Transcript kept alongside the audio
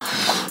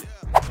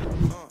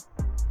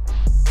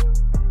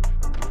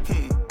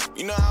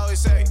I always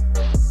say,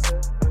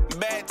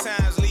 bad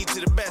times lead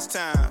to the best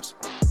times.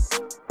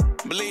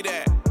 Believe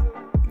that.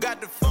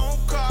 Got the phone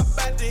call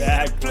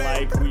back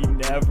like we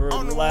never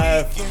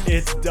left.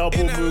 It's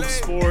Double Move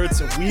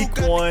Sports, week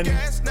 1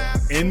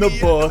 in the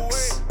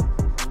books.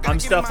 I'm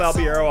Steph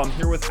Albiero. I'm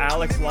here with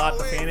Alex Lott,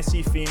 the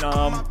fantasy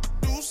phenom.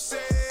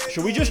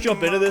 Should we just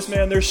jump into this,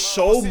 man? There's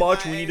so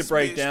much we need to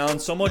break down,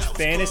 so much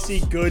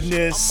fantasy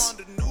goodness.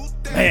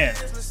 Man.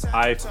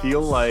 I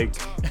feel like,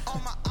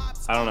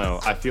 I don't know,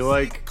 I feel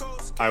like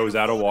I was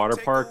at a water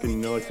park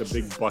and like the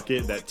big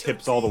bucket that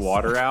tips all the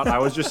water out. I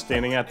was just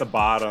standing at the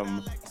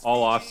bottom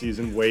all off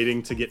season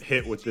waiting to get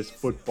hit with this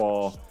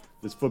football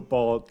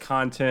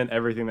content,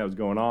 everything that was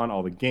going on,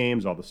 all the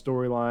games, all the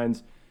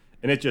storylines,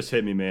 and it just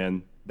hit me,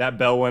 man. That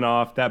bell went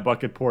off, that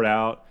bucket poured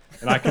out,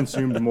 and I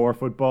consumed more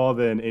football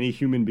than any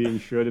human being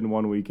should in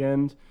one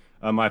weekend.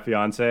 My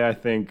fiance, I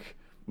think,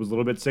 was a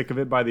little bit sick of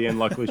it by the end.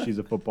 Luckily, she's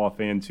a football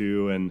fan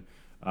too, and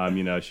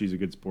she's a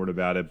good sport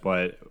about it.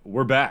 But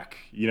we're back.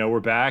 We're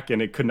back,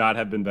 and it could not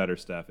have been better,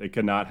 Steph. It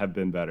could not have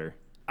been better.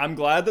 I'm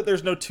glad that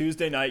there's no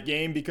Tuesday night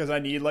game because I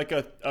need like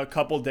a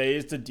couple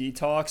days to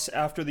detox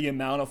after the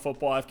amount of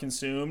football I've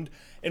consumed.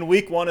 In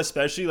week 1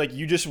 especially, like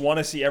you just want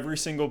to see every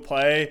single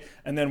play.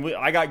 And then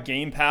I got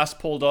Game Pass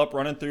pulled up,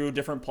 running through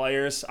different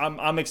players.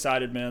 I'm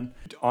excited, man.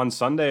 On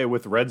Sunday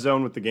with Red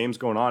Zone, with the games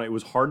going on, it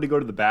was hard to go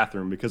to the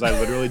bathroom because I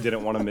literally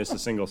didn't want to miss a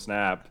single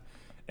snap.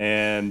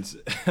 And,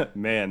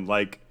 man,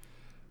 like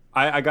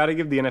I got to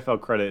give the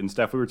NFL credit. And,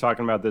 Steph, we were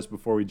talking about this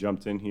before we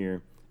jumped in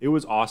here. It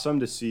was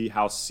awesome to see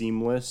how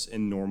seamless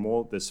and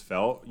normal this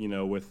felt,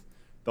 with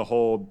the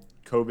whole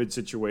COVID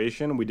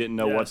situation. We didn't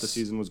know what the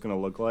season was going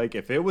to look like.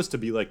 If it was to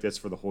be like this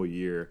for the whole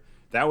year,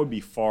 that would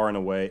be far and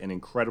away an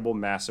incredible,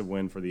 massive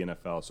win for the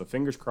NFL. So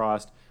fingers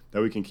crossed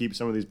that we can keep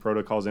some of these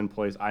protocols in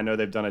place. I know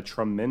they've done a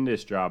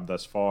tremendous job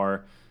thus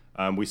far.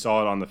 We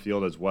saw it on the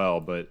field as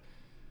well, but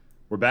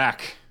we're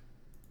back.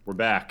 We're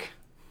back.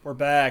 We're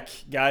back.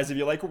 Guys, if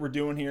you like what we're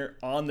doing here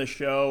on the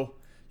show,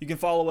 you can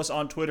follow us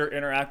on Twitter,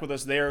 interact with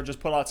us there. Just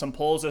put out some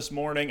polls this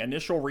morning,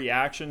 initial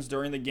reactions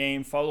during the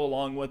game. Follow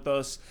along with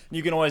us.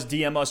 You can always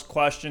DM us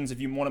questions if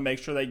you want to make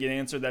sure they get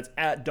answered. That's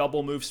at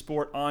Double Move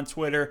Sport on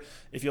Twitter.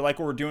 If you like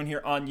what we're doing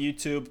here on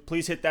YouTube,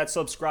 please hit that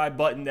subscribe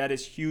button. That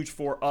is huge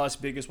for us.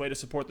 Biggest way to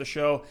support the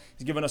show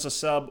is giving us a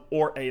sub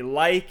or a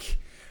like.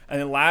 And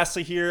then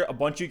lastly here, a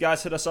bunch of you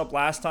guys hit us up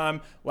last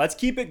time. Let's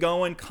keep it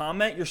going.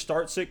 Comment your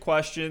start-sit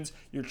questions,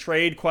 your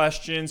trade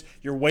questions,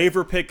 your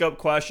waiver pickup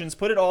questions.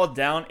 Put it all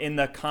down in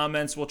the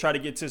comments. We'll try to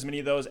get to as many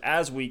of those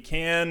as we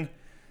can.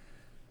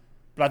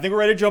 But I think we're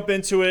ready to jump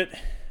into it.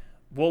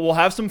 We'll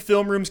have some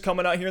film rooms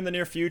coming out here in the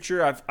near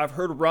future. I've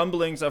heard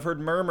rumblings, I've heard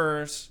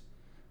murmurs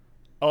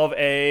of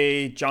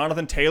a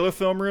Jonathan Taylor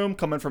film room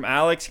coming from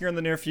Alex here in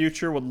the near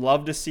future. Would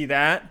love to see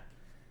that.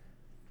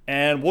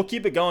 And we'll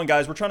keep it going,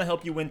 guys. We're trying to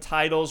help you win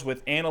titles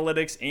with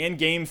analytics and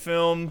game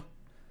film.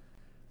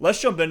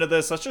 Let's jump into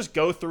this. Let's just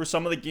go through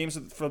some of the games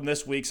from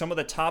this week, some of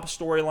the top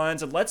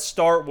storylines. And let's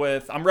start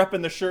with, I'm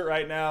repping the shirt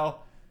right now,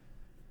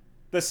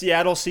 the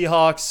Seattle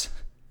Seahawks.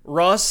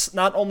 Russ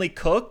not only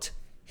cooked,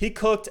 he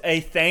cooked a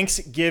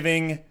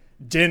Thanksgiving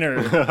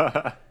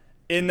dinner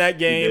in that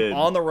game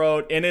on the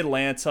road in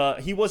Atlanta.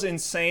 He was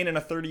insane in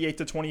a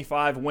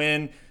 38-25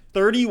 win.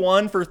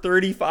 31 for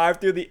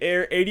 35 through the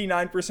air,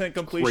 89%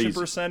 completion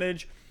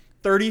percentage,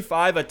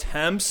 35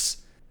 attempts.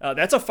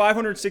 That's a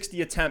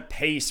 560 attempt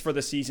pace for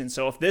the season.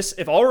 So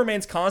if all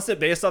remains constant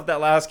based off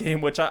that last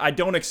game, which I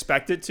don't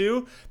expect it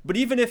to, but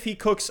even if he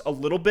cooks a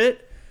little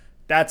bit,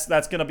 that's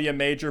going to be a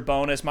major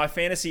bonus. My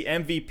fantasy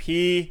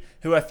MVP,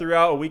 who I threw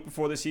out a week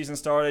before the season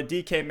started,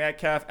 DK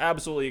Metcalf,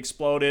 absolutely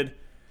exploded.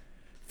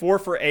 4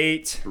 for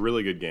 8.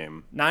 Really good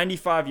game.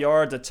 95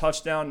 yards, a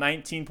touchdown,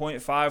 19.5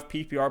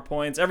 PPR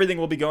points. Everything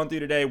we'll be going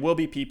through today will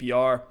be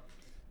PPR.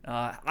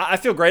 I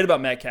feel great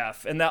about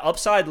Metcalf, and that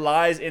upside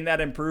lies in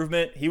that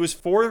improvement. He was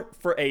 4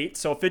 for 8,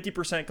 so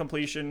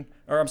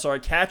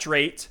 50% catch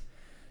rate.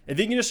 If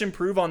he can just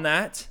improve on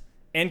that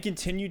and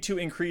continue to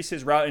increase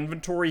his route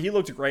inventory, he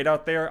looked great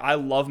out there. I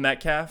love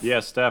Metcalf. Yeah,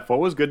 Steph, what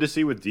was good to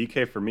see with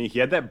DK for me, he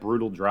had that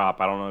brutal drop.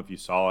 I don't know if you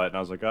saw it, and I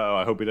was like, oh,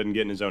 I hope he doesn't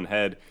get in his own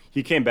head.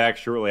 He came back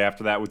shortly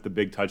after that with the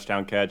big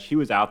touchdown catch. He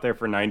was out there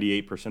for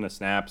 98% of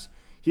snaps.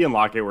 He and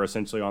Lockett were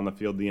essentially on the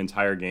field the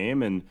entire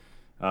game, and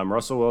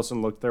Russell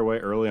Wilson looked their way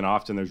early and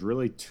often. There's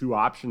really 2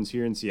 options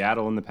here in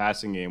Seattle in the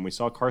passing game. We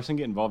saw Carson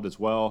get involved as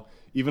well,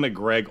 even a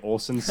Greg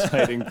Olsen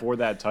sighting for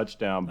that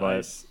touchdown.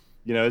 Nice. But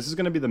this is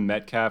going to be the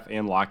Metcalf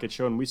and Lockett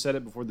show, and we said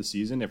it before the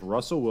season. If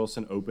Russell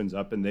Wilson opens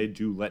up and they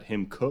do let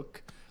him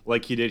cook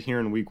like he did here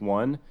in week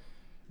 1,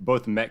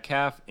 both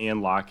Metcalf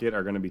and Lockett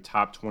are going to be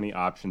top 20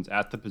 options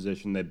at the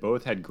position. They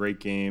both had great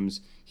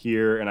games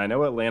here, and I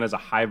know Atlanta's a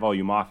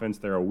high-volume offense.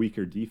 They're a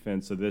weaker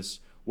defense, so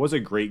this was a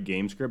great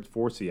game script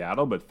for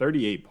Seattle, but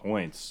 38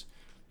 points.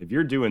 If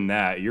you're doing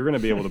that, you're going to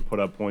be able to put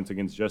up points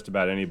against just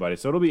about anybody.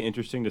 So it'll be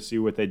interesting to see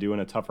what they do in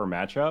a tougher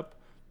matchup.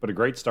 But a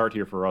great start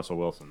here for Russell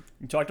Wilson.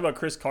 You talked about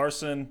Chris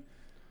Carson.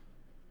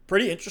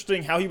 Pretty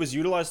interesting how he was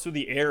utilized through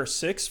the air.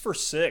 6 for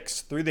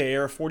 6 through the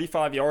air,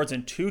 45 yards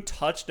and 2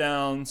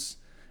 touchdowns.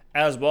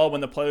 as well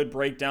when the play would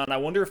break down. I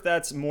wonder if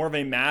that's more of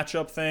a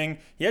matchup thing.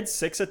 He had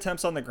 6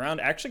 attempts on the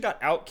ground, actually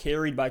got out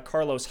carried by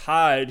Carlos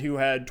Hyde, who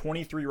had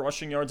 23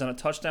 rushing yards and a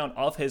touchdown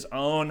of his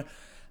own.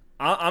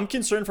 I'm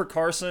concerned for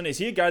Carson. Is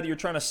he a guy that you're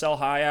trying to sell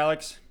high,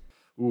 Alex?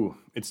 Ooh,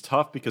 it's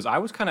tough because I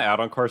was kind of out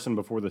on Carson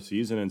before the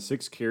season, and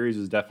 6 carries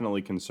is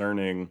definitely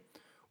concerning.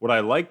 What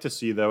I like to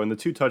see, though, and the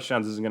 2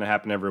 touchdowns isn't going to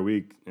happen every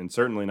week, and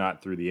certainly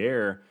not through the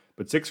air,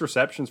 but 6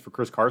 receptions for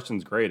Chris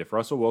Carson's great. If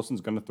Russell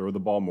Wilson's going to throw the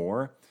ball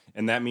more,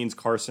 and that means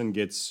Carson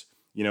gets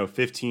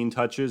 15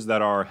 touches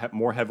that are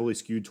more heavily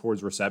skewed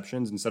towards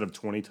receptions instead of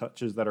 20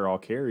 touches that are all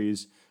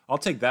carries, I'll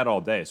take that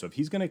all day. So if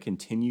he's going to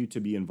continue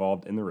to be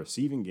involved in the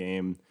receiving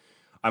game,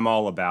 I'm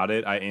all about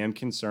it. I am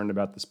concerned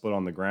about the split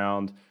on the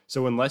ground.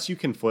 So unless you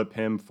can flip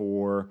him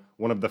for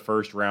one of the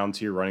first round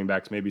tier running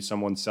backs, maybe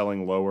someone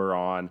selling lower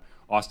on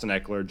Austin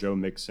Eckler, Joe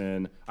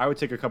Mixon, I would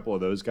take a couple of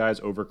those guys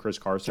over Chris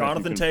Carson.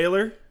 Jonathan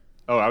Taylor?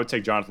 Oh, I would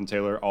take Jonathan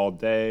Taylor all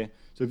day.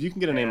 So if you can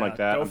get a name like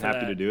that, I'm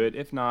happy to do it.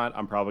 If not,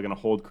 I'm probably going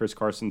to hold Chris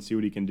Carson, see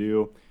what he can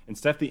do. And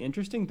Steph, the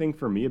interesting thing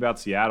for me about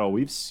Seattle,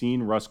 we've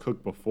seen Russ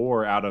cook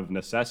before out of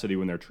necessity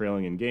when they're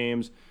trailing in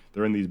games.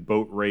 They're in these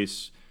boat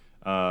race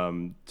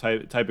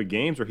type of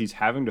games where he's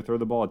having to throw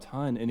the ball a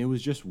ton. And it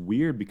was just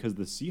weird because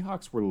the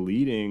Seahawks were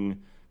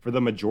leading for the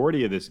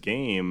majority of this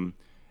game,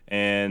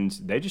 and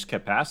they just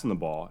kept passing the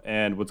ball.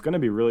 And what's going to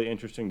be really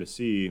interesting to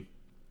see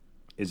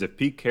is if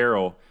Pete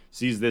Carroll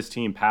sees this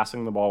team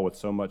passing the ball with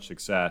so much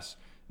success,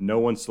 no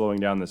one's slowing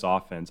down this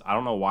offense. I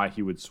don't know why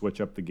he would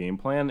switch up the game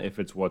plan if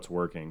it's what's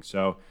working.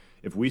 So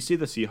if we see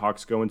the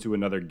Seahawks go into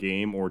another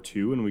game or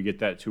two and we get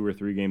that 2 or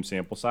 3 game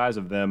sample size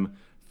of them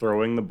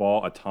throwing the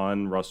ball a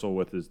ton, Russell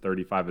with his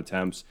 35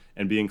 attempts,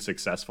 and being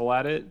successful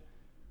at it,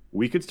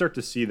 we could start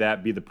to see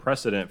that be the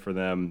precedent for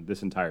them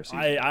this entire season.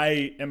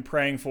 I am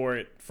praying for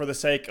it for the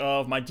sake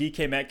of my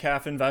DK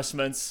Metcalf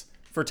investments.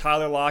 For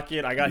Tyler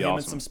Lockett, I got him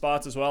in some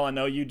spots as well. I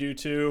know you do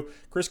too.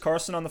 Chris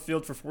Carson on the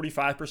field for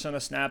 45%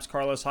 of snaps.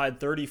 Carlos Hyde,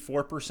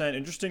 34%.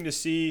 Interesting to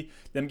see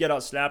them get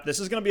out snapped. This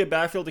is going to be a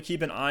backfield to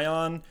keep an eye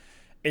on.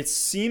 It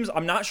seems,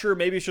 I'm not sure,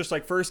 maybe it's just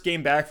like first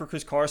game back for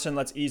Chris Carson.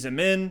 Let's ease him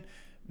in.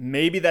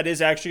 Maybe that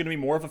is actually going to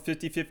be more of a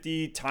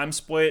 50-50 time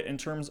split in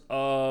terms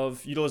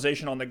of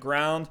utilization on the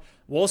ground.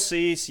 We'll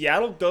see.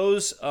 Seattle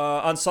goes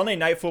on Sunday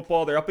Night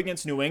Football. They're up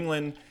against New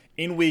England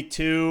in week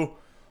 2.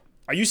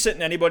 Are you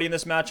sitting anybody in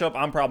this matchup?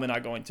 I'm probably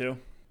not going to.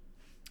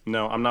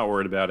 No, I'm not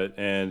worried about it.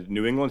 And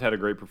New England had a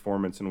great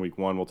performance in week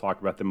 1. We'll talk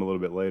about them a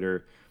little bit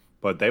later.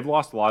 But they've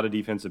lost a lot of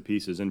defensive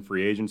pieces in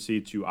free agency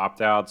to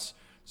opt-outs.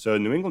 So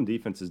New England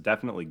defense is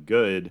definitely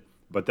good,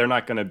 but they're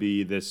not going to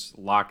be this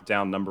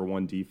lockdown number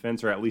 1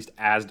 defense, or at least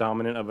as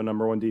dominant of a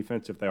number 1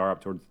 defense if they are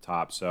up towards the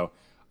top. So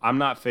I'm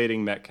not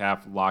fading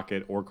Metcalf,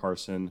 Lockett, or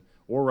Carson,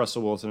 or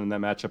Russell Wilson in that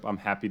matchup. I'm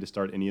happy to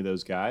start any of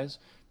those guys.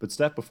 But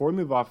Steph, before we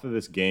move off of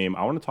this game,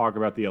 I want to talk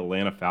about the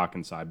Atlanta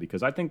Falcons side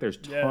because I think there's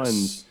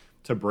tons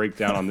to break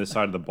down on this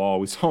side of the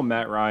ball. We saw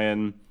Matt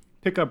Ryan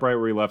pick up right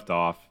where he left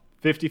off.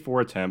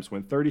 54 attempts,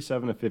 went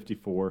 37 of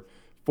 54,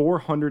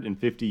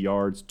 450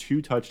 yards,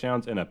 2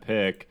 touchdowns, and a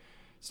pick.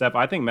 Steph,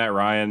 I think Matt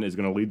Ryan is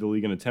going to lead the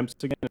league in attempts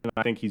again, and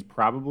I think he's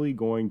probably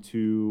going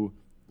to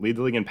lead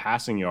the league in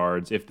passing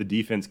yards if the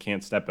defense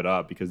can't step it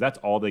up because that's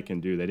all they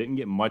can do. They didn't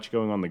get much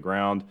going on the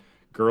ground.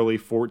 Gurley,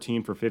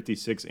 14 for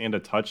 56 and a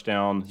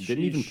touchdown. Sheesh.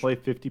 Didn't even play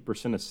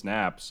 50% of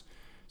snaps.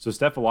 So,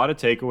 Steph, a lot of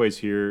takeaways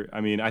here. I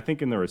mean, I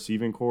think in the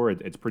receiving core,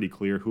 it's pretty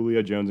clear.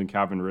 Julio Jones and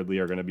Calvin Ridley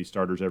are going to be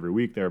starters every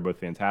week. They're both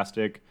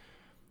fantastic.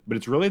 But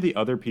it's really the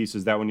other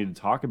pieces that we need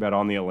to talk about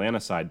on the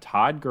Atlanta side.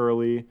 Todd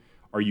Gurley,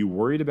 are you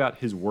worried about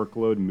his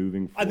workload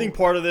moving forward? I think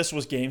part of this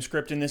was game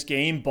script in this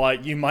game,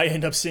 but you might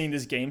end up seeing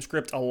this game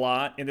script a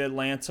lot in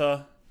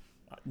Atlanta.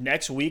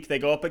 Next week, they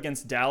go up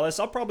against Dallas.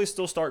 I'll probably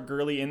still start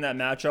Gurley in that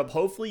matchup.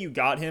 Hopefully, you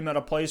got him at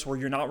a place where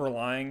you're not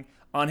relying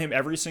on him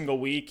every single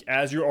week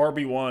as your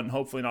RB1.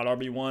 Hopefully not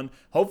RB1.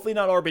 Hopefully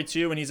not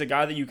RB2, and he's a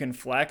guy that you can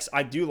flex.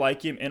 I do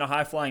like him in a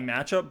high-flying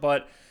matchup,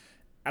 but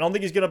I don't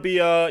think he's going to be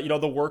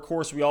the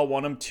workhorse we all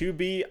want him to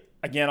be.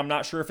 Again, I'm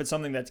not sure if it's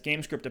something that's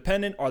game script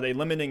dependent. Are they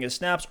limiting his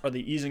snaps? Are they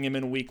easing him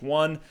in week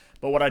 1?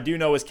 But what I do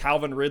know is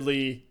Calvin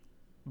Ridley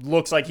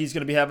looks like he's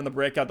going to be having the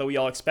breakout that we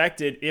all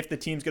expected if the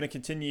team's going to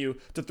continue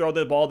to throw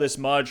the ball this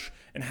much.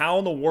 And how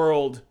in the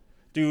world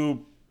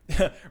do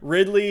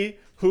Ridley,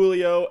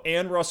 Julio,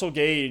 and Russell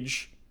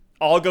Gage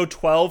all go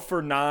 12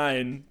 for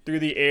 9 through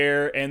the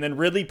air, and then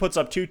Ridley puts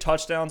up 2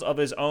 touchdowns of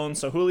his own,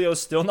 so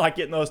Julio's still not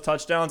getting those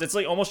touchdowns. It's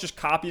like almost just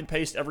copy and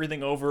paste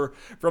everything over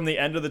from the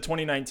end of the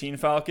 2019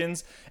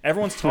 Falcons.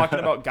 Everyone's talking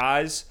about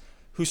guys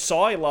who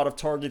saw a lot of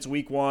targets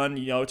week 1,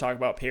 talk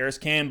about Paris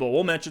Campbell.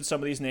 We'll mention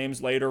some of these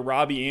names later.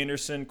 Robbie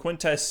Anderson,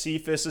 Quintez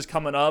Cephas is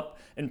coming up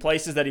in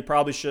places that he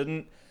probably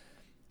shouldn't.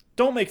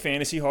 Don't make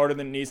fantasy harder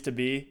than it needs to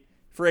be.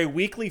 For a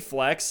weekly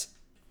flex,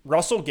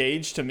 Russell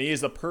Gage, to me,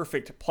 is the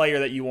perfect player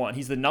that you want.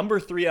 He's the number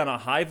 3 on a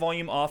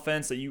high-volume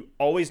offense that you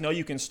always know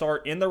you can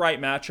start in the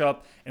right matchup,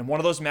 and one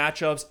of those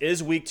matchups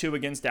is week 2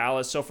 against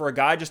Dallas. So for a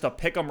guy just to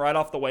pick him right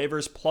off the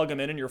waivers, plug him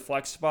in your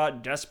flex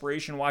spot,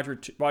 desperation wide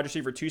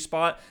receiver 2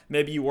 spot,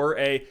 maybe you were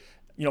a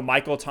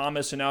Michael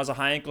Thomas, who now has a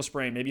high ankle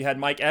sprain. Maybe you had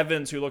Mike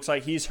Evans, who looks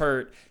like he's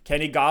hurt.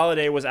 Kenny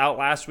Golladay was out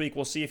last week.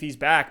 We'll see if he's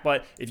back.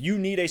 But if you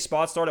need a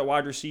spot start at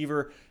wide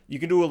receiver, you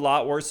can do a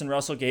lot worse than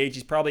Russell Gage.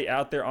 He's probably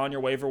out there on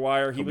your waiver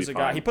wire. He was a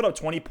guy. He put up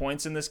 20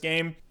 points in this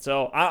game.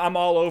 So I'm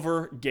all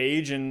over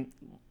Gage. And,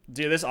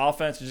 dude, this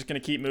offense is just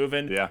going to keep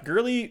moving. Yeah.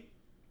 Gurley,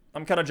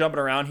 I'm kind of jumping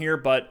around here,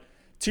 but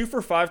 2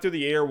 for 5 through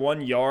the air, 1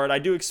 yard. I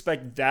do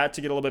expect that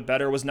to get a little bit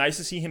better. It was nice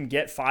to see him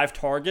get 5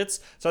 targets.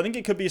 So I think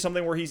it could be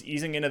something where he's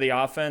easing into the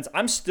offense.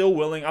 I'm still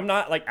willing. I'm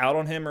not out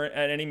on him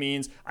at any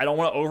means. I don't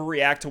want to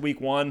overreact to week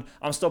 1.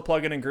 I'm still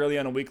plugging in Gurley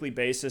on a weekly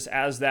basis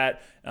as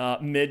that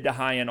mid to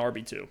high end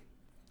RB2.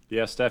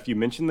 Yeah, Steph, you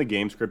mentioned the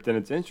game script, and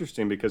it's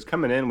interesting because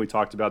coming in, we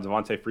talked about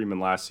Devontae Freeman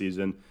last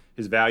season.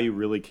 His value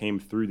really came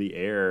through the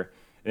air.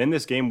 And in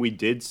this game, we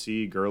did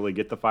see Gurley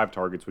get the 5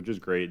 targets, which is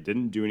great.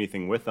 Didn't do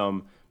anything with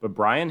them. But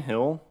Brian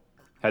Hill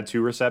had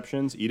 2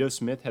 receptions. Ito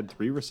Smith had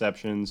 3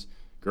 receptions.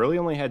 Gurley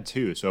only had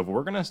 2. So if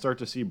we're going to start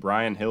to see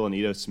Brian Hill and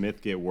Ito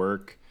Smith get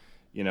work,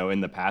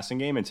 in the passing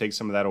game and take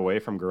some of that away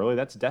from Gurley,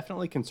 that's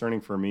definitely concerning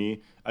for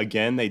me.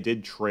 Again, they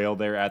did trail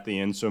there at the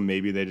end, so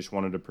maybe they just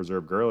wanted to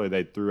preserve Gurley.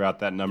 They threw out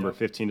that number,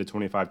 15 to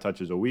 25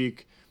 touches a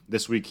week.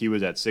 This week he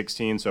was at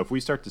 16. So if we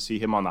start to see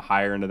him on the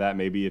higher end of that,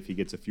 maybe if he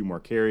gets a few more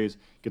carries,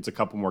 gets a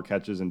couple more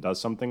catches and does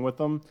something with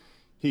them,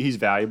 he's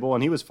valuable,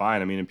 and he was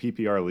fine. I mean, in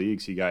PPR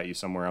leagues, he got you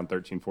somewhere around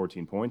 13,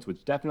 14 points,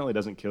 which definitely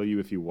doesn't kill you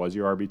if he was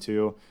your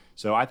RB2.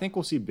 So I think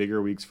we'll see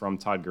bigger weeks from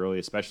Todd Gurley,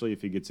 especially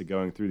if he gets it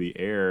going through the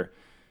air.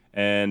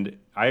 And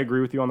I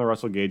agree with you on the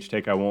Russell Gage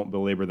take. I won't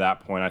belabor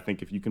that point. I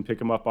think if you can pick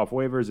him up off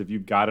waivers, if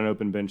you've got an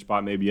open bench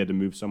spot, maybe you had to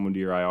move someone to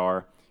your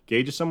IR.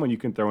 Gage is someone you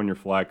can throw in your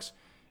flex.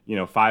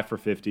 5 for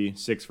 50,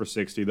 6 for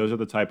 60. Those are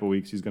the type of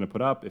weeks he's going to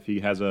put up. If he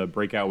has a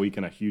breakout week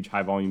in a huge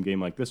high-volume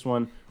game like this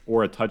one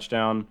or a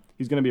touchdown,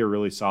 he's going to be a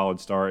really solid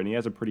start, and he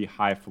has a pretty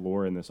high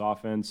floor in this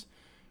offense.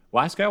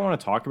 Last guy I want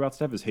to talk about,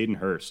 Steph, is Hayden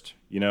Hurst.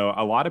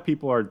 A lot of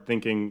people are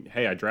thinking,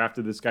 hey, I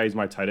drafted this guy. He's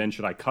my tight end.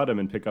 Should I cut him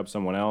and pick up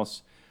someone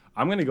else?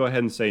 I'm going to go ahead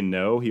and say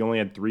no. He only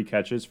had 3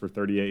 catches for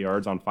 38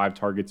 yards on 5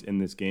 targets in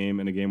this game,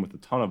 in a game with a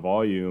ton of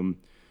volume.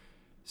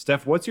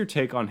 Steph, what's your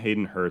take on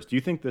Hayden Hurst? Do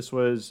you think this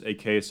was a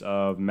case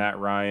of Matt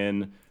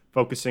Ryan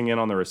focusing in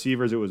on the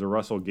receivers? It was a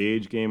Russell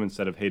Gage game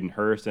instead of Hayden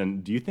Hurst.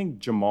 And do you think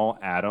Jamal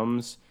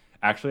Adams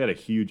actually had a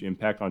huge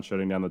impact on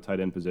shutting down the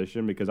tight end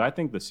position? Because I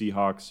think the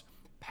Seahawks'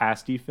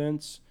 pass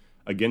defense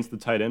against the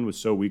tight end was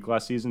so weak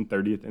last season,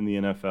 30th in the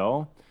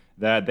NFL,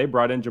 that they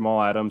brought in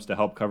Jamal Adams to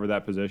help cover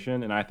that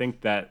position. And I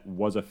think that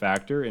was a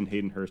factor in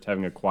Hayden Hurst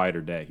having a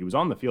quieter day. He was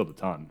on the field a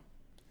ton.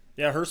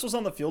 Yeah, Hurst was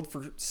on the field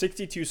for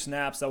 62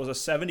 snaps. That was a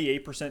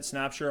 78%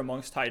 snap share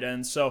amongst tight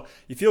ends. So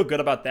you feel good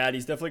about that.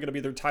 He's definitely going to be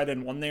their tight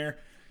end 1 there.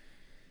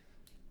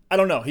 I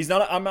don't know.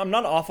 I'm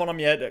not off on him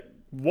yet.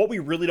 What we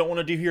really don't want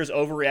to do here is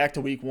overreact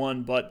to week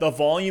 1, but the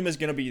volume is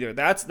going to be there.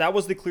 That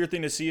was the clear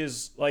thing to see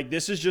is,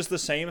 this is just the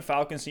same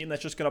Falcons team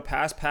that's just going to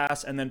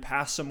pass, and then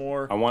pass some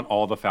more. I want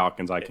all the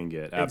Falcons I can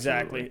get.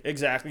 Absolutely.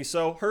 Exactly.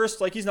 So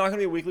Hurst, he's not going to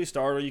be a weekly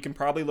starter. You can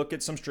probably look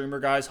at some streamer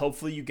guys.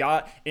 Hopefully you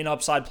got an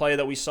upside play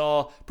that we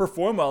saw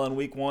perform well in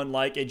week 1,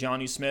 like a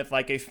Jonnu Smith,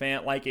 like a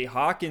Fant, like a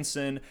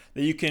Hawkinson,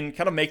 that you can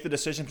kind of make the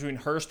decision between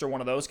Hurst or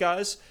one of those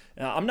guys.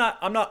 I'm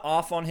not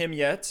off on him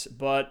yet,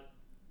 but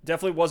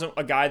definitely wasn't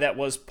a guy that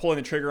was pulling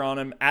the trigger on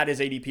him at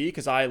his ADP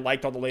because I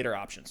liked all the later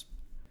options.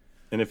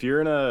 And if you're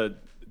in a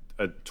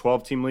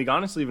 12-team league,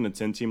 honestly, even a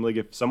 10-team league,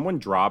 if someone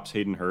drops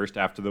Hayden Hurst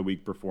after the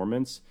week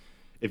performance,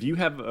 if you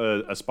have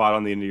a spot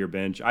on the end of your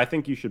bench, I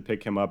think you should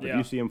pick him up. Yeah. If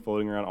you see him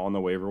floating around on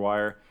the waiver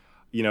wire,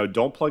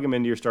 don't plug him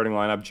into your starting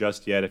lineup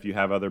just yet if you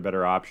have other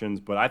better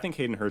options. But I think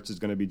Hayden Hurst is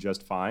going to be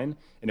just fine.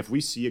 And if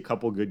we see a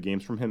couple good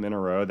games from him in a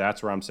row,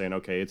 that's where I'm saying,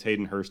 okay, it's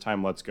Hayden Hurst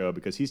time, let's go,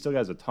 because he still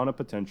has a ton of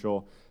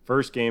potential.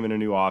 First game in a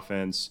new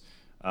offense.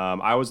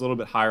 I was a little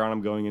bit higher on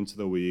him going into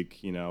the week.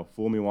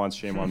 Fool me once,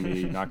 shame on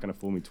me. Not going to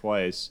fool me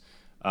twice.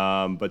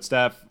 But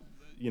Steph,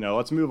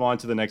 let's move on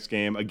to the next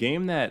game. A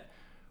game that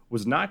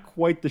was not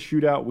quite the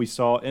shootout we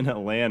saw in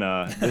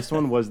Atlanta. This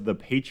one was the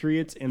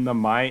Patriots and the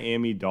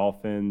Miami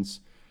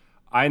Dolphins.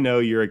 I know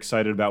you're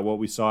excited about what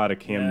we saw out of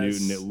Cam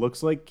Newton. It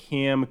looks like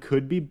Cam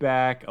could be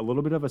back. A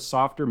little bit of a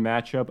softer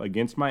matchup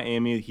against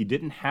Miami. He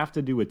didn't have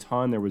to do a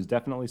ton. There was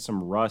definitely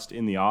some rust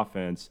in the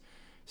offense.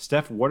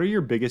 Steph, what are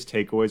your biggest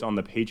takeaways on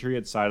the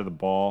Patriots side of the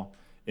ball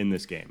in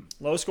this game?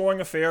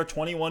 Low-scoring affair,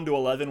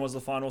 21-11 was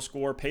the final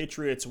score.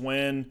 Patriots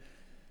win.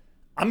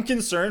 I'm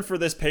concerned for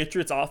this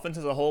Patriots offense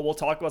as a whole. We'll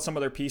talk about some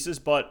of their pieces,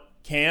 but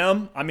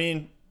Cam,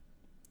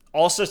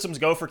 all systems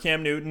go for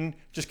Cam Newton.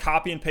 Just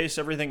copy and paste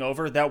everything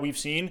over that we've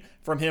seen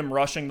from him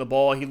rushing the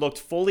ball. He looked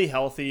fully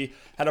healthy,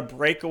 had a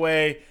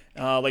breakaway,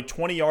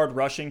 20-yard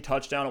rushing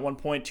touchdown at one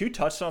point, 2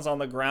 touchdowns on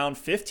the ground,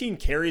 15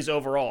 carries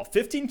overall.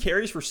 15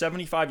 carries for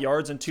 75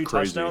 yards and 2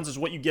 touchdowns is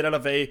what you get out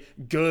of a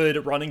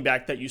good running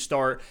back that you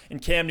start. And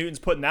Cam Newton's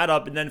putting that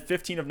up, and then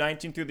 15 of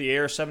 19 through the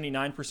air,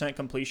 79%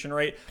 completion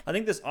rate. I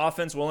think this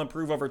offense will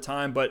improve over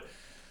time, but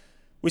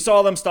we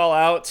saw them stall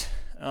out.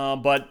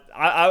 But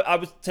I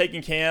was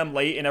taking Cam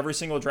late in every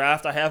single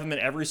draft. I have him in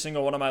every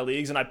single one of my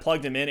leagues, and I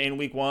plugged him in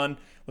week 1.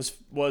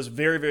 was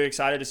very, very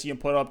excited to see him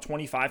put up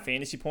 25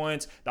 fantasy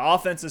points. The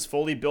offense is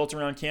fully built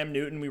around Cam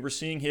Newton. We were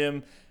seeing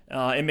him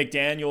in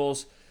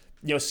McDaniels,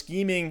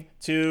 scheming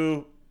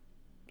to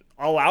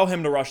allow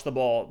him to rush the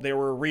ball. There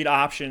were read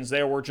options.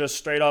 There were just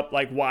straight up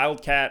like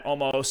wildcat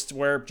almost,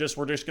 where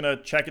we're just going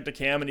to check it to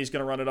Cam and he's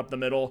going to run it up the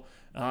middle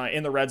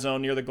in the red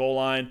zone near the goal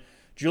line.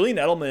 Julian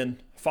Edelman,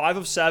 5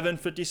 of 7,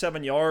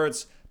 57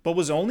 yards, but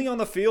was only on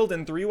the field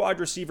in 3 wide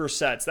receiver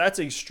sets. That's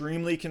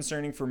extremely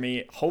concerning for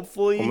me.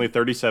 Hopefully, only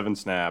 37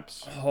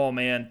 snaps. Oh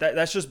man,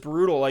 that's just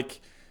brutal. Like,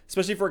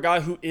 especially for a guy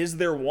who is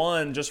their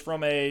one, just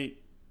from a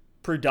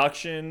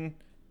production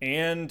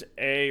and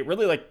a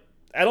really like.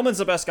 Edelman's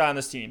the best guy on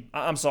this team.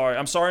 I'm sorry.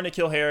 I'm sorry,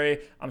 N'Keal Harry.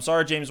 I'm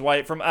sorry, James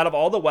White. From out of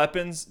all the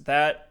weapons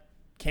that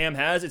Cam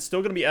has, it's still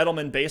going to be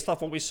Edelman based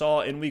off what we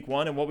saw in week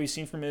 1 and what we've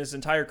seen from his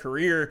entire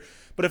career.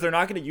 But if they're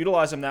not going to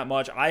utilize him that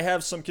much, I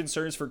have some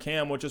concerns for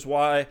Cam, which is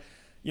why,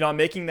 I'm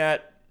making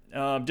that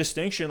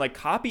distinction. Like,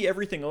 copy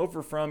everything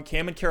over from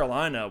Cam in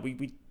Carolina.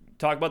 We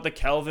talk about the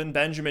Kelvin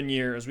Benjamin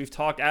years. We've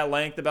talked at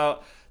length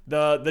about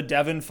the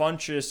Devin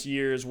Funchess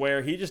years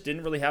where he just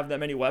didn't really have that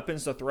many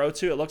weapons to throw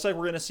to. It looks like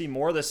we're going to see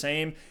more of the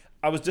same.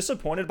 I was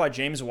disappointed by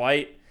James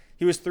White.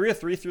 He was 3 of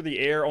 3 through the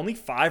air, only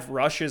 5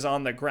 rushes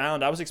on the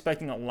ground. I was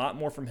expecting a lot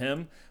more from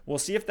him. We'll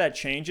see if that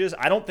changes.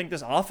 I don't think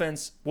this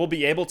offense will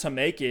be able to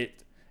make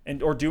it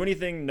or do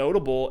anything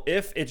notable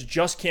if it's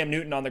just Cam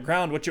Newton on the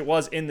ground, which it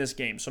was in this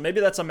game. So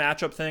maybe that's a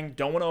matchup thing.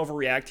 Don't want to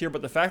overreact here,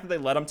 but the fact that they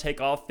let him take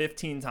off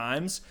 15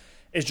 times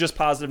is just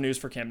positive news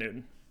for Cam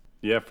Newton.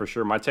 Yeah, for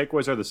sure. My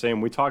takeaways are the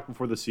same. We talked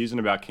before the season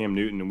about Cam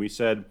Newton, and we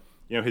said,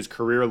 his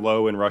career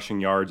low in rushing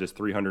yards is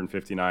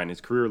 359. His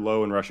career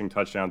low in rushing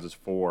touchdowns is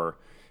 4.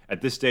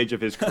 At this stage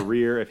of his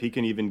career, if he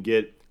can even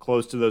get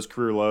close to those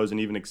career lows and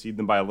even exceed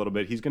them by a little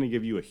bit, he's going to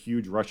give you a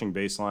huge rushing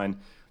baseline.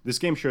 This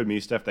game showed me,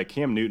 Steph, that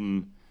Cam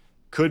Newton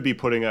could be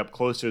putting up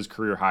close to his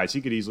career highs.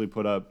 He could easily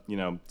put up,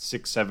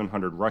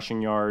 600-700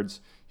 rushing yards.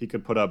 He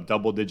could put up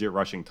double-digit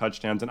rushing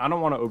touchdowns. And I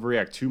don't want to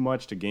overreact too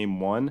much to game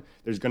 1.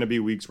 There's going to be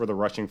weeks where the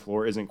rushing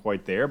floor isn't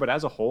quite there. But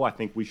as a whole, I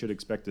think we should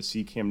expect to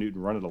see Cam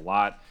Newton run it a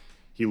lot.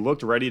 He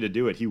looked ready to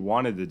do it. He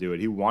wanted to do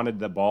it. He wanted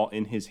the ball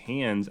in his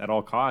hands at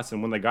all costs.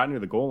 And when they got near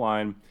the goal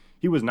line,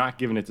 he was not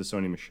giving it to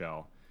Sony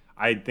Michel.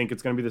 I think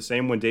it's going to be the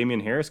same when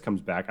Damian Harris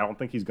comes back. I don't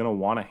think he's going to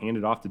want to hand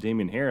it off to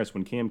Damian Harris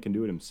when Cam can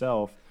do it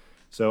himself.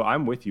 So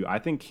I'm with you. I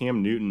think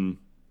Cam Newton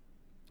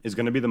is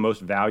going to be the most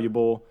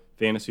valuable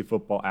fantasy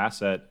football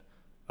asset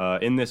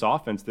in this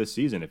offense this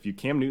season. If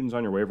Cam Newton's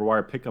on your waiver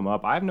wire, pick him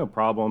up. I have no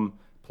problem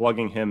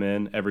plugging him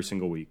in every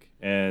single week.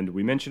 And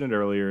we mentioned it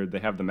earlier. They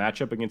have the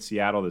matchup against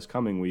Seattle this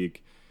coming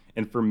week.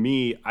 And for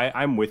me,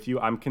 I'm with you.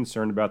 I'm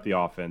concerned about the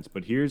offense.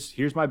 But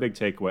here's my big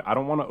takeaway. I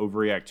don't want to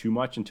overreact too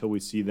much until we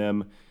see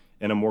them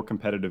in a more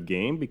competitive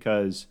game,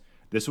 because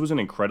this was an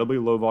incredibly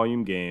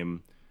low-volume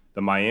game.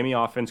 The Miami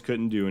offense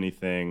couldn't do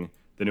anything.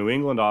 The New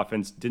England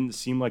offense didn't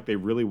seem like they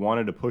really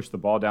wanted to push the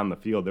ball down the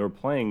field. They were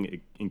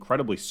playing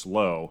incredibly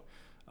slow.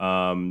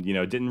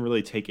 Didn't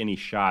really take any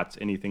shots,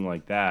 anything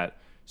like that.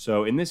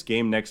 So in this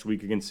game next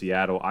week against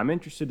Seattle, I'm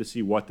interested to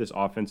see what this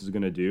offense is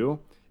going to do.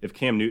 If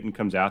Cam Newton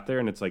comes out there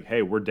and it's like,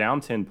 hey, we're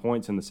down 10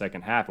 points in the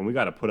second half and we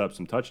got to put up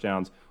some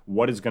touchdowns,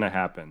 what is going to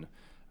happen?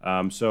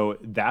 So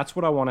that's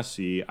what I want to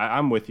see.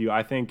 I'm with you.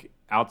 I think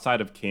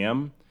outside of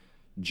Cam,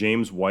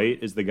 James White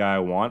is the guy I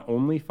want.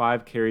 Only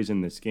 5 carries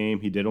in this game.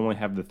 He did only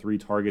have the 3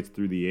 targets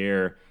through the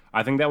air.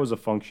 I think that was a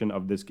function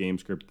of this game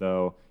script,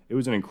 though. It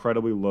was an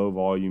incredibly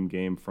low-volume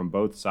game from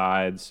both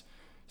sides.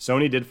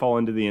 Sony did fall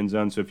into the end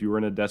zone, so if you were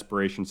in a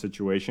desperation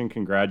situation,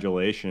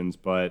 congratulations.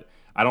 But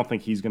I don't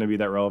think he's going to be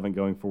that relevant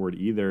going forward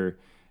either.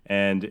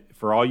 And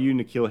for all you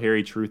N'Keal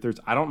Harry truthers,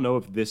 I don't know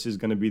if this is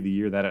going to be the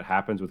year that it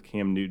happens with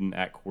Cam Newton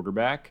at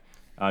quarterback.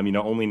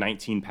 Only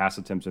 19 pass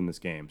attempts in this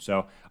game.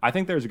 So I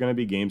think there's going to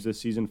be games this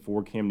season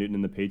for Cam Newton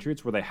and the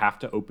Patriots where they have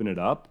to open it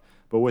up.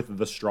 But with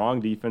the strong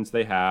defense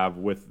they have,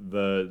 with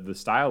the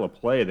style of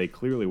play they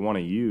clearly want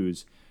to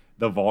use,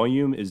 the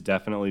volume is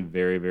definitely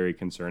very, very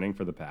concerning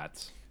for the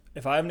Pats.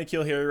 If I have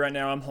N'Keal Harry right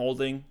now, I'm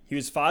holding. He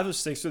was 5 of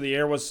 6 through the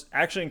air, was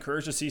actually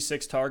encouraged to see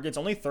 6 targets,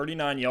 only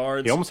 39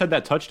 yards. He almost had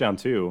that touchdown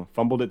too,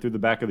 fumbled it through the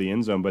back of the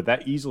end zone, but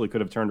that easily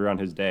could have turned around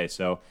his day.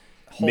 So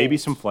maybe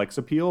some flex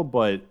appeal,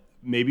 but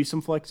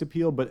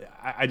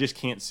I just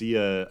can't see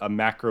a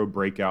macro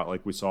breakout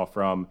like we saw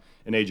from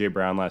an A.J.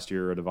 Brown last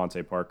year or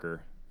Devontae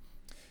Parker.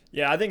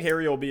 Yeah, I think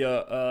Harry will be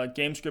a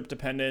game script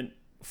dependent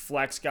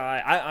flex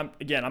guy.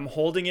 I'm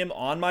holding him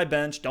on my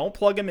bench. Don't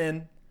plug him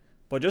in,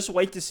 but just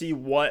wait to see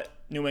what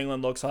New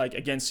England looks like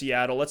against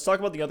Seattle. Let's talk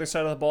about the other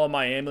side of the ball,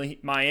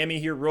 Miami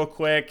here real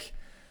quick.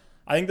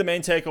 I think the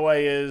main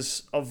takeaway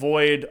is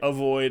avoid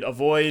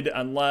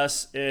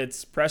unless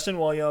it's Preston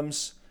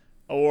Williams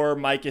or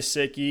Mike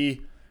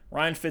Gesicki.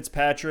 Ryan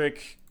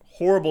Fitzpatrick,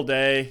 horrible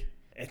day.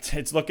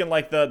 It's looking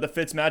like the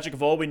Fitz magic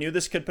of old. We knew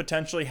this could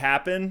potentially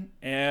happen,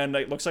 and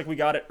it looks like we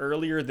got it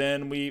earlier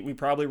than we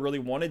probably really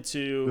wanted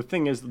to. The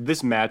thing is,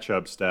 this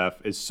matchup,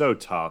 Steph, is so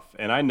tough.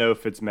 And I know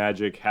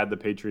Fitzmagic had the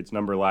Patriots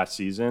number last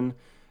season,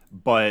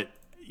 but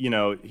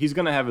he's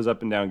going to have his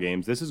up and down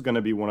games. This is going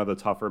to be one of the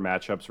tougher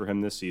matchups for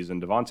him this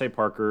season. Devontae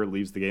Parker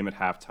leaves the game at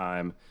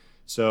halftime.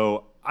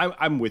 So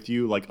I'm with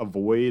you, like,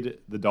 avoid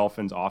the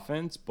Dolphins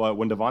offense. But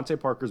when Devontae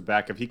Parker's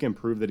back, if he can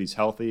prove that he's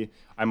healthy,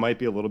 I might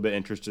be a little bit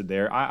interested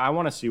there. I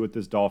want to see what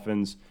this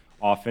Dolphins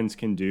offense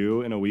can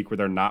do in a week where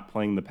they're not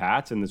playing the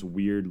Pats in this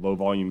weird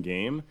low-volume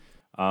game.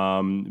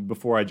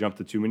 Before I jump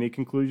to too many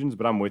conclusions,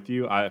 but I'm with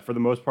you. For the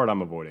most part,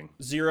 I'm avoiding.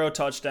 0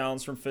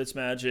 touchdowns from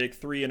Fitzmagic,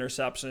 3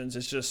 interceptions.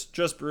 It's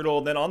just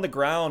brutal. Then on the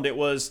ground, it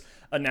was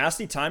a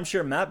nasty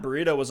timeshare. Matt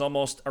Breida was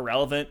almost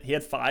irrelevant. He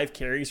had 5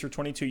 carries for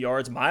 22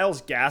 yards.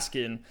 Myles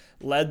Gaskin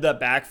led the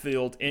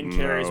backfield in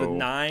carries with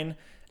 9,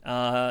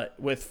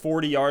 with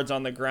 40 yards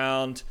on the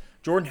ground.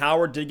 Jordan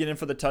Howard did get in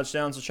for the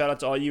touchdown, so shout out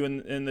to all you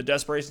in the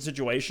desperation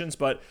situations.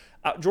 But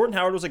Jordan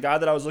Howard was a guy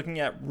that I was looking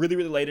at really,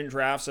 really late in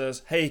drafts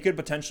as, hey, he could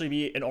potentially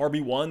be an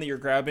RB1 that you're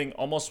grabbing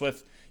almost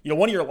with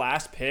one of your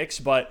last picks,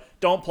 but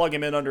don't plug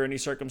him in under any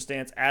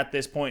circumstance at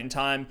this point in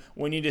time.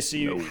 We need to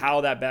see how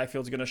that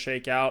backfield's going to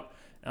shake out.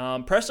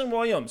 Preston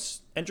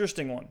Williams,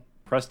 interesting one.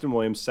 Preston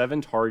Williams,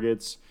 7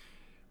 targets.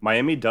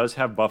 Miami does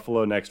have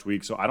Buffalo next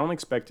week, so I don't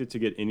expect it to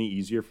get any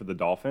easier for the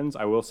Dolphins.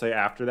 I will say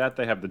after that,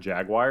 they have the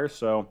Jaguars,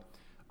 so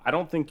I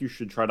don't think you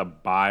should try to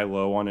buy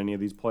low on any of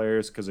these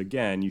players because,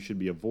 again, you should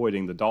be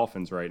avoiding the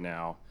Dolphins right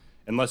now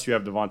unless you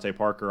have Devontae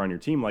Parker on your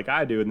team like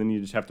I do, and then you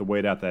just have to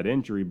wait out that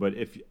injury. But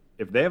if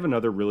they have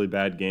another really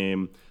bad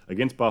game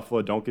against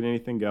Buffalo, don't get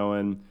anything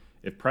going.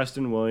 If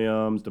Preston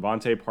Williams,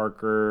 Devontae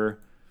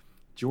Parker,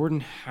 Jordan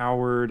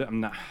Howard or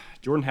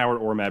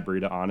Matt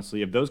Breida,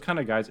 honestly, if those kind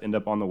of guys end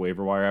up on the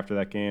waiver wire after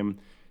that game,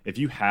 if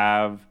you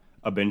have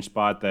a bench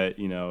spot that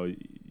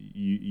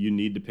you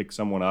need to pick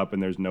someone up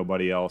and there's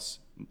nobody else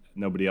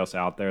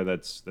out there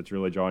that's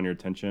really drawing your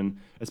attention,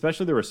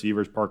 especially the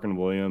receivers, Parker and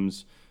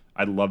Williams,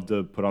 I'd love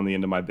to put on the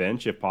end of my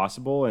bench if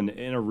possible. And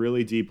in a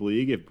really deep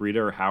league, if Breida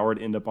or Howard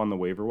end up on the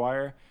waiver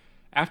wire,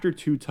 after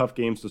 2 tough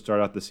games to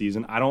start out the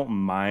season, I don't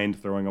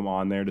mind throwing them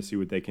on there to see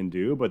what they can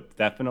do, but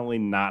definitely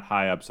not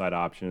high upside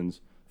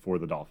options for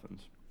the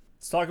Dolphins.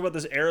 Let's talk about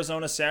this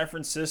Arizona-San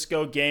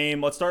Francisco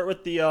game. Let's start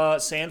with the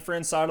San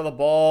Fran side of the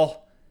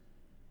ball.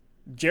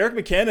 Jerick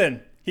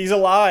McKinnon, he's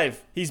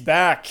alive. He's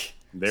back.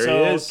 There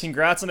he is.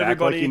 Congrats on back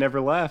everybody. Like he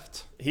never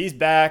left. He's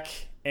back,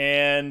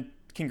 and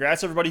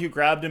congrats everybody who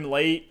grabbed him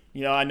late.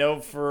 I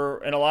know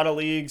in a lot of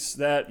leagues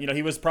that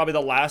he was probably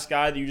the last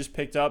guy that you just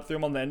picked up, threw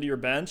him on the end of your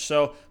bench.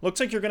 So looks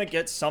like you're going to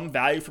get some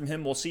value from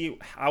him. We'll see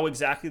how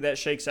exactly that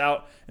shakes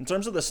out. In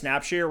terms of the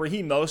snap share,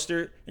 Raheem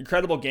Mostert,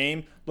 incredible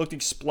game, looked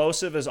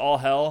explosive as all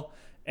hell,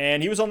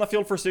 and he was on the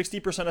field for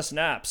 60% of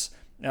snaps.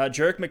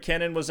 Jerick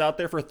McKinnon was out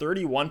there for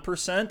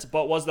 31%,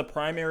 but was the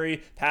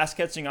primary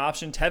pass-catching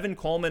option. Tevin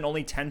Coleman,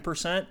 only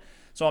 10%.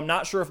 So I'm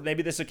not sure if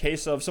maybe this is a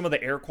case of some of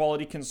the air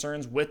quality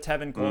concerns with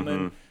Tevin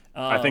Coleman. Mm-hmm.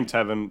 I think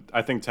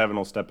Tevin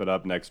will step it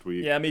up next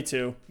week. Yeah, me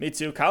too.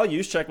 Kyle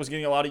Juszczyk was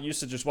getting a lot of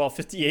usage as well,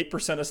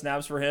 58% of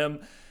snaps for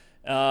him.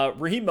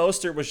 Raheem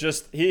Mostert was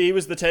he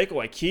was the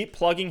takeaway. Keep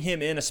plugging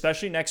him in,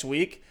 especially next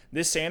week.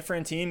 This San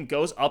Fran team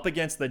goes up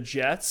against the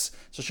Jets,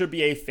 so it should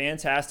be a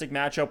fantastic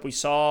matchup. We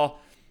saw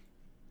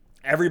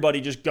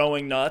everybody just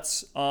going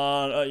nuts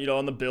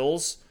on the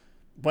Bills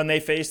when they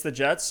face the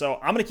Jets. So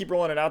I'm going to keep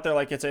rolling it out there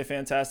like it's a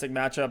fantastic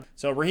matchup.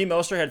 So Raheem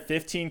Mostert had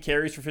 15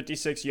 carries for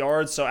 56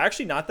 yards. So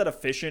actually not that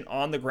efficient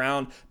on the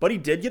ground, but he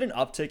did get an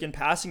uptick in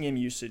passing game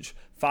usage.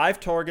 5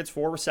 targets,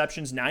 4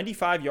 receptions,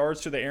 95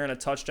 yards through the air and a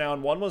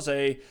touchdown. One was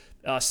a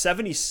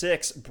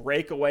 76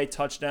 breakaway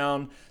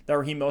touchdown that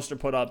Raheem Mostert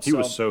put up. He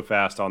was so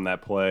fast on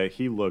that play.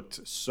 He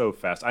looked so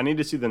fast. I need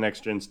to see the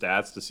next gen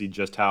stats to see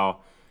just how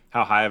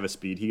high of a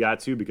speed he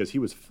got to, because he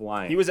was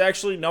flying. He was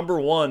actually number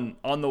 1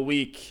 on the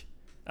week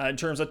in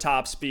terms of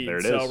top speed. There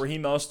it is. So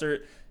Raheem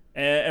Mostert,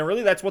 and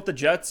really that's what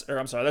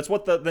that's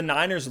what the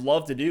Niners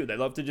love to do. They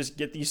love to just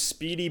get these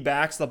speedy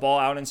backs the ball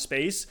out in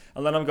space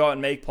and let them go out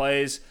and make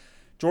plays.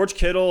 George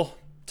Kittle,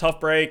 tough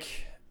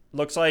break.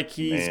 Looks like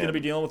he's going to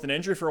be dealing with an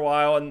injury for a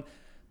while. And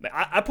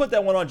I put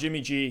that one on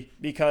Jimmy G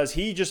because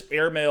he just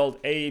airmailed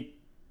a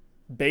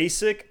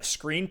basic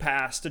screen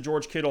pass to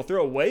George Kittle,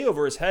 threw it way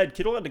over his head.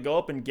 Kittle had to go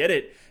up and get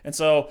it. And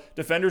so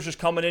defenders just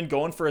coming in,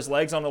 going for his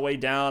legs on the way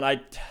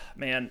down.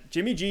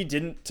 Jimmy G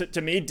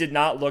did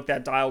not look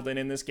that dialed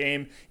in this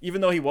game,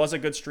 even though he was a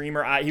good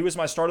streamer. He was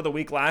my start of the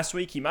week last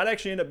week. He might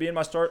actually end up being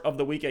my start of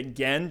the week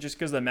again just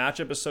because the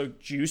matchup is so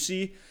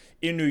juicy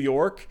in New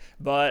York.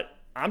 But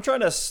I'm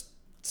trying to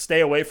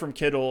stay away from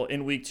Kittle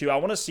in week 2. I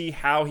want to see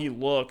how he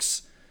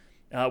looks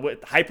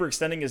with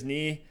hyperextending his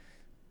knee.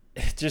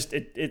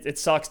 It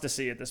sucks to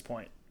see at this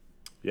point.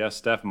 Yeah,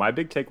 Steph, my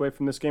big takeaway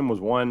from this game was,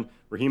 one,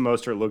 Raheem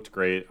Mostert looked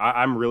great.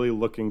 I'm really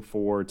looking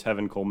for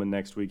Tevin Coleman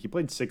next week. He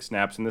played 6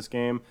 snaps in this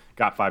game,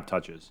 got 5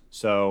 touches.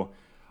 So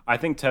I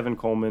think Tevin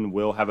Coleman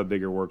will have a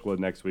bigger workload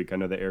next week. I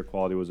know the air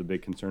quality was a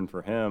big concern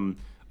for him.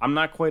 I'm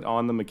not quite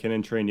on the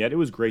McKinnon train yet. It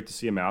was great to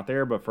see him out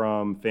there, but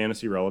from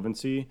fantasy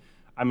relevancy,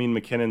 I mean,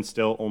 McKinnon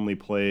still only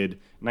played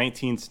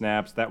 19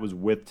 snaps. That was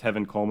with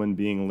Tevin Coleman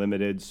being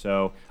limited.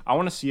 So I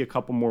want to see a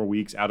couple more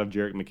weeks out of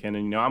Jerick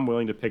McKinnon. You know, I'm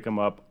willing to pick him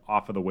up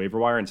off of the waiver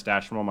wire and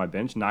stash him on my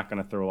bench. Not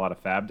going to throw a lot of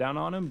fab down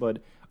on him,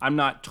 but I'm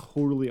not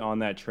totally on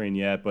that train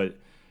yet. But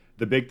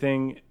the big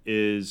thing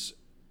is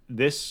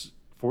this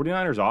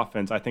 49ers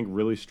offense, I think,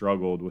 really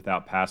struggled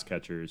without pass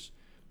catchers.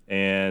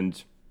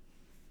 And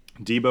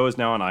Debo is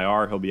now on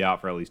IR. He'll be out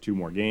for at least 2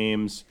 more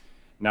games.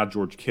 Now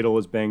George Kittle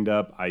is banged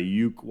up.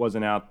 Ayuk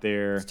wasn't out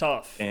there. It's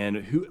tough. And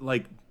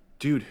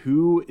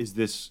who is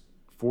this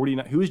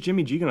 49? Who is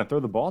Jimmy G going to throw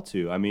the ball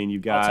to? I mean,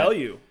 you've got.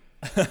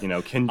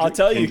 I'll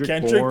tell you.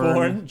 Kendrick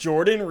Bourne,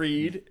 Jordan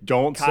Reed,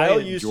 Kyle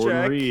Juszczyk.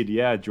 Jordan Reed.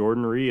 Yeah,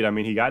 Jordan Reed. I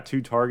mean, he got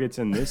 2 targets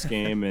in this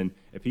game, and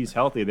if he's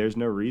healthy, there's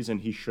no reason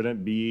he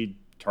shouldn't be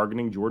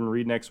targeting Jordan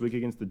Reed next week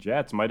against the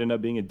Jets. Might end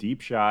up being a deep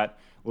shot.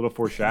 A little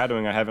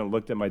foreshadowing. I haven't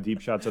looked at my deep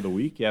shots of the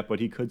week yet, but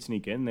he could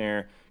sneak in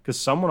there because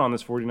someone on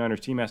this 49ers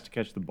team has to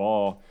catch the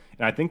ball.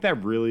 And I think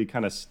that really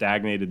kind of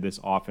stagnated this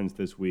offense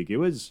this week. It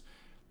was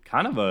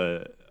kind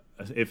of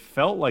it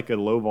felt like a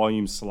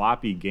low-volume,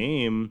 sloppy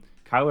game.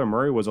 Kyler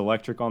Murray was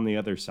electric on the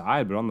other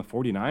side, but on the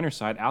 49ers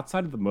side,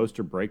 outside of the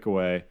Mostert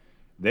breakaway,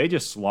 they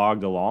just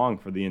slogged along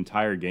for the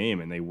entire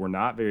game, and they were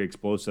not very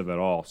explosive at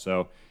all.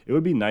 So it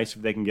would be nice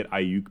if they can get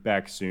Ayuk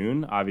back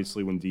soon.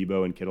 Obviously, when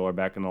Debo and Kittle are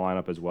back in the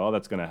lineup as well,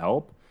 that's going to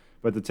help.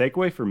 But the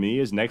takeaway for me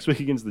is next week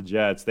against the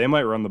Jets, they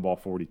might run the ball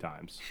 40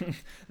 times.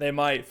 They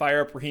might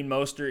fire up Raheem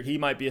Mostert. He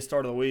might be a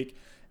start of the week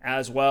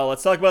as well.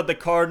 Let's talk about the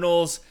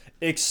Cardinals.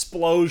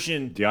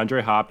 Explosion.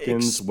 DeAndre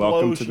Hopkins,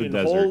 welcome to the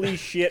desert. Holy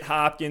shit,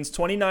 Hopkins.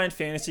 29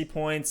 fantasy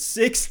points,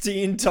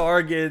 16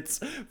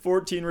 targets,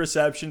 14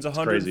 receptions,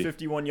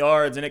 151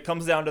 yards. And it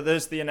comes down to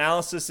this. The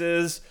analysis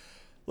is,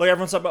 look,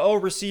 everyone's talking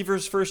about,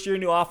 receivers, first year,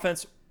 new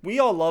offense. We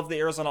all love the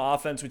Arizona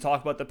offense. We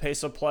talk about the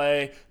pace of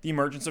play, the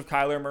emergence of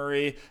Kyler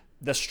Murray,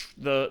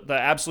 the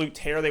absolute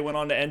tear they went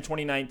on to end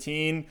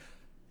 2019.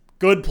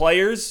 Good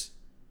players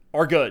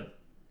are good.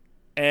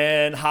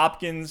 And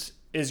Hopkins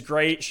is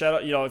great. Shout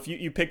out, if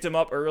you picked him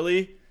up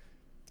early,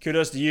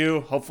 kudos to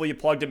you. Hopefully you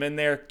plugged him in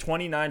there.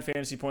 29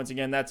 fantasy points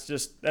again.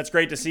 That's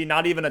great to see.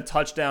 Not even a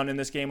touchdown in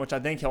this game, which I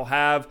think he'll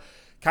have.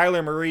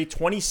 Kyler Murray,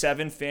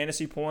 27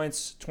 fantasy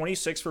points,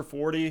 26 for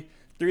 40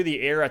 through the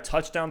air, a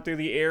touchdown through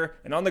the air,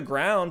 and on the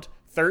ground,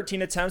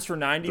 13 attempts for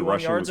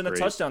 91 yards and a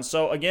touchdown.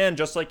 So, again,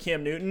 just like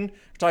Cam Newton,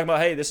 we're talking about,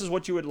 hey, this is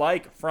what you would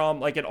like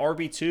from like an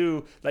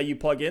RB2 that you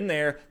plug in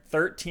there.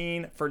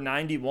 13 for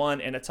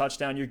 91 and a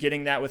touchdown. You're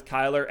getting that with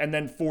Kyler. And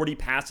then 40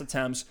 pass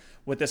attempts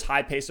with this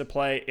high pace of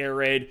play, air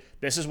raid.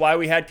 This is why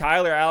we had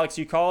Kyler, Alex.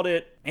 You called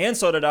it, and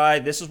so did I.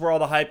 This is where all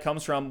the hype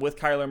comes from with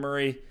Kyler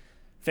Murray.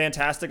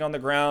 Fantastic on the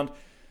ground.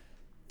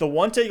 The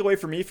one takeaway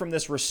for me from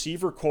this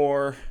receiver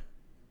core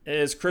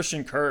is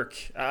Christian Kirk.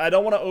 I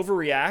don't want to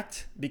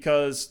overreact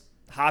because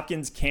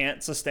Hopkins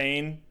can't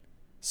sustain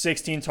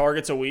 16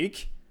 targets a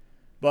week,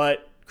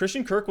 but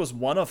Christian Kirk was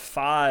 1 of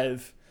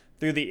 5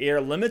 through the air,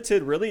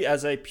 limited really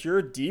as a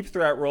pure deep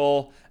threat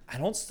role. I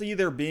don't see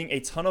there being a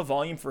ton of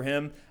volume for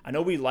him. I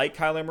know we like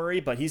Kyler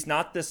Murray, but he's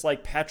not this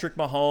like Patrick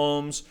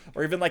Mahomes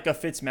or even like a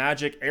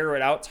Fitzmagic air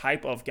it out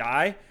type of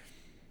guy.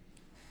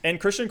 And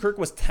Christian Kirk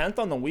was 10th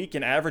on the week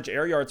in average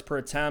air yards per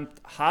attempt.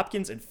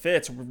 Hopkins and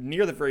Fitz were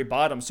near the very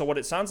bottom. So what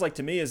it sounds like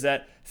to me is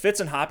that Fitz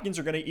and Hopkins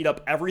are going to eat up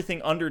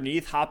everything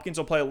underneath. Hopkins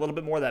will play a little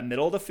bit more of that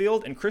middle of the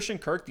field. And Christian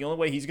Kirk, the only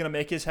way he's going to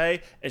make his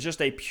hay is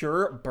just a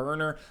pure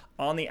burner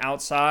on the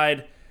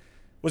outside. It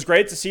was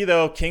great to see,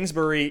 though,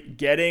 Kingsbury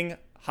getting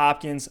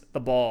Hopkins the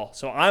ball.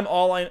 So I'm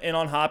all in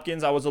on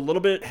Hopkins. I was a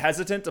little bit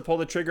hesitant to pull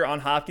the trigger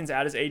on Hopkins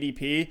at his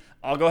ADP.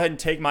 I'll go ahead and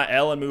take my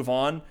L and move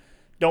on.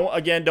 Don't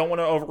want to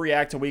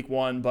overreact to week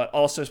 1, but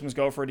all systems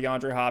go for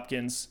DeAndre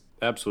Hopkins.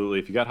 Absolutely.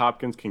 If you got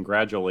Hopkins,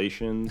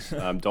 congratulations.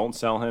 Don't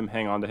sell him.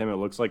 Hang on to him. It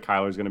looks like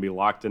Kyler's going to be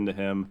locked into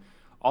him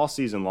all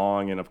season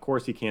long, and of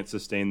course he can't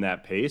sustain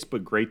that pace,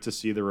 but great to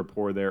see the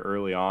rapport there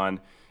early on.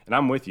 And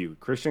I'm with you.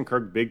 Christian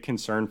Kirk, big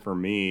concern for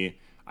me.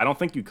 I don't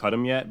think you cut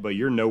him yet, but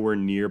you're nowhere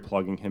near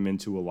plugging him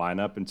into a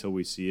lineup until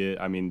we see it.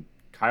 I mean,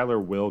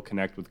 Kyler will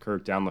connect with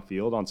Kirk down the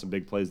field on some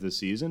big plays this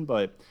season,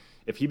 but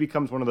if he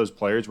becomes one of those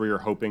players where you're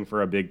hoping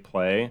for a big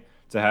play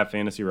to have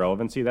fantasy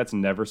relevancy, that's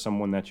never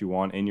someone that you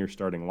want in your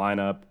starting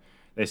lineup.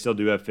 They still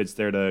do have Fitz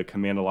there to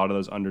command a lot of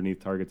those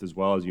underneath targets as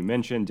well, as you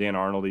mentioned. Dan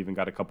Arnold even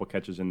got a couple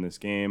catches in this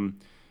game.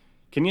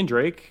 Kenyon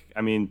Drake, I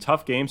mean,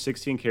 tough game,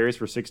 16 carries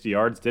for 60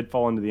 yards, did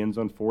fall into the end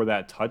zone for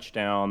that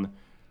touchdown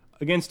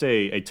against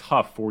a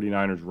tough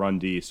 49ers run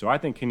D. So I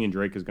think Kenyon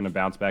Drake is going to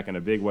bounce back in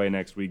a big way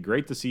next week.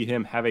 Great to see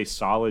him have a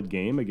solid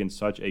game against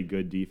such a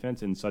good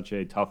defense in such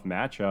a tough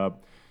matchup.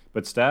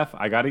 But Steph,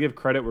 I got to give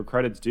credit where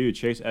credit's due.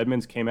 Chase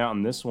Edmonds came out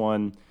in this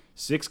one,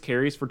 6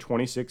 carries for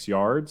 26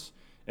 yards,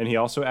 and he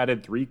also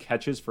added 3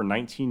 catches for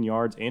 19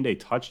 yards and a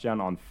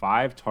touchdown on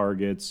 5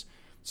 targets.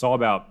 Saw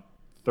about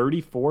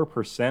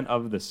 34%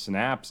 of the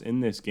snaps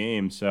in this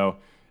game. So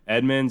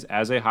Edmonds,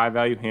 as a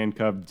high-value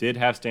handcuff, did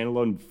have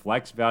standalone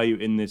flex value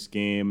in this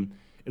game.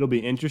 It'll be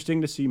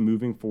interesting to see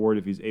moving forward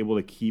if he's able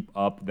to keep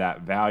up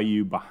that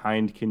value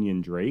behind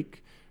Kenyon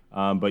Drake.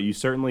 But you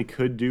certainly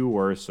could do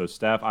worse. So,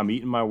 Steph, I'm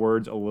eating my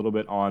words a little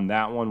bit on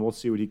that one. We'll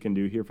see what he can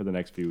do here for the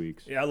next few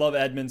weeks. Yeah, I love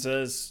Edmonds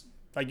as,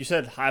 like you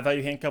said,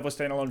 high-value handcuff with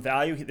standalone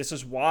value. This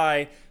is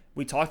why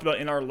we talked about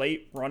in our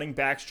late running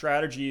back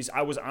strategies,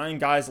 I was eyeing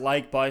guys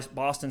like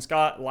Boston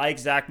Scott, like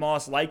Zach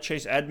Moss, like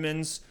Chase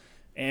Edmonds.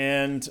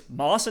 And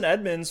Moss and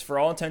Edmonds, for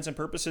all intents and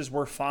purposes,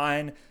 were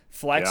fine.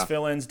 Flex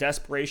fill-ins,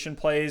 desperation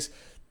plays.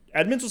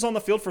 Edmonds was on the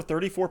field for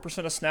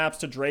 34% of snaps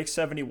to Drake's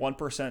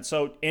 71%.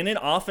 So in an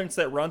offense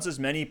that runs as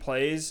many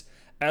plays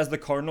as the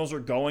Cardinals are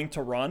going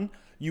to run,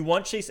 you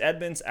want Chase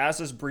Edmonds as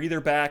this breather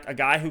back, a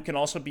guy who can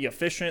also be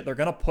efficient. They're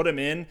going to put him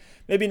in,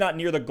 maybe not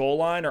near the goal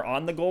line or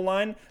on the goal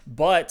line,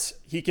 but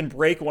he can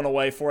break one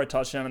away for a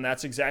touchdown, and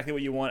that's exactly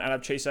what you want out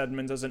of Chase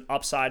Edmonds as an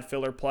upside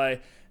filler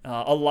play.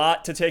 A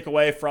lot to take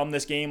away from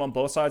this game on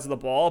both sides of the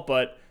ball,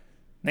 but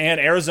man,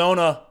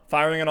 Arizona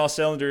firing on all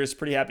cylinders.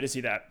 Pretty happy to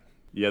see that.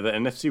 Yeah, the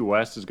NFC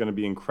West is going to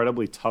be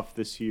incredibly tough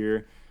this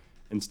year.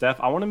 And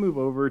Steph, I want to move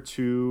over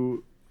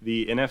to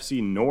the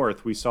NFC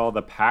North. We saw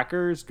the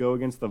Packers go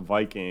against the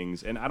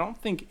Vikings, and I don't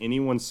think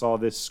anyone saw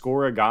this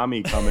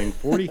scoreagami coming,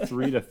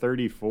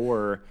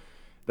 43-34.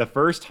 The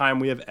first time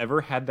we have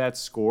ever had that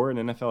score in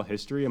NFL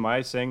history. Am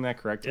I saying that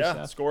correctly,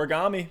 Yeah, Steph?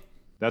 scoreagami.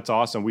 That's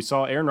awesome. We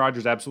saw Aaron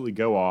Rodgers absolutely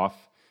go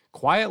off.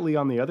 Quietly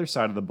on the other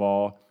side of the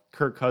ball,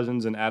 Kirk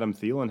Cousins and Adam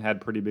Thielen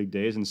had pretty big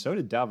days, and so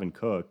did Dalvin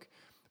Cook.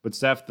 But,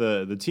 Steph,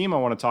 the team I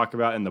want to talk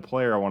about and the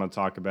player I want to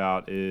talk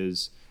about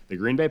is the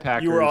Green Bay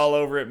Packers. You were all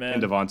over it, man.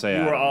 And Davante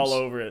Adams. You were all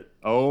over it.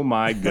 Oh,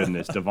 my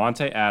goodness.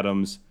 Davante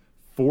Adams,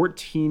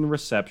 14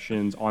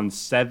 receptions on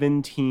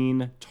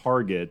 17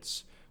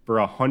 targets for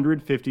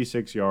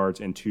 156 yards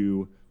and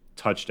 2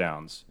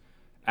 touchdowns.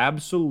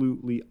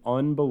 Absolutely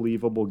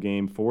unbelievable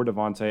game for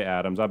Davante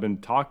Adams. I've been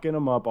talking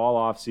him up all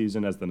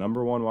offseason as the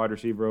number one wide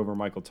receiver over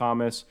Michael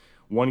Thomas.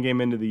 One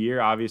game into the year,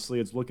 obviously,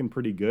 it's looking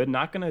pretty good.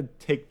 Not going to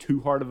take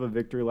too hard of a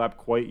victory lap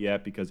quite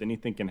yet because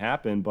anything can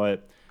happen.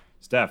 But,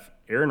 Steph,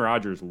 Aaron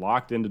Rodgers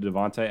locked into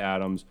Davante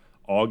Adams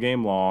all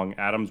game long.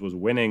 Adams was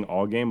winning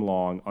all game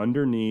long,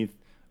 underneath,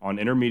 on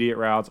intermediate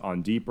routes,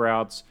 on deep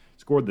routes.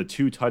 Scored the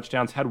 2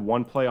 touchdowns, had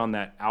one play on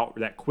that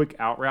quick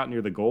out route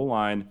near the goal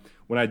line.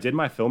 When I did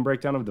my film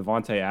breakdown of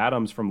Davante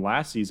Adams from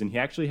last season, he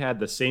actually had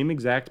the same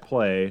exact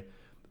play.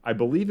 I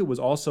believe it was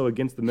also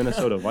against the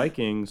Minnesota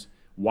Vikings,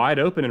 wide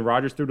open, and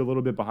Rodgers threw it a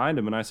little bit behind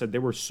him. And I said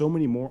there were so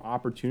many more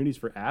opportunities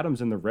for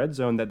Adams in the red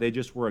zone that they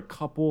just were a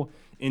couple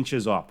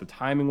inches off. The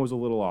timing was a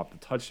little off. The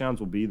touchdowns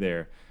will be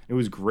there. It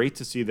was great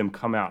to see them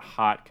come out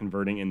hot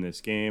converting in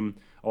this game.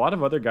 A lot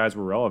of other guys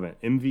were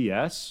relevant.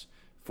 MVS,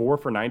 4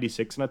 for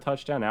 96 and a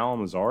touchdown.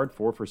 Allen Lazard,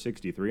 4 for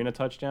 63 and a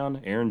touchdown.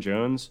 Aaron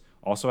Jones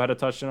also had a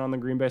touchdown on the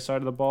Green Bay side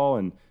of the ball.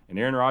 And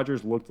Aaron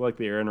Rodgers looked like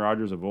the Aaron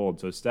Rodgers of old.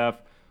 So,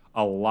 Steph,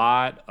 a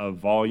lot of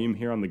volume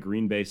here on the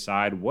Green Bay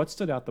side. What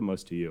stood out the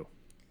most to you?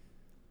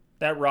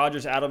 That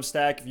Rodgers-Adams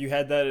stack, if you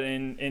had that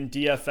in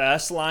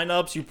DFS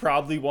lineups, you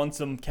probably won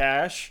some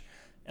cash.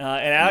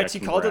 And Alex, he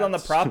called it on the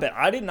prop bet.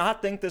 I did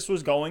not think this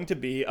was going to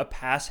be a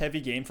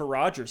pass-heavy game for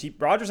Rodgers.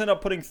 Rodgers ended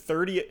up putting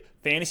 30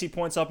 fantasy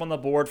points up on the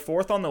board,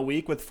 4th on the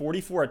week with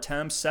 44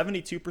 attempts,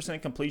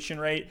 72% completion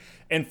rate,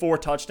 and 4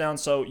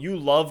 touchdowns. So you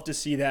love to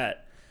see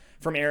that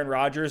from Aaron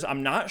Rodgers.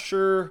 I'm not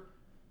sure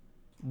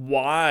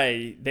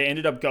why they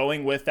ended up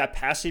going with that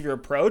pass-savior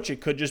approach.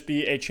 It could just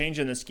be a change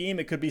in the scheme.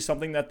 It could be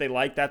something that they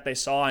like that they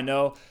saw. I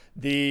know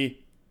the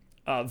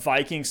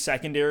Vikings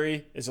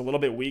secondary is a little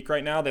bit weak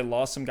right now. They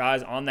lost some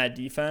guys on that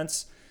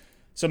defense.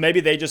 So maybe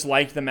they just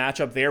liked the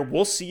matchup there.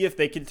 We'll see if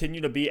they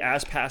continue to be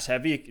as pass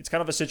heavy. It's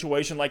kind of a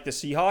situation like the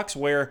Seahawks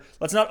where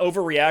let's not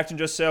overreact and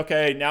just say,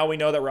 okay, now we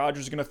know that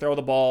Rodgers is going to throw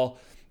the ball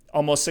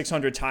almost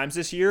 600 times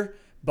this year.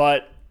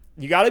 But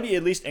you got to be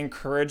at least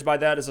encouraged by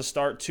that as a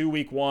start to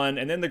week 1.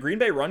 And then the Green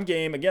Bay run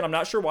game, again, I'm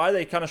not sure why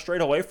they kind of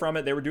strayed away from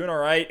it. They were doing all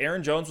right.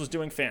 Aaron Jones was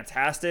doing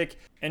fantastic,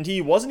 and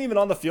he wasn't even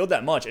on the field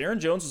that much. Aaron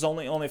Jones was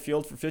only on the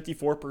field for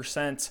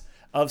 54%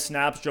 of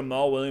snaps.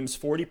 Jamal Williams,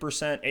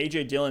 40%.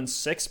 A.J. Dillon,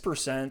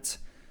 6%.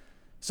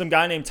 Some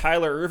guy named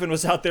Tyler Ervin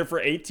was out there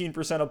for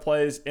 18% of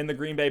plays in the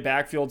Green Bay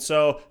backfield.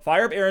 So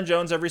fire up Aaron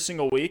Jones every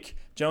single week.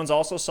 Jones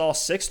also saw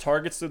 6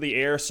 targets through the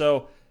air.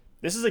 So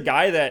this is a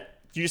guy that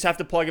you just have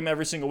to plug him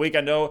every single week.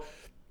 I know,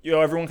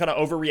 everyone kind of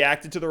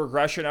overreacted to the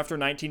regression after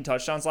 19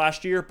 touchdowns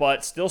last year,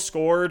 but still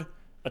scored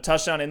a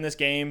touchdown in this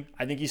game.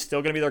 I think he's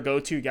still going to be their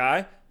go-to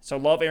guy. So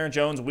love Aaron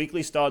Jones,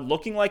 weekly stud,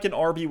 looking like an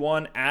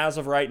RB1 as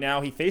of right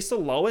now. He faced the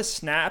lowest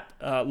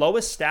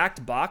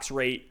stacked box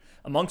rate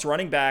amongst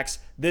running backs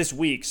this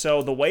week.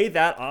 So the way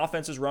that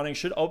offense is running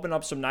should open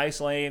up some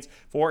nice lanes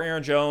for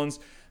Aaron Jones.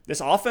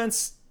 This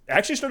offense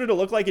actually started to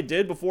look like it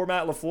did before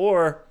Matt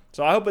LaFleur.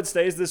 So I hope it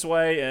stays this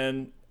way.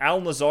 And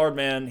Allen Lazard,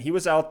 man, he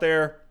was out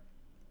there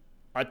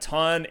a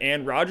ton,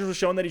 and Rodgers was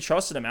showing that he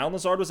trusted him. Allen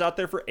Lazard was out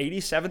there for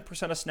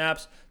 87% of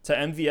snaps to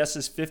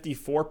MVS's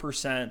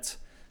 54%.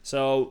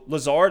 So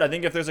Lazard, I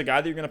think if there's a guy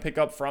that you're going to pick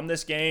up from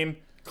this game,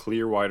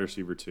 clear wide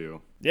receiver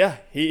 2. Yeah,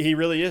 he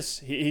really is.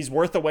 He's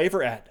worth a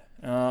waiver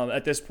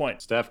at this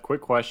point. Steph,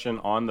 quick question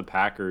on the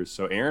Packers.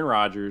 So Aaron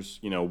Rodgers,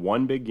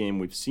 one big game.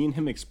 We've seen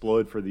him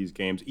explode for these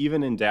games,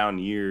 even in down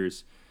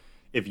years.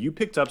 if you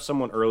picked up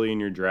someone early in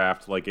your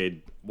draft, like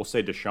we'll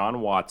say Deshaun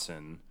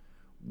Watson,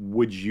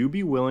 would you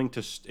be willing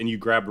to, and you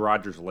grabbed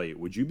Rodgers late,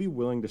 would you be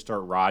willing to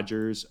start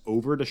Rodgers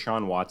over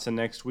Deshaun Watson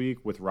next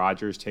week with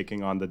Rodgers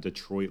taking on the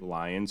Detroit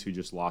Lions, who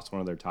just lost one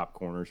of their top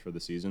corners for the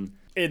season?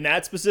 In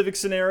that specific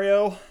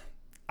scenario,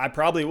 I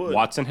probably would.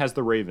 Watson has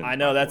the Ravens. I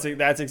know, that's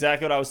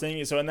exactly what I was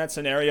thinking. So in that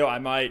scenario, I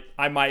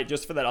might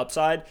just for that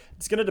upside.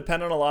 It's going to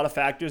depend on a lot of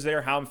factors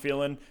there, how I'm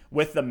feeling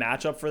with the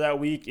matchup for that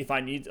week. If I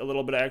need a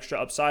little bit of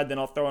extra upside, then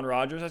I'll throw in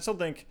Rodgers. I still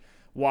think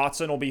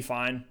Watson will be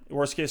fine.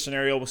 Worst case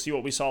scenario, we'll see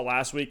what we saw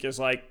last week is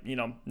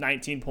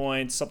 19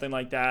 points, something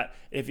like that,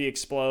 if he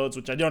explodes,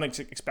 which I don't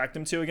expect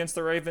him to against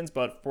the Ravens,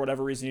 but for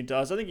whatever reason he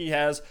does. I think he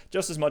has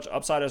just as much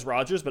upside as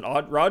Rodgers,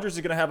 but Rodgers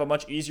is going to have a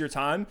much easier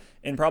time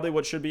in probably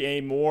what should be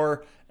a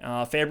more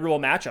favorable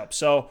matchup.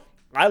 So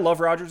I love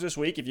Rodgers this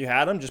week. If you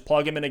had him, just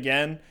plug him in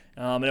again.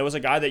 And it was a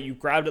guy that you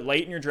grabbed it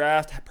late in your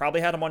draft,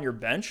 probably had him on your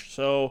bench.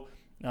 So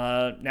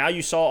now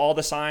you saw all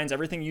the signs,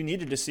 everything you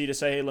needed to see to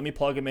say, hey, let me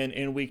plug him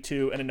in week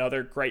 2 and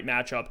another great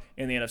matchup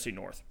in the NFC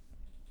North.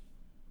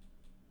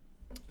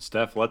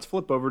 Steph, let's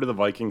flip over to the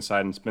Vikings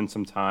side and spend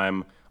some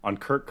time on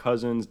Kirk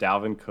Cousins,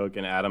 Dalvin Cook,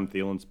 and Adam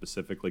Thielen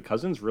specifically.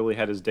 Cousins really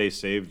had his day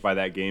saved by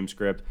that game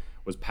script,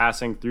 was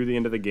passing through the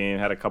end of the game,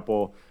 had a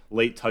couple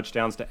late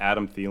touchdowns to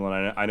Adam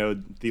Thielen. I know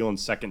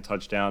Thielen's second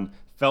touchdown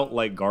felt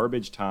like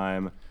garbage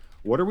time.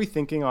 What are we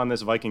thinking on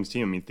this Vikings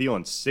team? I mean,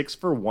 Thielen, 6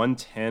 for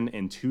 110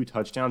 and 2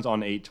 touchdowns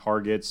on 8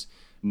 targets.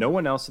 No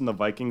one else in the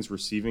Vikings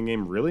receiving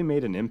game really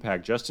made an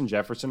impact. Justin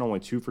Jefferson,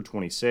 only 2 for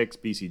 26.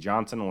 B.C.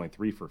 Johnson, only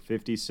 3 for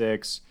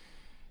 56.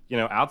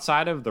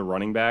 Outside of the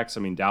running backs,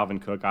 I mean,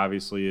 Dalvin Cook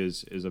obviously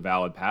is a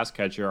valid pass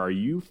catcher. Are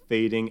you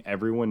fading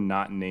everyone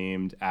not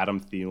named Adam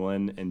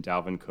Thielen and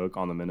Dalvin Cook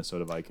on the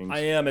Minnesota Vikings? I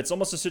am. It's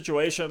almost a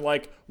situation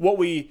like what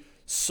we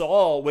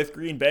saw with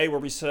Green Bay where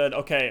we said,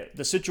 okay,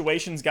 the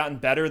situation's gotten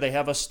better. They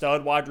have a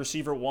stud wide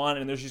receiver 1,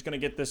 and they're just going to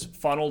get this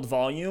funneled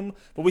volume.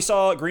 But we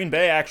saw Green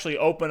Bay actually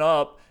open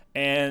up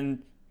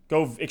and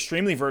go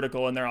extremely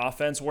vertical in their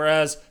offense,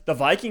 whereas the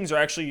Vikings are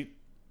actually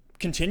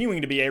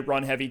continuing to be a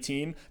run-heavy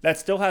team that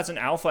still has an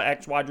alpha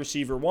X wide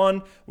receiver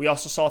 1. We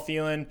also saw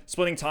Thielen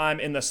splitting time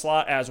in the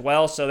slot as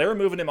well, so they were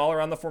moving him all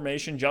around the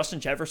formation. Justin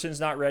Jefferson's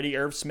not ready.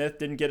 Irv Smith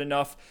didn't get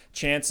enough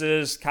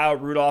chances. Kyle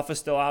Rudolph is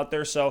still out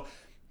there. So,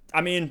 I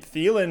mean,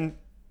 Thielen,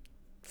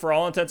 for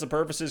all intents and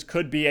purposes,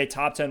 could be a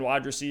top 10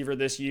 wide receiver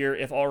this year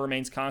if all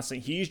remains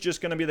constant. He's just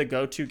going to be the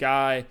go-to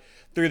guy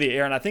through the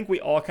air, and I think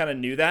we all kind of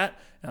knew that.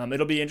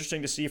 It'll be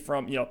interesting to see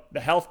from the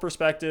health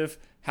perspective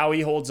how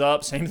he holds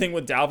up. Same thing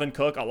with Dalvin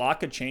Cook. A lot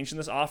could change in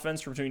this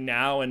offense between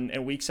now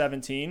and week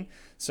 17.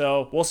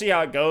 So we'll see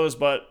how it goes,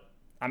 but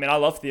I mean, I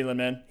love Thielen,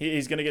 man.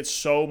 He's going to get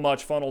so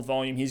much funneled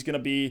volume. He's going to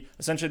be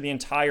essentially the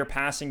entire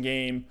passing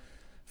game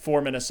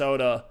for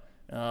Minnesota,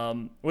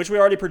 which we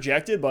already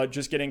projected, but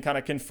just getting kind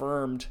of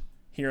confirmed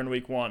here in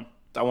week 1.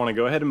 I want to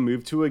go ahead and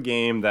move to a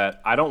game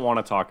that I don't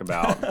want to talk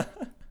about.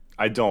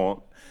 I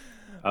don't.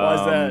 Why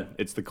is that?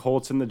 It's the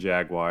Colts and the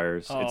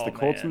Jaguars. It's the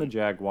Colts and the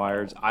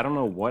Jaguars. I don't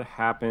know what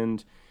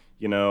happened.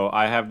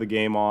 I have the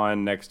game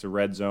on next to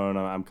Red Zone.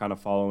 I'm kind of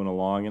following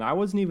along, and I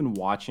wasn't even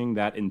watching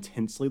that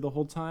intensely the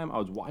whole time. I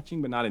was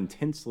watching, but not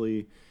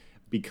intensely,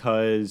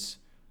 because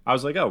I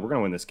was like, oh, we're going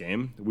to win this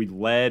game. We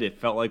led. It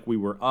felt like we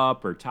were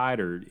up or tied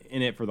or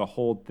in it for the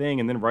whole thing,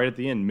 and then right at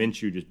the end,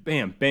 Minshew just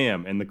bam,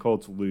 bam, and the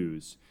Colts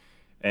lose.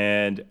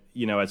 And,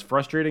 as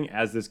frustrating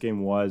as this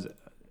game was,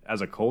 as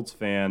a Colts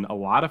fan, a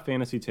lot of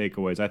fantasy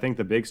takeaways. I think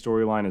the big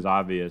storyline is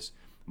obvious.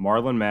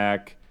 Marlon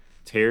Mack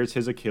tears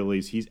his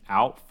Achilles. He's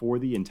out for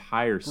the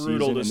entire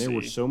season. And there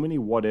were so many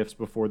what-ifs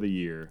before the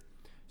year.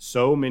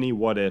 So many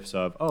what-ifs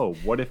of,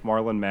 what if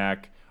Marlon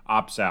Mack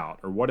opts out?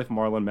 Or what if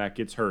Marlon Mack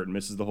gets hurt and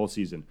misses the whole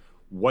season?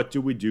 What do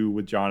we do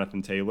with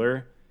Jonathan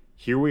Taylor?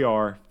 Here we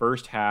are,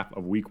 first half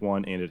of week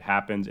 1, and it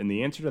happens. And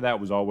the answer to that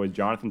was always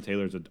Jonathan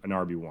Taylor's an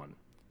RB1.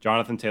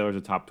 Jonathan Taylor's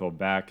a top 12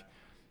 back.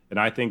 And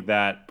I think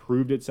that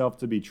proved itself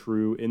to be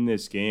true in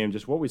this game.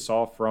 Just what we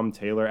saw from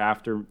Taylor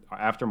after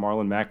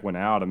Marlon Mack went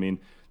out. I mean,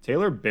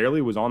 Taylor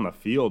barely was on the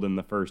field in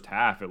the first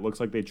half. It looks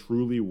like they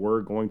truly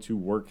were going to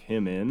work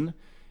him in.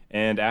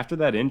 And after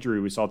that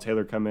injury, we saw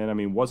Taylor come in. I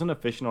mean, wasn't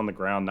efficient on the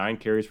ground, 9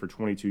 carries for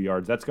 22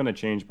 yards. That's going to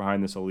change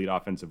behind this elite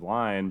offensive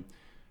line.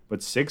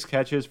 But 6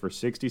 catches for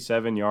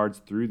 67 yards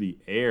through the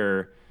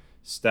air.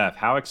 Steph,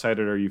 how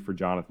excited are you for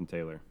Jonathan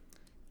Taylor?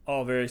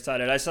 Oh, very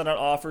excited. I sent out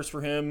offers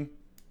for him,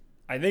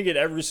 I think, in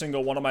every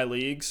single one of my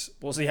leagues.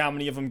 We'll see how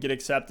many of them get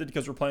accepted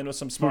because we're playing with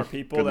some smart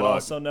people that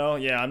also know.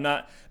 Yeah, I'm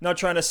not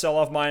trying to sell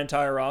off my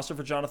entire roster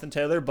for Jonathan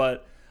Taylor,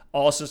 but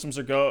all systems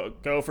are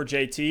go for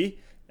JT.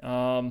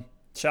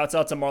 Shouts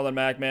out to Marlon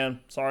Mack,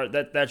 man. Sorry,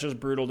 that's just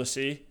brutal to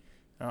see.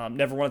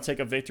 Never want to take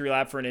a victory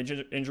lap for an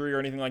injury or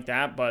anything like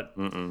that, but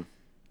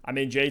I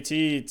mean,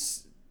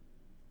 JT,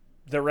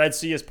 the Red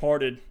Sea is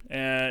parted,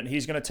 and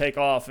he's going to take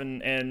off.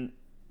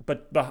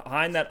 But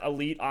behind that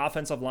elite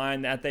offensive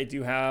line that they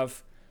do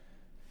have,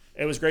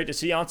 it was great to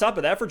see. On top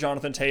of that, for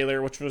Jonathan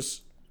Taylor, which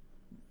was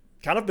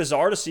kind of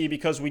bizarre to see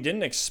because we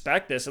didn't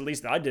expect this, at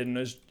least I didn't,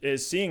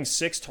 is seeing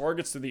 6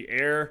 targets through the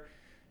air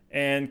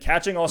and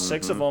catching all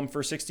 6 of them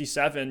for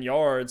 67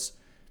 yards.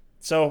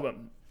 So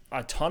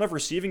a ton of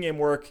receiving game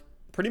work,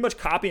 pretty much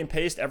copy and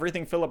paste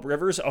everything Phillip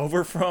Rivers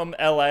over from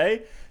LA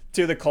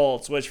to the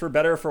Colts, which for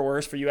better or for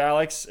worse for you,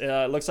 Alex,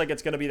 it looks like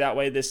it's going to be that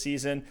way this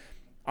season.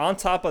 On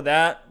top of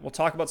that, we'll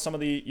talk about some of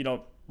the,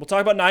 we'll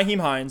talk about Nyheim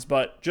Hines,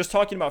 but just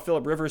talking about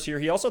Phillip Rivers here,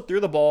 he also threw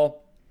the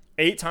ball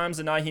 8 times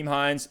to Nyheim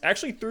Hines,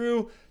 actually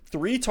threw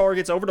 3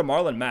 targets over to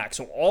Marlon Mack.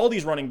 So all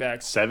these running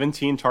backs.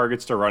 17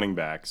 targets to running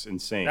backs.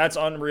 Insane. That's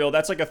unreal.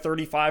 That's like a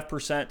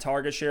 35%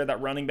 target share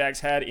that running backs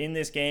had in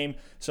this game.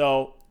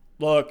 So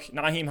look,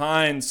 Nyheim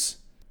Hines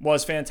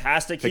was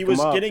fantastic. He was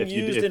getting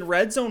used in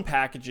red zone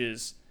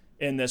packages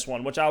in this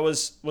one, which I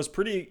was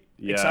pretty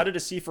excited to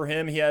see for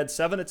him. He had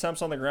 7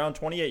 attempts on the ground,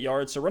 28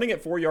 yards. So running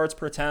at 4 yards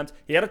per attempt.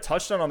 He had a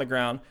touchdown on the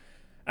ground.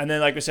 And then,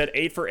 like we said,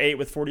 8 for 8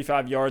 with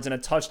 45 yards and a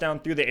touchdown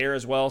through the air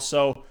as well.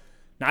 So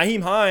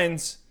Nyheim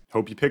Hines.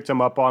 Hope you picked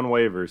him up on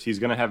waivers. He's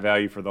going to have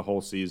value for the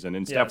whole season.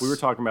 And Steph, we were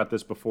talking about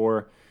this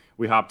before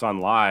we hopped on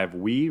live.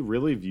 We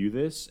really view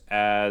this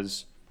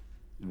as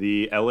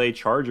the LA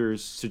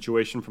Chargers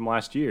situation from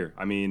last year.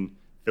 I mean,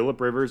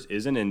 Phillip Rivers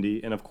is in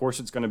Indy, and of course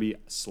it's going to be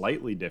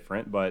slightly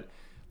different, but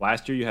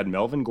last year you had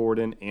Melvin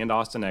Gordon and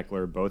Austin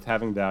Eckler both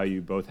having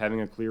value, both having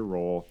a clear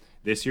role.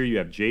 This year you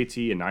have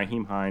JT and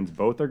Nyheim Hines.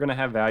 Both are going to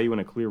have value in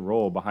a clear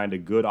role behind a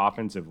good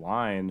offensive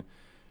line.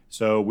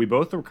 So we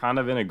both are kind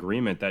of in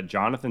agreement that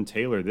Jonathan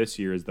Taylor this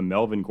year is the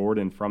Melvin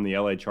Gordon from the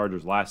LA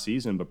Chargers last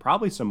season, but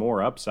probably some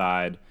more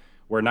upside,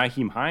 where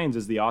Nyheim Hines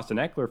is the Austin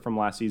Eckler from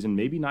last season.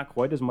 Maybe not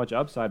quite as much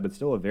upside, but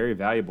still a very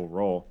valuable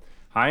role.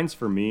 Hines,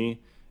 for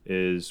me,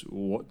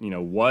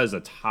 was a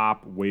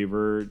top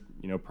waiver,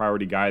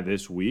 priority guy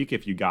this week.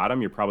 If you got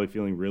him, you're probably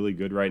feeling really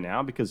good right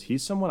now because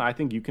he's someone I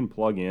think you can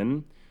plug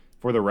in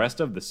for the rest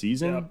of the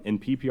season in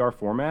PPR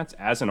formats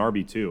as an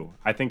RB2.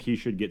 I think he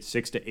should get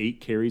 6 to 8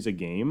 carries a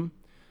game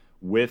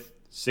with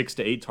 6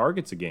 to 8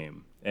 targets a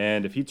game.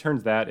 And if he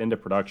turns that into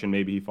production,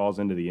 maybe he falls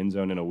into the end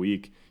zone in a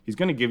week, he's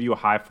going to give you a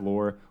high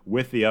floor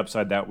with the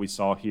upside that we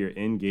saw here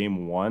in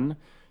game 1.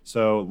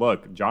 So,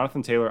 look,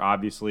 Jonathan Taylor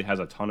obviously has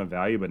a ton of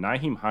value, but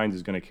Nyheim Hines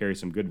is going to carry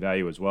some good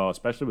value as well,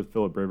 especially with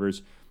Phillip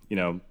Rivers.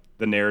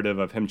 The narrative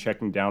of him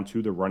checking down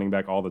to the running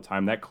back all the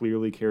time, that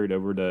clearly carried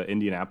over to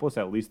Indianapolis,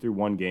 at least through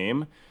one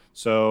game.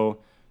 So,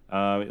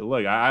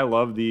 look, I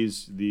love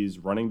these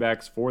running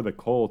backs for the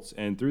Colts.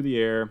 And through the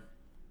air,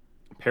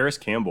 Paris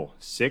Campbell,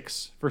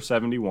 6 for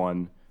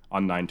 71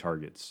 on 9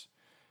 targets.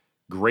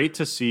 Great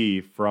to see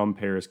from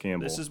Paris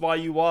Campbell. This is why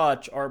you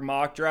watch our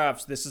mock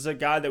drafts. This is a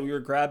guy that we were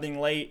grabbing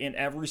late in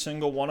every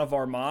single one of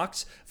our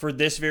mocks for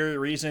this very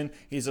reason.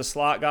 He's a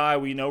slot guy.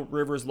 We know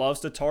Rivers loves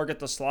to target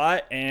the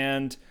slot,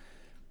 and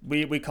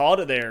we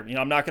called it there.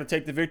 I'm not going to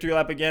take the victory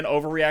lap again,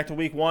 overreact to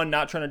week 1,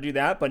 not trying to do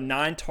that, but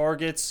 9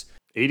 targets.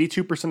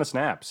 82% of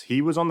snaps.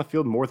 He was on the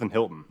field more than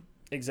Hilton.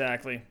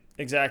 Exactly.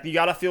 You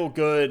got to feel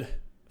good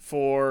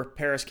for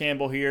Paris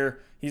Campbell here.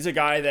 He's a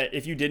guy that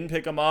if you didn't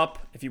pick him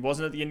up, if he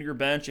wasn't at the end of your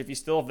bench, if he's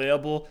still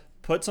available,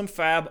 put some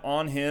fab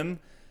on him.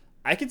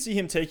 I could see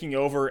him taking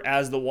over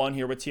as the one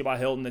here with T.Y.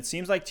 Hilton. It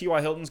seems like T.Y.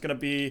 Hilton's going to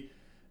be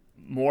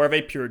more of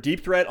a pure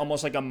deep threat,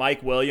 almost like a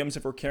Mike Williams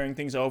if we're carrying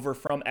things over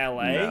from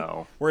L.A.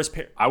 No. Whereas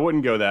I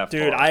wouldn't go that far.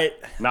 Dude,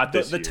 not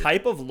this year. The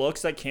type of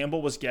looks that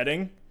Campbell was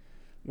getting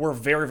were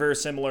very, very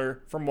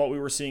similar from what we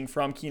were seeing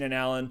from Keenan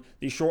Allen.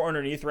 These short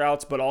underneath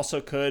routes, but also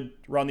could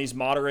run these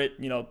moderate,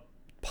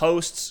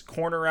 posts,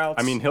 corner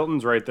routes. I mean,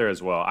 Hilton's right there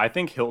as well. I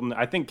think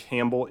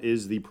Campbell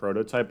is the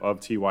prototype of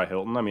T.Y.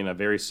 Hilton. I mean, a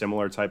very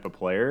similar type of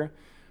player.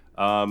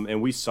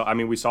 And we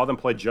saw them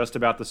play just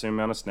about the same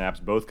amount of snaps.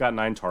 Both got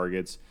 9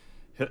 targets.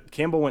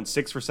 Campbell went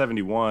 6 for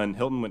 71.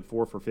 Hilton went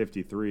 4 for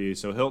 53.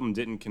 So Hilton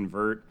didn't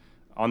convert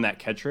on that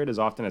catch rate as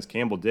often as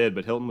Campbell did,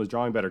 but Hilton was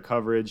drawing better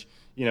coverage.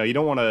 You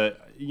don't want to,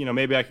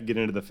 maybe I could get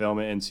into the film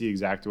and see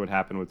exactly what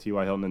happened with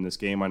T.Y. Hilton in this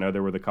game. I know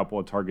there were a couple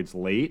of targets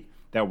late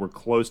that were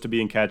close to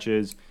being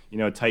catches.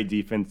 Tight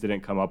defense didn't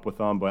come up with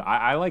them, but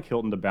I like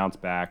Hilton to bounce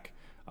back.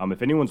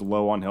 If anyone's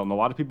low on Hilton, a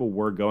lot of people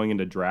were going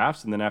into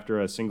drafts, and then after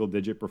a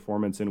single-digit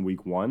performance in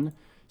week 1,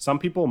 some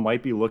people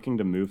might be looking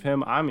to move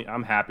him.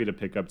 I'm happy to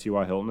pick up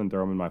T.Y. Hilton and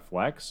throw him in my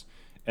flex,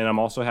 and I'm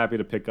also happy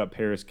to pick up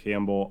Paris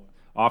Campbell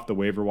off the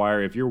waiver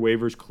wire. If your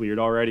waiver's cleared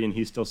already and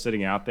he's still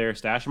sitting out there,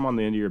 stash him on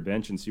the end of your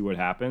bench and see what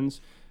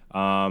happens.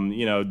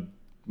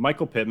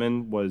 Michael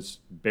Pittman was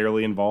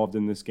barely involved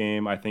in this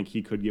game. I think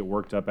he could get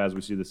worked up as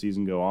we see the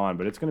season go on,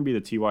 but it's going to be the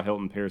T.Y.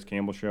 Hilton, Paris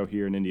Campbell show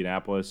here in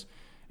Indianapolis.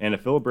 And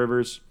if Phillip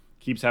Rivers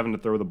keeps having to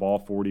throw the ball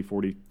 40,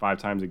 45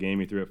 times a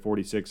game, he threw it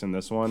 46 in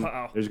this one,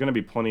 there's going to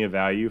be plenty of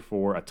value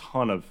for a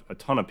ton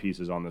of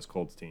pieces on this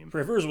Colts team.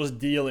 Rivers was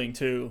dealing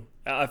too.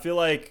 I feel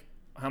like,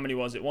 how many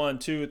was it? 1,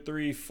 2,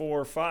 3,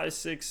 4, 5,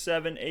 6,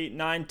 7, 8,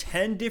 9,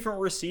 10 different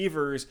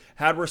receivers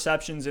had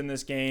receptions in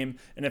this game,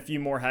 and a few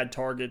more had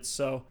targets.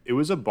 So it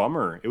was a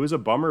bummer. It was a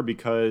bummer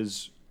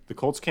because the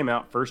Colts came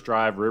out first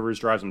drive. Rivers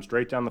drives them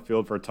straight down the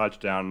field for a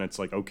touchdown, and it's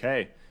like,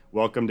 okay,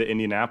 welcome to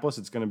Indianapolis.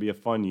 It's going to be a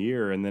fun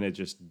year. And then it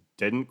just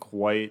didn't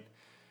quite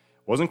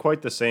wasn't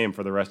quite the same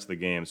for the rest of the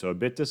game. So a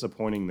bit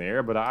disappointing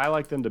there, but I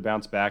like them to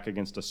bounce back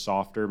against a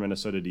softer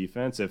Minnesota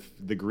defense. If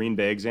the Green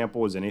Bay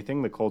example is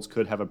anything, the Colts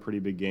could have a pretty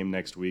big game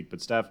next week.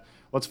 But Steph,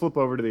 let's flip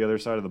over to the other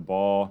side of the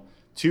ball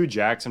to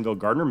Jacksonville.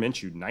 Gardner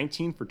Minshew,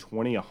 19 for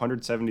 20,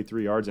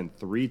 173 yards and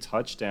 3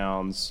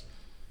 touchdowns.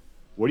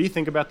 What do you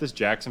think about this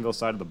Jacksonville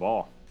side of the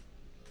ball?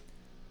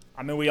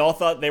 I mean, we all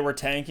thought they were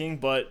tanking,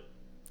 but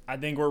I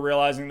think we're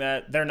realizing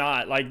that they're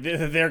not. Like,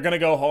 they're going to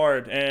go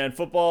hard. And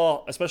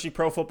football, especially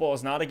pro football,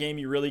 is not a game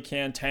you really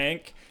can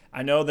tank.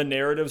 I know the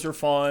narratives are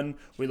fun.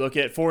 We look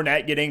at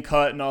Fournette getting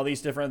cut and all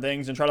these different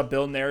things and try to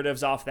build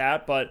narratives off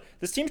that. But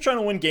this team's trying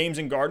to win games,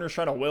 and Gardner's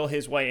trying to will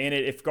his way in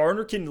it. If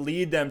Gardner can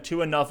lead them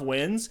to enough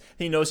wins,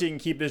 he knows he can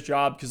keep his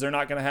job because they're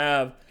not going to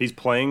have. He's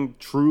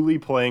truly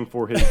playing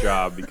for his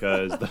job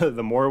because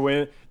the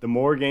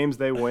more games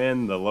they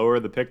win, the lower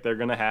the pick they're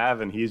going to have,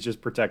 and he's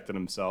just protecting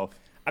himself.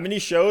 I mean, he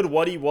showed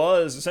what he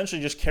was,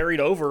 essentially just carried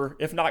over,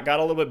 if not got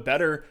a little bit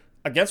better,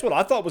 against what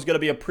I thought was going to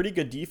be a pretty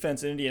good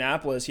defense in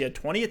Indianapolis. He had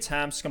 20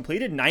 attempts,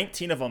 completed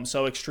 19 of them,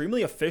 so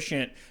extremely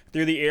efficient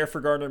through the air for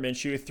Gardner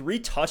Minshew. 3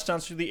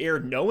 touchdowns through the air,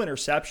 no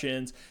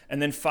interceptions,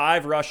 and then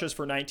 5 rushes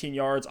for 19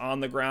 yards on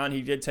the ground.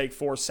 He did take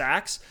 4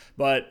 sacks,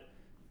 but,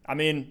 I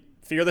mean,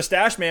 fear the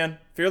stash, man.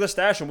 Fear the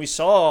stash. And we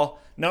saw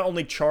not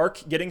only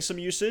Chark getting some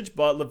usage,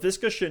 but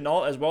Laviska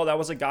Shenault as well. That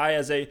was a guy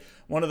as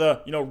one of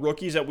the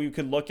rookies that we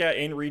could look at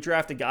in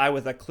redraft, a guy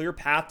with a clear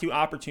path to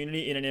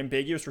opportunity in an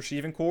ambiguous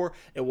receiving core.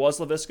 It was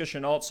Laviska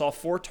Shenault. Saw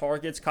 4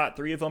 targets, caught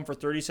 3 of them for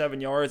 37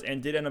 yards,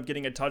 and did end up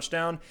getting a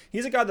touchdown.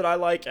 He's a guy that I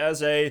like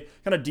as a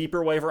kind of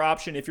deeper waiver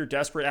option if you're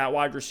desperate at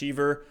wide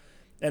receiver.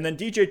 And then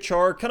DJ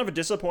Chark, kind of a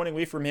disappointing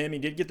week from him. He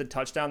did get the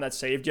touchdown that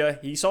saved you.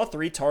 He saw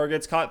 3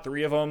 targets, caught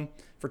 3 of them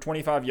for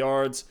 25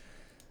 yards.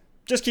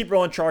 Just keep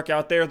rolling Chark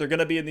out there. They're going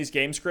to be in these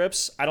game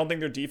scripts. I don't think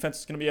their defense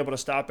is going to be able to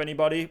stop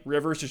anybody.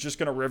 Rivers is just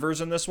going to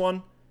Rivers in this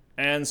one.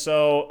 And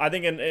so I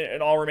think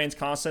it all remains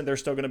constant. They're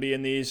still going to be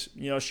in these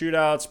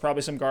shootouts,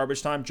 probably some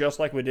garbage time, just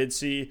like we did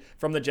see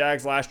from the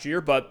Jags last year.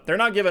 But they're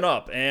not giving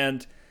up.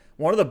 And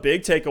one of the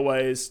big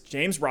takeaways,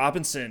 James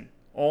Robinson,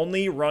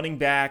 only running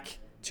back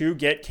to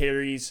get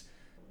carries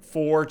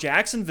for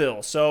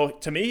Jacksonville. So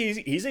to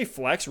me, he's a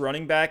flex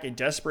running back, a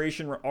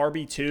desperation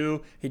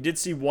RB2. He did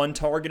see 1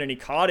 target and he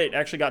caught it,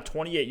 actually got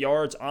 28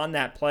 yards on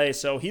that play.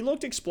 So he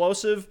looked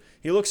explosive.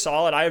 He looked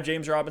solid. I have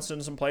James Robinson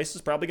in some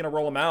places, probably going to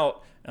roll him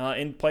out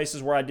in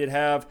places where I did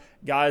have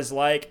guys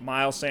like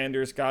Miles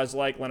Sanders, guys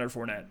like Leonard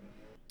Fournette.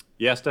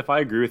 Yeah, Steph, I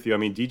agree with you. I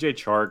mean, DJ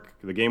Chark,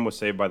 the game was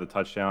saved by the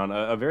touchdown.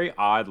 A very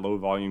odd,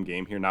 low-volume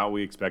game here, not what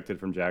we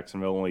expected from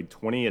Jacksonville. Only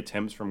 20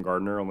 attempts from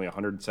Gardner, only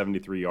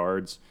 173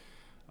 yards.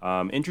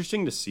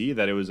 Interesting to see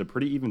that it was a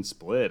pretty even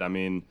split. I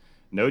mean,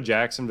 no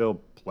Jacksonville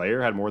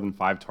player had more than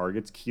 5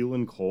 targets.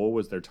 Keelan Cole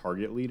was their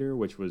target leader,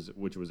 which was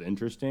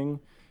interesting.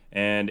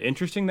 And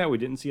interesting that we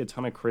didn't see a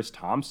ton of Chris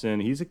Thompson.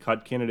 He's a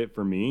cut candidate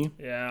for me.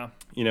 Yeah.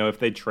 If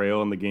they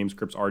trail and the game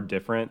scripts are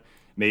different,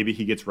 maybe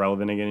he gets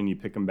relevant again and you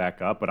pick him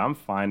back up. But I'm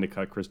fine to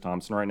cut Chris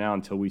Thompson right now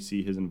until we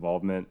see his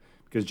involvement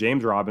because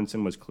James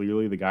Robinson was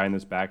clearly the guy in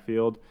this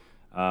backfield.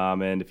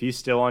 And if he's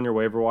still on your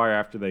waiver wire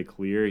after they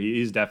clear,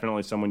 he's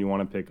definitely someone you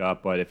want to pick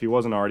up. But if he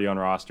wasn't already on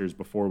rosters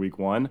before week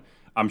 1,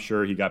 I'm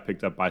sure he got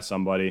picked up by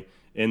somebody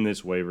in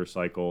this waiver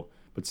cycle.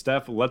 But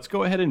Steph, let's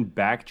go ahead and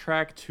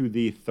backtrack to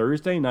the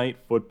Thursday night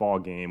football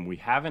game. We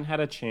haven't had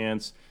a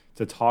chance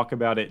to talk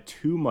about it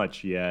too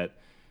much yet.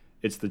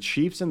 It's the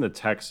Chiefs and the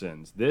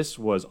Texans. This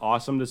was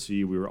awesome to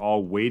see. We were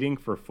all waiting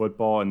for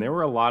football, and there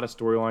were a lot of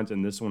storylines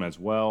in this one as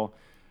well.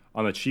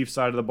 On the Chiefs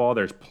side of the ball,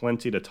 there's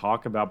plenty to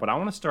talk about, but I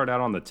want to start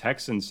out on the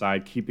Texans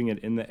side, keeping it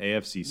in the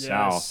AFC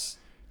South.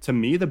 To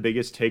me, the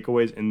biggest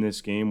takeaways in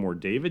this game were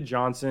David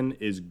Johnson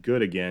is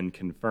good again,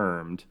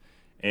 confirmed,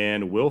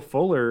 and Will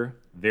Fuller,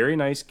 very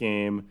nice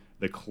game,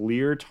 the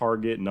clear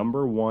target,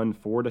 number 1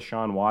 for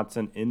Deshaun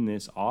Watson in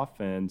this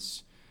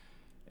offense.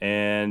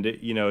 And,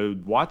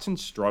 Watson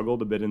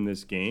struggled a bit in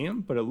this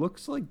game, but it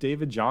looks like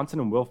David Johnson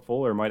and Will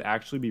Fuller might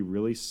actually be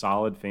really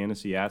solid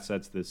fantasy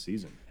assets this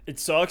season. It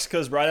sucks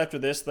because right after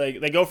this,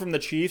 they go from the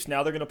Chiefs.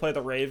 Now they're going to play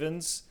the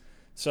Ravens.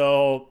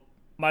 So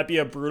might be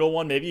a brutal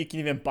one. Maybe you can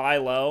even buy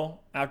low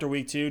after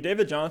week 2.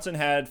 David Johnson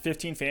had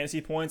 15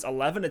 fantasy points,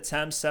 11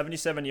 attempts,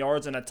 77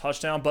 yards, and a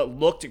touchdown, but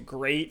looked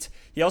great.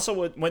 He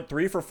also went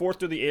 3 for 4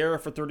 through the air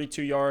for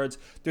 32 yards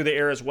through the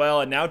air as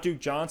well. And now Duke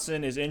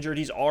Johnson is injured.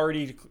 He's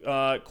already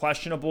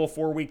questionable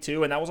for week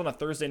 2, and that was on a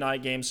Thursday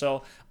night game.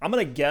 So I'm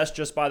going to guess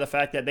just by the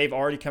fact that they've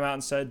already come out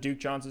and said Duke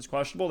Johnson's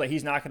questionable that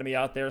he's not going to be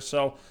out there.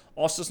 So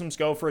all systems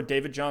go for a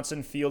David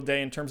Johnson field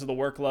day in terms of the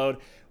workload.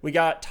 We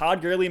got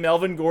Todd Gurley,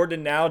 Melvin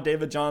Gordon, now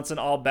David Johnson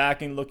all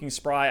back and looking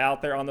spry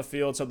out there on the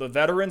field. So the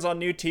veterans on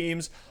new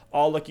teams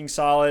all looking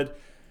solid.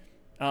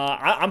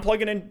 I'm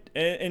plugging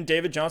in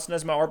David Johnson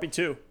as my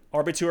RB2.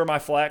 RB2 are my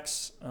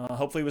flex.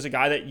 Hopefully he was a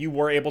guy that you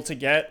were able to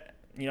get,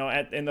 in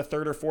the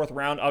 3rd or 4th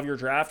round of your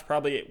draft.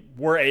 Probably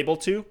were able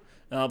to.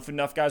 If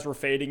enough guys were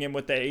fading him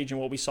with the age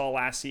and what we saw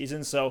last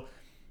season. So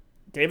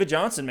David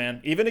Johnson, man,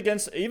 even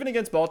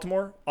against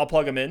Baltimore, I'll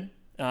plug him in.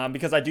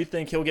 because I do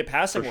think he'll get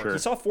passing For work. sure. He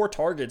saw 4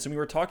 targets, and we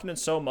were talking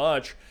so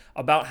much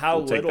about how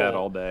We'll little. take that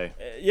all day.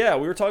 Yeah,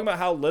 we were talking about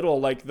how little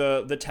like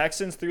the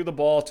Texans threw the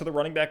ball to the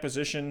running back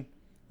position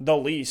the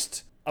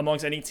least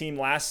amongst any team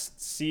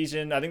last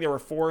season. I think they were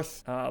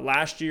 4th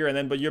last year, and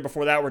then the year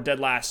before that were dead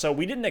last. So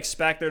we didn't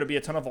expect there to be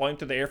a ton of volume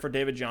through the air for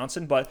David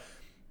Johnson, but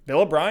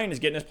Bill O'Brien is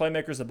getting his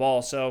playmakers the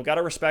ball, so got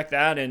to respect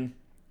that. And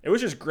it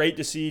was just great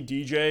to see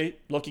DJ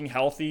looking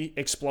healthy,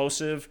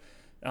 explosive.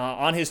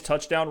 On his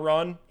touchdown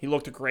run, he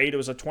looked great. It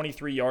was a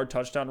 23-yard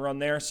touchdown run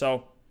there,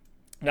 so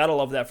got to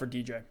love that for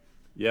DJ.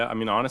 Yeah, I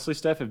mean, honestly,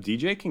 Steph, if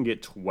DJ can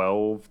get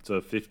 12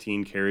 to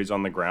 15 carries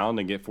on the ground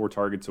and get 4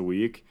 targets a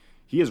week,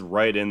 he is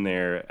right in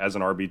there as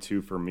an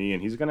RB2 for me,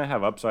 and he's going to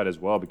have upside as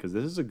well because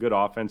this is a good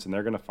offense, and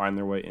they're going to find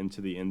their way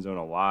into the end zone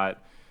a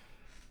lot.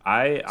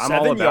 I'm all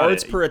 7 about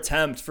yards it. per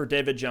attempt for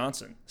David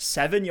Johnson.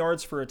 7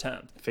 yards per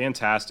attempt.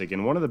 Fantastic.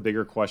 And one of the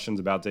bigger questions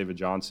about David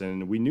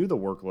Johnson, we knew the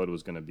workload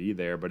was going to be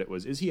there, but it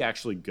was, is he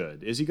actually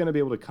good? Is he going to be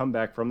able to come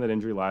back from that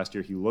injury last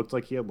year? He looked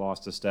like he had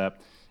lost a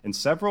step. And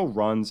several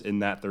runs in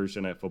that Thursday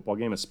night football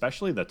game,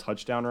 especially the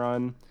touchdown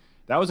run,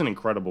 that was an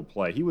incredible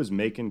play. He was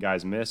making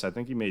guys miss. I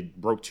think he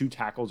broke 2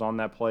 tackles on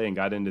that play and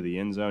got into the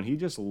end zone. He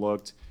just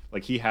looked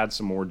like he had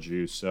some more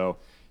juice. So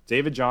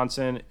David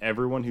Johnson,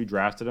 everyone who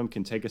drafted him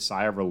can take a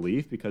sigh of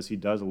relief because he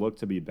does look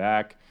to be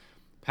back.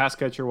 Pass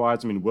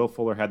catcher-wise, I mean, Will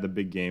Fuller had the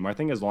big game. I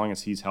think as long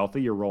as he's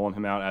healthy, you're rolling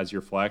him out as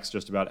your flex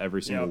just about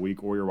every single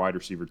week, or your wide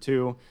receiver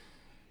too.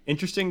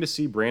 Interesting to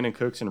see Brandon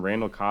Cooks and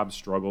Randall Cobb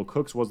struggle.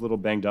 Cooks was a little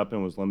banged up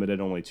and was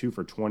limited, only 2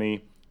 for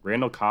 20.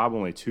 Randall Cobb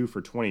only 2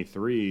 for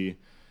 23.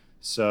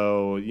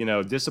 So,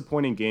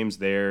 disappointing games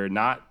there.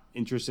 Not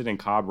interested in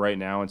Cobb right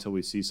now until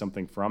we see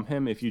something from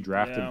him. If you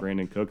drafted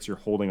Brandon Cooks, you're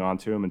holding on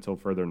to him until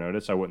further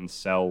notice. I wouldn't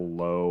sell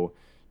low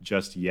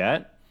just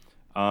yet.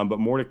 But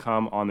more to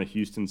come on the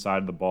Houston side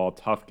of the ball.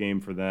 Tough game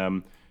for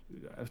them.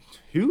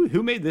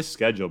 Who made this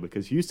schedule?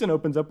 Because Houston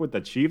opens up with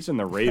the Chiefs and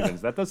the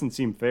Ravens. That doesn't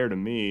seem fair to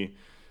me.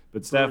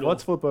 But, Steph,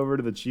 let's flip over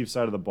to the Chiefs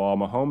side of the ball.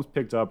 Mahomes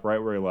picked up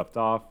right where he left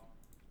off.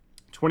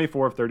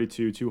 24 of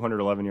 32,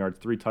 211 yards,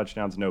 3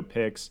 touchdowns, no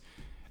picks.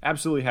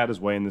 Absolutely had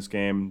his way in this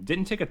game.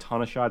 Didn't take a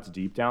ton of shots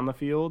deep down the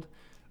field,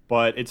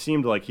 but it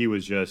seemed like he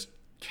was just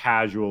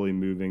casually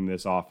moving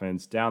this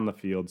offense down the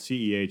field.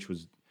 CEH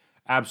was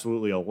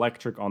absolutely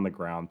electric on the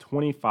ground.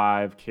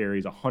 25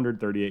 carries,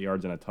 138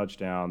 yards, and a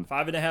touchdown.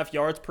 5.5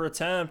 yards per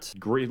attempt.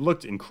 Great,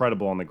 looked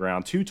incredible on the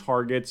ground. 2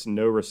 targets,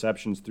 no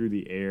receptions through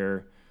the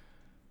air.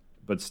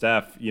 But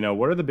Steph,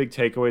 what are the big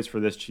takeaways for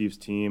this Chiefs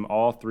team?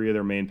 All 3 of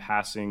their main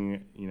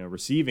passing,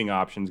 receiving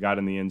options got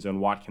in the end zone.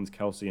 Watkins,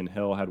 Kelsey, and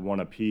Hill had 1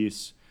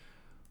 apiece.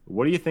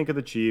 What do you think of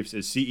the Chiefs?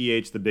 Is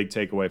CEH the big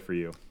takeaway for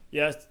you?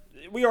 Yes,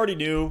 we already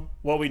knew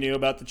what we knew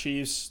about the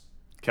Chiefs.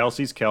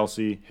 Kelsey's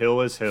Kelsey, Hill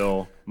is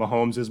Hill,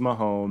 Mahomes is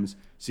Mahomes.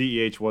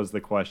 CEH was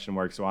the question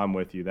mark, so I'm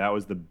with you. That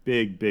was the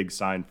big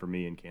sign for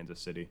me in Kansas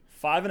City.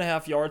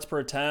 5.5 yards per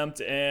attempt,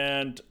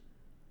 and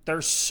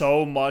there's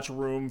so much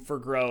room for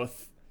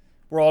growth.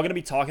 We're all going to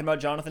be talking about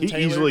Jonathan Taylor.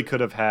 He easily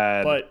could have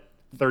had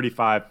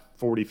 35,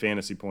 40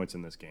 fantasy points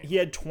in this game. He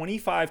had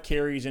 25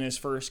 carries in his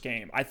first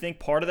game. I think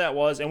part of that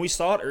was, and we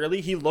saw it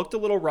early, he looked a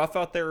little rough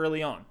out there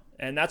early on.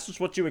 And that's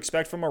just what you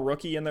expect from a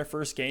rookie in their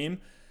first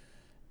game.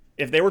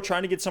 If they were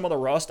trying to get some of the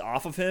rust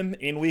off of him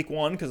in week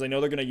 1, because I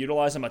know they're going to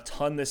utilize him a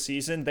ton this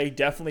season, they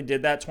definitely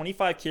did that.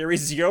 25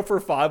 carries, 0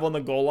 for 5 on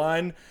the goal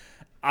line.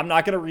 I'm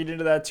not going to read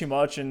into that too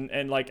much, and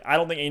I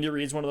don't think Andy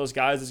Reid's one of those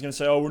guys that's going to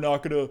say, we're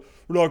not going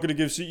to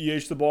give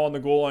CEH the ball on the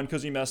goal line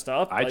because he messed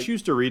up. I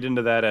choose to read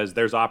into that as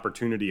there's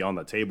opportunity on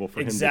the table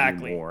for him to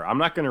do more. I'm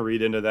not going to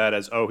read into that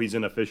as he's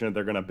inefficient.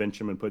 They're going to bench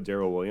him and put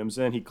Darrell Williams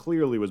in. He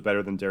clearly was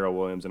better than Darrell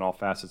Williams in all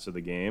facets of the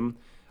game.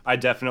 I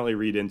definitely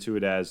read into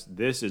it as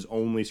this is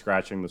only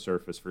scratching the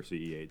surface for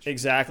CEH.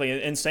 Exactly,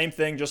 and same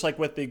thing. Just like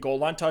with the goal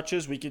line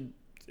touches, we could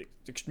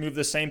move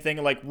the same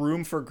thing, like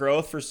room for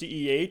growth for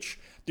CEH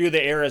through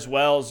the air as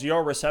well.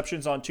 0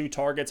 receptions on 2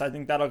 targets. I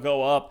think that'll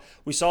go up.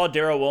 We saw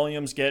Darrell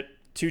Williams get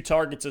 2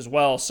 targets as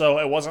well. So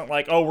it wasn't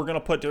like, we're going to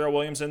put Darrell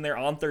Williams in there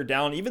on 3rd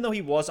down, even though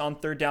he was on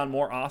 3rd down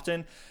more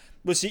often.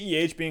 With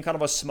CEH being kind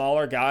of a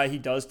smaller guy, he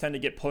does tend to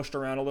get pushed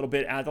around a little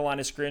bit at the line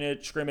of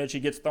scrimmage. He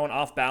gets thrown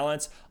off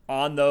balance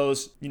on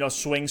those,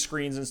 swing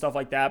screens and stuff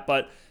like that.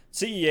 But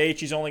CEH,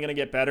 he's only going to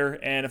get better.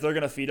 And if they're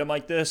going to feed him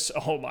like this,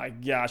 oh my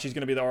gosh, he's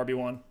going to be the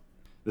RB1.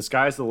 The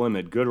sky's the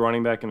limit. Good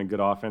running back and a good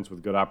offense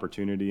with good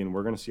opportunity, and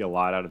we're going to see a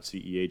lot out of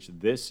CEH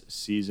this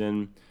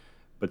season.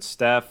 But,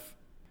 Steph,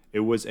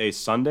 it was a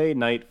Sunday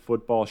night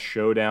football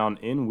showdown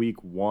in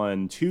week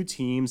 1. 2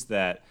 teams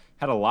that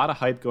had a lot of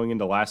hype going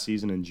into last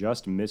season and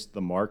just missed the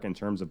mark in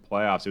terms of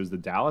playoffs. It was the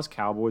Dallas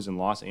Cowboys and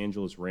Los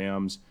Angeles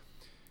Rams.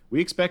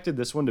 We expected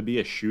this one to be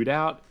a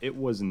shootout. It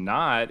was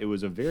not. It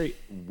was a very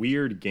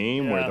weird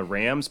game where the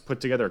Rams put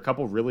together a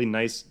couple really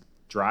nice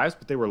drives,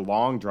 but they were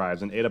long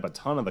drives and ate up a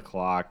ton of the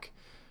clock.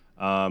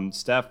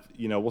 Steph,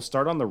 we'll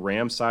start on the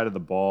Rams side of the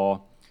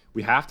ball.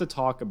 We have to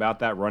talk about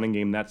that running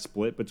game, that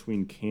split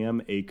between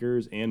Cam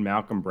Akers and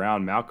Malcolm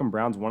Brown. Malcolm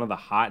Brown's one of the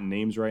hot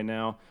names right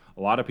now.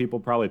 A lot of people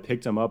probably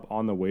picked him up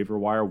on the waiver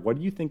wire. What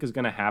do you think is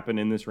going to happen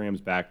in this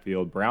Rams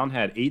backfield? Brown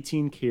had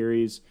 18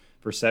 carries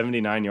for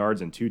 79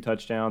 yards and 2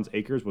 touchdowns.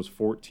 Akers was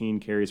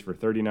 14 carries for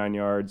 39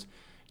 yards.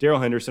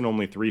 Darrell Henderson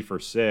only 3 for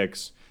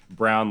 6.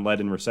 Brown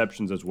led in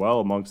receptions as well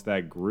amongst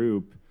that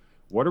group.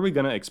 What are we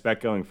going to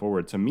expect going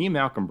forward? To me,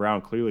 Malcolm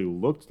Brown clearly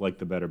looked like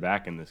the better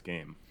back in this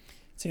game.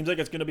 Seems like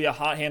it's going to be a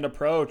hot hand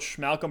approach.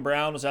 Malcolm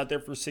Brown was out there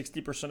for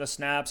 60% of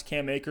snaps,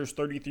 Cam Akers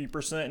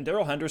 33%, and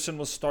Darrell Henderson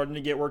was starting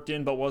to get worked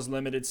in but was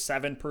limited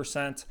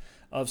 7%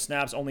 of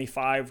snaps, only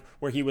 5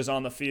 where he was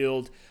on the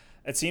field.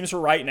 It seems for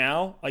right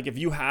now, like if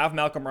you have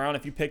Malcolm Brown,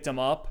 if you picked him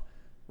up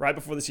right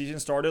before the season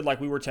started, like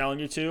we were telling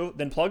you to,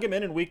 then plug him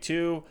in week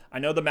 2. I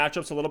know the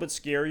matchup's a little bit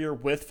scarier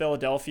with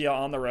Philadelphia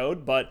on the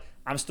road, but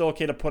I'm still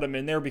okay to put him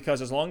in there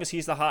because as long as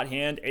he's the hot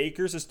hand,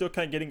 Akers is still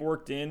kind of getting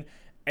worked in.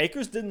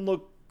 Akers didn't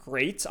look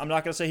great. I'm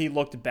not going to say he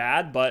looked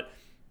bad, but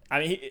I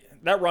mean,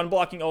 that run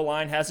blocking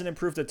O-line hasn't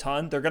improved a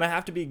ton. They're going to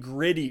have to be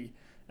gritty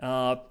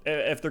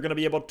if they're going to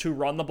be able to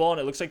run the ball,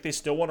 and it looks like they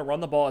still want to run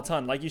the ball a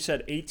ton. Like you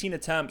said, 18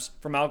 attempts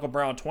for Malcolm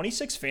Brown,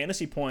 26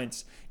 fantasy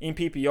points in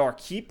PPR.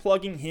 Keep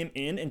plugging him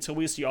in until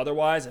we see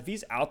otherwise. If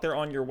he's out there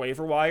on your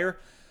waiver wire,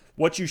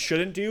 what you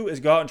shouldn't do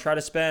is go out and try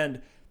to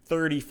spend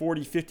 30,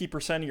 40,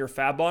 50% of your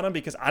fab on him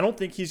because I don't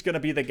think he's going to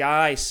be the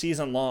guy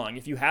season long.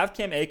 If you have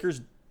Cam Akers,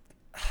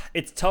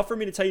 it's tough for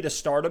me to tell you to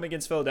start him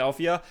against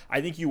Philadelphia. I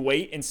think you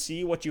wait and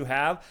see what you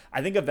have.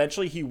 I think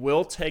eventually he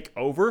will take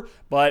over,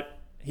 but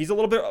he's a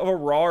little bit of a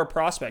rawer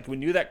prospect. We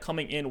knew that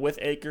coming in with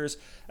Akers.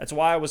 That's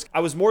why I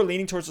was more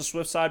leaning towards the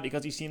Swift side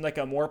because he seemed like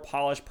a more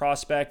polished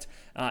prospect.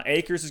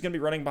 Akers is going to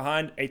be running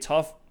behind a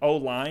tough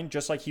O-line,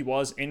 just like he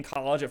was in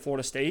college at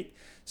Florida State.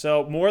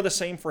 So more of the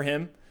same for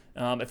him.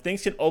 If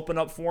things can open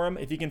up for him,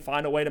 if he can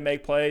find a way to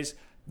make plays,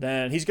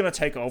 then he's going to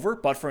take over.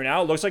 But for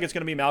now, it looks like it's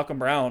going to be Malcolm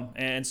Brown.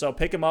 And so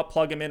pick him up,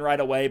 plug him in right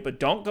away. But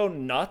don't go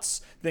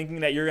nuts thinking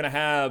that you're going to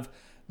have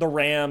the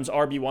Rams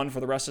RB1 for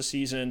the rest of the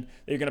season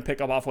that you're going to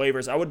pick up off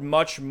waivers. I would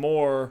much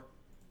more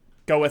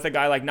go with a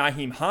guy like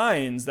Nyheim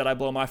Hines that I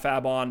blow my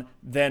fab on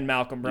than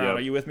Malcolm Brown. Yep.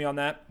 Are you with me on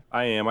that?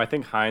 I am. I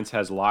think Hines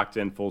has locked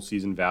in full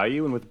season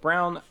value. And with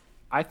Brown,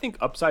 I think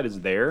upside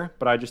is there,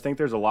 but I just think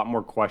there's a lot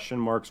more question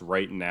marks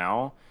right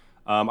now.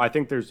 I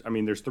think there's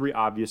 3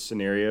 obvious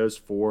scenarios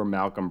for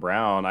Malcolm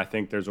Brown. I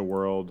think there's a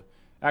world,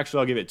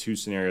 actually I'll give it 2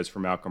 scenarios for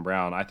Malcolm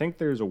Brown. I think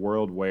there's a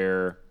world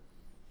where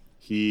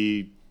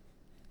he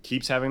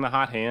keeps having the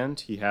hot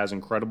hand, he has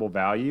incredible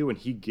value, and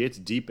he gets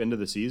deep into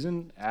the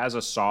season as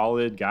a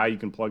solid guy you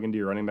can plug into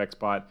your running back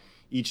spot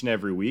each and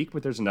every week.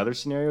 But there's another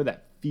scenario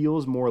that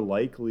feels more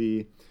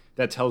likely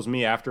that tells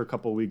me after a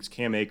couple of weeks,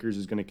 Cam Akers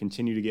is going to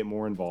continue to get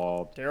more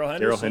involved. Darrell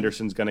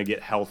Henderson's going to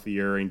get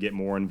healthier and get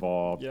more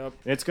involved. Yep.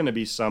 And it's going to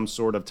be some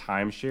sort of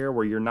timeshare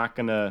where you're not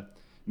going to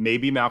 –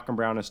 maybe Malcolm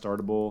Brown is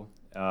startable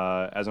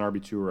as an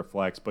RB2 or a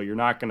flex, but you're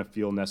not going to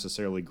feel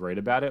necessarily great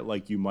about it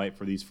like you might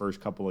for these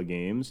first couple of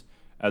games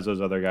as those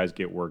other guys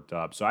get worked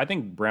up. So I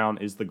think Brown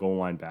is the goal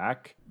line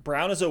back.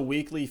 Brown is a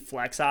weekly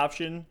flex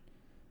option.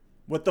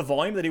 With the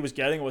volume that he was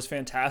getting, it was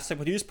fantastic,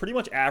 but he was pretty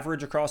much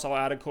average across all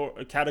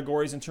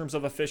categories in terms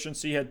of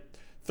efficiency. He had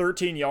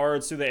 13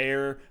 yards through the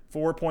air,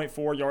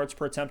 4.4 yards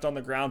per attempt on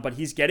the ground, but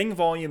he's getting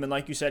volume, and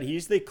like you said,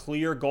 he's the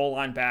clear goal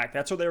line back.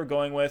 That's what they were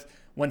going with.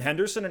 When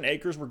Henderson and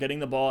Akers were getting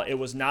the ball, it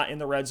was not in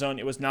the red zone.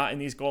 It was not in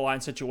these goal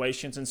line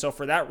situations, and so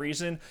for that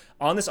reason,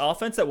 on this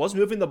offense that was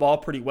moving the ball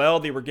pretty well,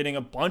 they were getting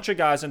a bunch of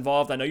guys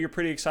involved. I know you're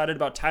pretty excited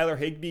about Tyler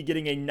Higbee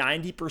getting a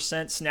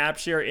 90% snap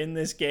share in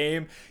this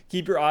game.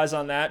 Keep your eyes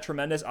on that.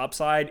 Tremendous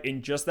upside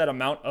in just that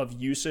amount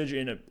of usage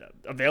and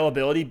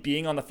availability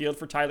being on the field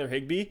for Tyler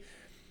Higbee.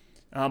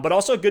 But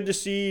also good to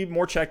see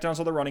more checkdowns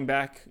on the running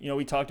back. You know,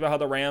 we talked about how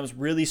the Rams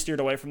really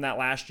steered away from that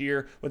last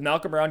year. With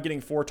Malcolm Brown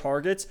getting 4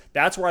 targets,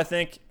 that's where I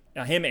think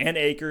him and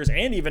Akers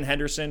and even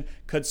Henderson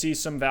could see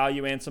some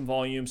value and some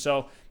volume.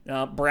 So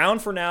Brown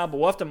for now, but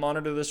we'll have to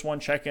monitor this one,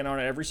 check in on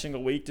it every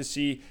single week to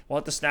see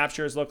what the snap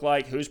shares look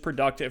like, who's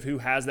productive, who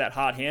has that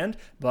hot hand.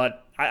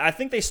 But I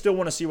think they still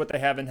want to see what they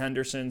have in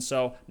Henderson,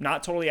 so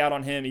not totally out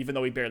on him, even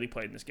though he barely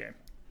played in this game.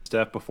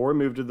 Steph, before we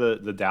move to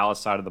the Dallas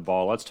side of the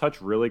ball, let's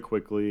touch really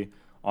quickly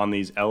on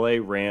these LA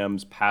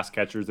Rams pass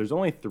catchers. There's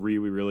only 3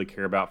 we really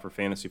care about for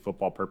fantasy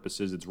football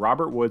purposes. It's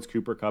Robert Woods,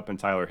 Cooper Kupp, and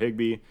Tyler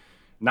Higbee.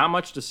 Not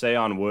much to say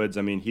on Woods.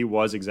 I mean, he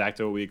was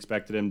exactly what we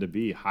expected him to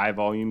be. High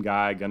volume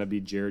guy, going to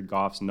be Jared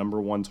Goff's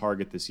 #1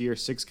 target this year.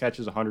 6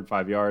 catches,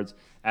 105 yards,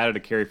 added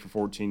a carry for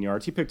 14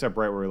 yards. He picked up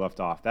right where he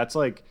left off. That's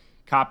like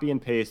copy and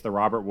paste the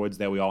Robert Woods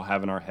that we all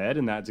have in our head,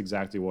 and that's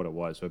exactly what it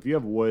was. So if you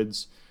have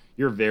Woods,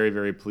 you're very,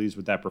 very pleased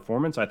with that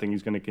performance. I think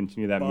he's going to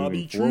continue that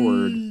moving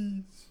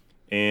forward.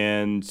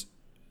 And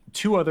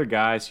 2 other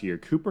guys here.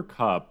 Cooper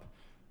Kupp,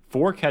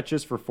 4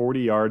 catches for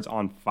 40 yards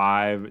on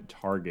 5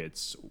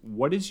 targets.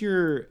 What is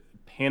your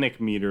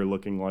panic meter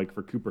looking like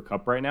for Cooper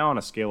Kupp right now on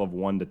a scale of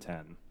 1 to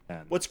 10?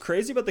 What's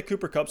crazy about the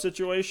Cooper Kupp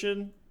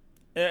situation,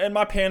 and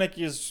my panic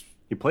is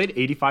He played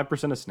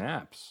 85% of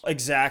snaps.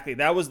 Exactly.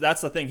 That's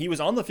the thing. He was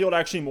on the field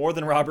actually more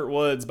than Robert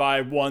Woods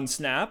by one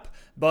snap,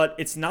 but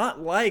it's not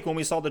like when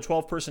we saw the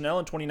 12 personnel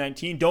in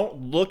 2019.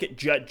 Don't look at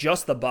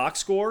just the box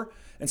score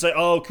and say,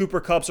 oh, Cooper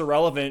Kupp's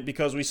irrelevant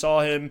because we saw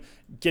him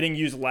getting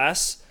used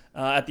less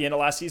at the end of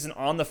last season,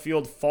 on the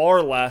field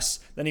far less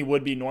than he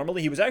would be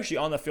normally. He was actually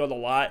on the field a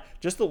lot,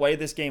 just the way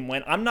this game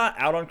went. I'm not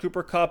out on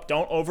Cooper Kupp.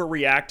 Don't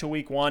overreact to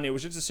week one. It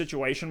was just a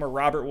situation where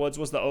Robert Woods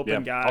was the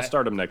open guy. I'll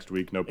start him next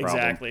week, no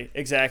problem.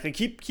 Exactly.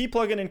 Keep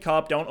plugging in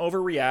Kupp. Don't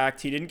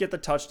overreact. He didn't get the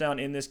touchdown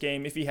in this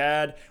game. If he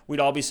had, we'd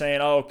all be saying,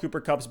 oh,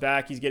 Cooper Kupp's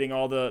back. He's getting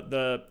all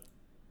the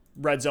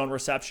red zone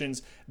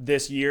receptions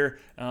this year.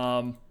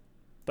 But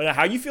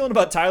how you feeling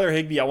about Tyler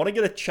Higbee? I want to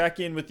get a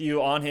check-in with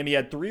you on him. He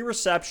had 3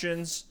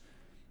 receptions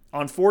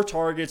on 4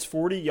 targets,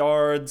 40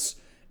 yards.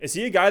 Is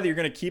he a guy that you're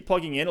going to keep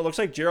plugging in? It looks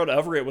like Gerald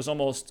Everett was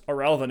almost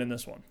irrelevant in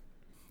this one.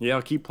 Yeah,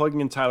 I'll keep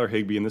plugging in Tyler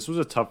Higbee, and this was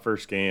a tough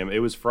first game. It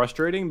was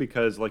frustrating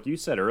because, like you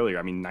said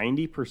earlier,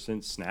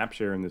 90% snap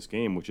share in this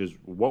game, which is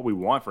what we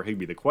want for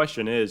Higbee. The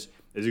question is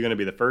it going to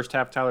be the first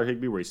half Tyler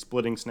Higbee where he's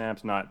splitting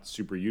snaps, not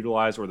super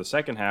utilized, or the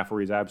second half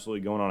where he's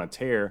absolutely going on a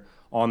tear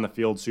on the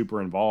field,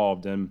 super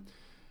involved? And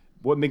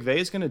what McVay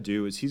is going to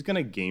do is he's going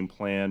to game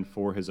plan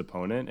for his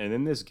opponent. And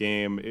in this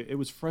game, it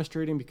was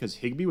frustrating because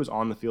Higbee was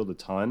on the field a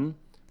ton,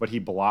 but he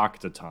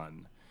blocked a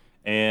ton.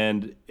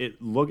 And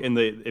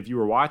if you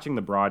were watching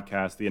the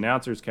broadcast, the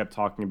announcers kept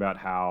talking about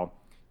how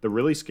the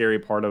really scary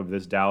part of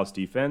this Dallas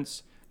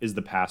defense is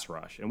the pass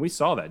rush. And we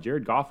saw that.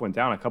 Jared Goff went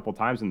down a couple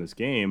times in this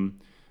game,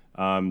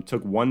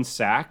 took 1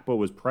 sack, but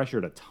was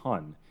pressured a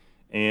ton.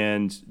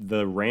 And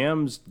the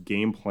Rams'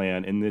 game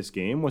plan in this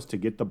game was to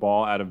get the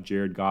ball out of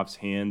Jared Goff's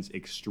hands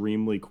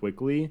extremely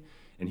quickly.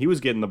 And he was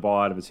getting the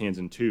ball out of his hands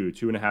in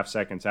 2.5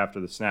 seconds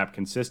after the snap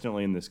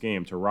consistently in this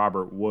game to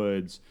Robert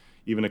Woods,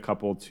 even a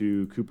couple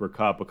to Cooper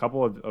Kupp. A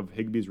couple of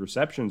Higbee's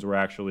receptions were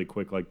actually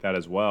quick like that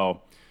as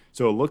well.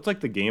 So it looked like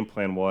the game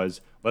plan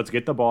was, let's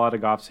get the ball out of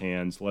Goff's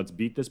hands. Let's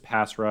beat this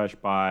pass rush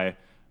by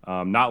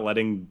not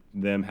letting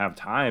them have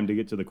time to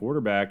get to the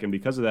quarterback. And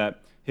because of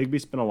that, Higbee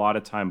spent a lot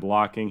of time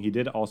blocking. He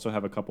did also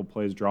have a couple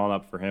plays drawn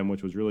up for him,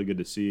 which was really good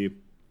to see.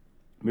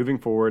 Moving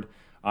forward,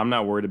 I'm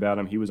not worried about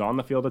him. He was on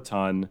the field a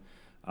ton.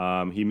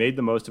 He made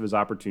the most of his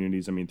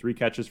opportunities. 3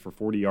 catches for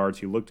 40 yards.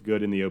 He looked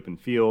good in the open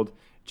field.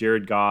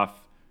 Jared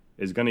Goff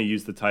is going to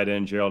use the tight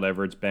end. Gerald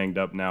Everett's banged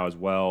up now as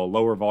well.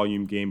 Lower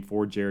volume game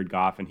for Jared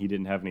Goff, and he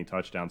didn't have any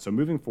touchdowns. So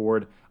moving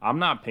forward, I'm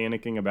not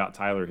panicking about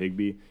Tyler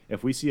Higbee.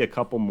 If we see a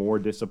couple more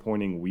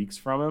disappointing weeks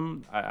from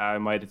him, I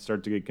might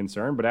start to get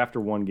concerned. But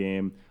after one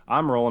game,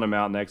 I'm rolling him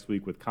out next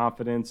week with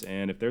confidence.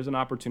 And if there's an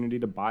opportunity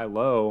to buy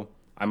low,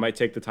 I might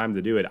take the time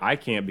to do it. I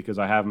can't because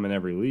I have him in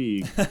every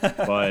league.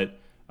 But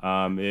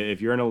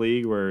if you're in a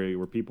league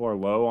where people are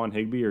low on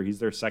Higbee or he's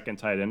their second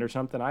tight end or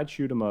something, I'd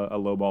shoot him a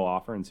low ball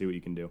offer and see what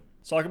you can do.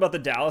 Let's talk about the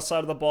Dallas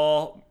side of the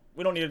ball.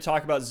 We don't need to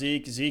talk about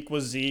Zeke. Zeke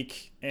was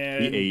Zeke.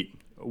 And he ate.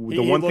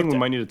 The one thing we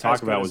might need to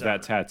talk about was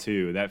that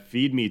tattoo. That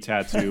Feed Me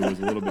tattoo was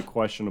a little bit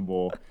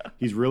questionable.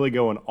 He's really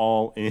going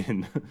all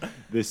in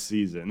this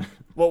season.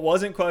 What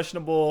wasn't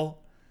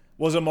questionable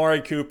was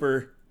Amari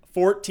Cooper.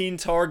 14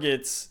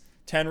 targets,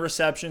 10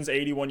 receptions,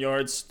 81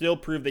 yards. Still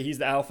proved that he's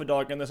the alpha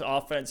dog in this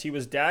offense. He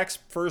was Dak's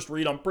first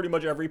read on pretty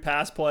much every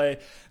pass play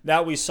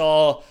that we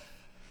saw.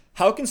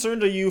 How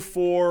concerned are you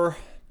for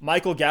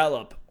Michael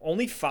Gallup?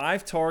 Only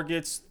 5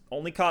 targets,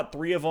 only caught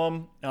 3 of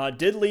them.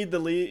 Did lead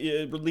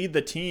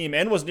the team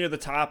and was near the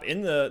top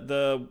in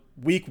the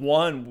week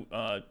 1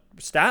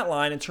 stat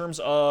line in terms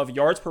of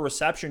yards per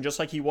reception, just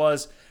like he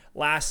was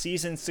last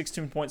season,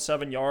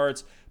 16.7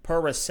 yards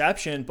per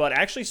reception, but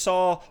actually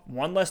saw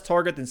 1 less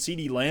target than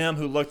CeeDee Lamb,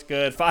 who looked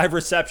good, 5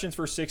 receptions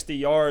for 60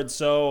 yards.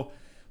 So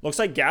looks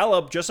like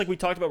Gallup, just like we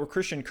talked about with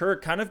Christian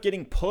Kirk, kind of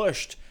getting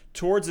pushed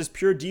towards this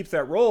pure deep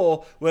threat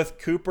role, with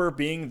Cooper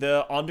being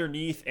the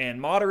underneath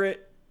and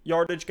moderate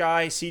yardage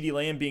guy, CeeDee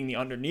Lamb being the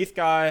underneath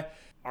guy.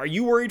 Are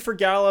you worried for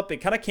Gallup? It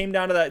kind of came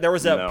down to that. There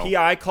was a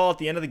PI call at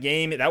the end of the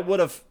game. That would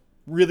have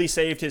really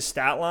saved his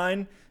stat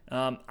line.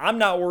 I'm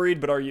not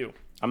worried, but are you?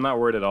 I'm not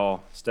worried at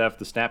all. Steph,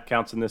 the snap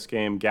counts in this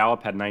game,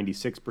 Gallup had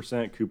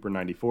 96%, Cooper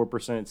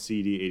 94%,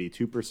 CD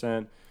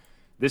 82%.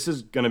 This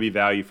is going to be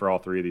value for all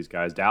 3 of these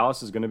guys.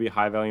 Dallas is going to be a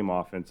high-volume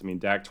offense.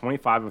 Dak,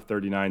 25 of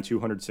 39,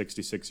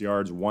 266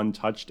 yards, 1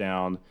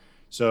 touchdown.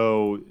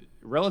 So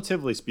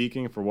relatively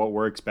speaking, for what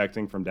we're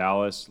expecting from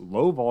Dallas,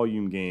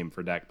 low-volume game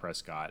for Dak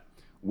Prescott.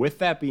 With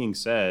that being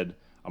said,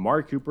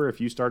 Amari Cooper,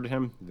 if you started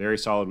him, very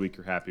solid week.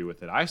 You're happy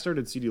with it. I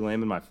started CeeDee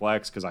Lamb in my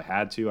flex because I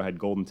had to. I had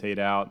Golden Tate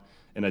out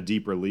in a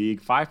deeper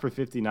league. 5 for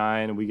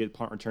 59, and we get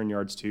punt return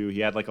yards too. He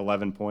had like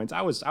 11 points.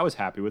 I was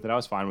happy with it. I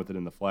was fine with it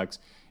in the flex.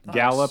 Nice.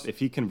 Gallup, if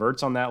he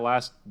converts on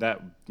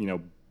that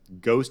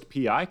ghost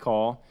PI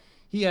call,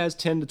 he has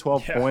 10 to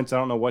 12 points. I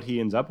don't know what he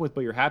ends up with,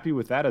 but you're happy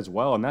with that as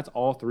well. And that's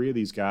all 3 of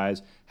these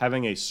guys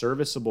having a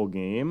serviceable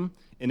game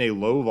in a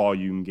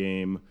low-volume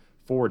game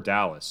for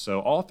Dallas.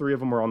 So all 3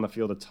 of them are on the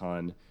field a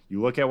ton.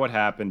 You look at what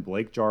happened.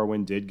 Blake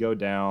Jarwin did go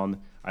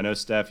down. I know,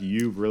 Steph,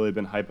 you've really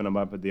been hyping him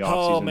up at the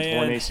offseason.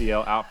 Torn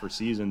ACL, out for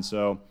season.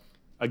 So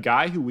A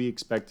guy who we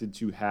expected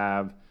to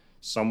have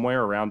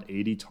somewhere around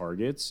 80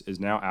 targets is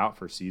now out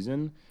for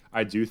season.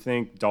 I do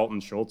think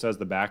Dalton Schultz as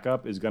the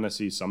backup is going to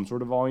see some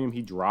sort of volume.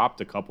 He dropped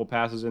a couple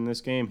passes in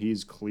this game.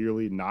 He's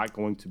clearly not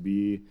going to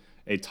be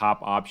a top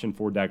option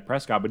for Dak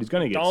Prescott, but he's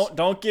going to get...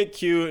 Don't get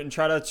cute and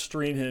try to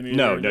stream him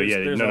either.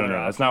 No.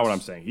 That's not what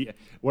I'm saying.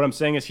 What I'm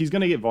saying is he's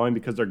going to get volume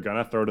because they're going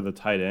to throw to the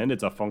tight end.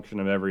 It's a function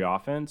of every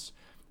offense.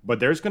 But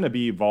there's going to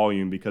be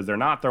volume because they're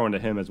not throwing to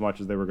him as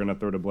much as they were going to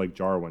throw to Blake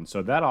Jarwin.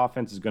 So that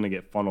offense is going to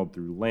get funneled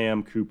through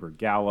Lamb, Cooper,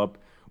 Gallup.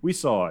 We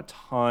saw a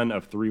ton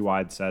of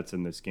 3-wide sets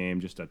in this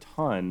game, just a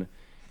ton,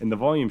 and the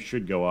volume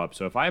should go up.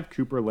 So if I have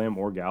Cooper, Lamb,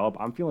 or Gallup,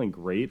 I'm feeling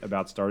great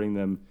about starting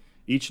them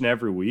each and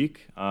every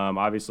week.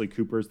 Obviously,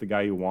 Cooper is the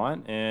guy you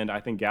want, and I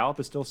think Gallup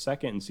is still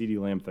second and CeeDee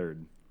Lamb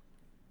third.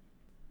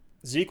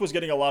 Zeke was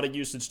getting a lot of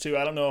usage too.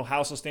 I don't know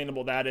how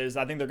sustainable that is.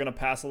 I think they're going to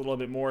pass a little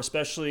bit more,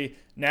 especially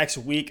next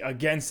week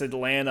against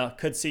Atlanta.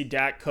 Could see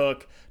Dak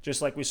cook,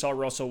 just like we saw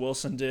Russell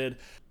Wilson did.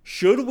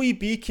 Should we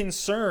be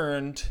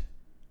concerned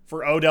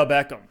for Odell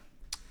Beckham?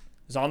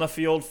 He's on the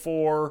field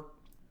for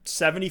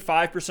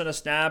 75% of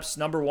snaps,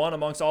 number one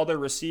amongst all their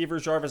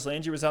receivers. Jarvis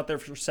Landry was out there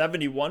for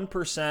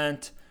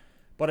 71%.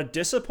 But a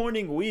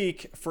disappointing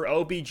week for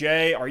OBJ.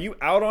 Are you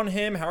out on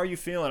him? How are you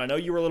feeling? I know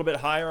you were a little bit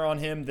higher on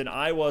him than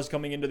I was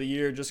coming into the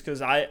year just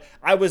because I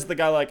was the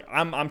guy like,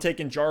 I'm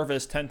taking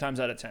Jarvis 10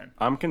 times out of 10.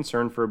 I'm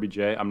concerned for OBJ.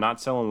 I'm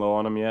not selling low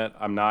on him yet.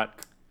 10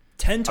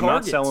 targets. I'm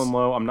not selling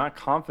low. I'm not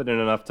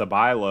confident enough to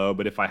buy low,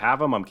 but if I have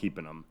him, I'm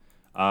keeping him.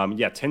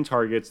 10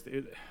 targets.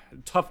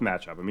 Tough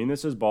matchup. I mean,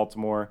 this is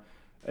Baltimore,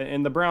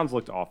 and the Browns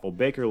looked awful.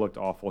 Baker looked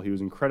awful. He was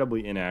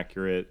incredibly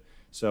inaccurate.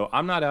 So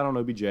I'm not out on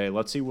OBJ.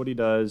 Let's see what he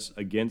does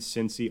against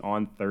Cincy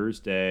on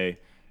Thursday.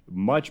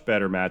 Much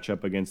better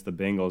matchup against the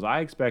Bengals. I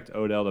expect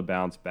Odell to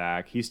bounce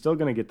back. He's still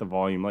going to get the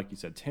volume. Like you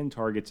said, 10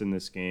 targets in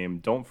this game.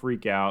 Don't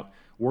freak out.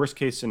 Worst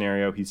case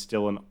scenario, he's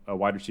still a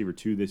wide receiver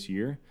 2 this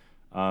year.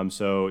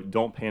 So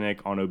don't panic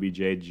on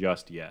OBJ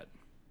just yet.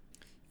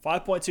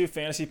 5.2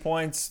 fantasy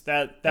points.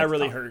 That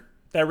really tough. hurt.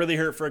 That really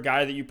hurt for a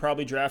guy that you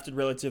probably drafted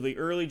relatively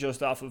early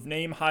just off of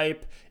name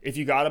hype. If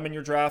you got him in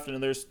your draft,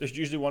 and there's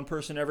usually one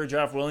person every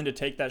draft willing to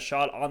take that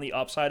shot on the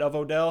upside of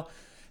Odell.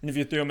 And if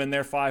you threw him in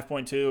there,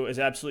 5.2 is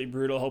absolutely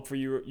brutal. Hopefully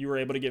you were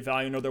able to get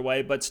value another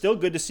way. But still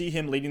good to see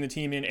him leading the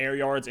team in air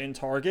yards and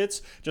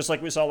targets, just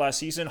like we saw last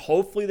season.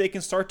 Hopefully they can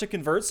start to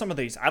convert some of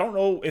these. I don't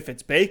know if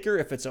it's Baker,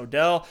 if it's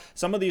Odell.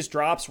 Some of these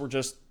drops were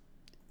just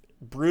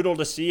brutal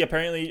to see.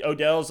 Apparently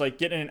Odell's like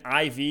getting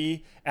an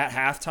IV at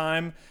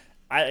halftime.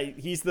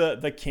 He's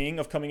the king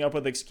of coming up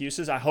with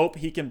excuses. I hope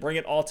he can bring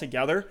it all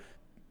together.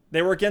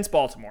 They were against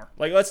Baltimore.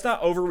 Like, let's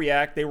not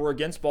overreact. They were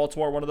against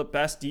Baltimore, one of the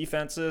best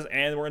defenses,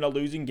 and we're in a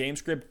losing game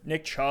script.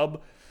 Nick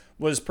Chubb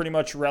was pretty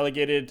much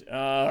relegated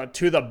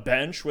to the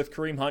bench with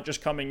Kareem Hunt just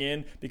coming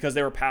in because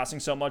they were passing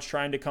so much,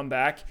 trying to come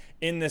back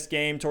in this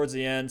game towards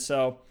the end.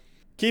 So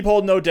keep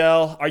holding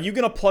Odell. Are you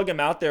going to plug him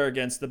out there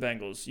against the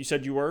Bengals? You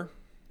said you were?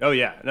 Oh,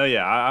 yeah. No,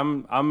 yeah.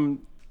 I'm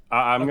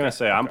going to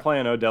say I'm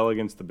playing Odell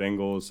against the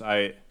Bengals.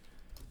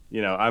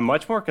 I'm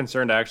much more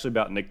concerned actually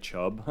about Nick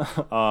Chubb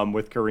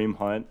with Kareem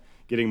Hunt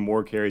getting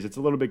more carries. It's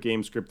a little bit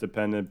game script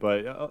dependent,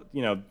 but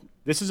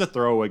this is a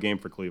throwaway game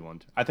for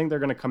Cleveland. I think they're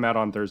going to come out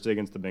on Thursday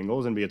against the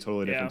Bengals and be a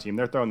totally different team.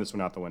 They're throwing this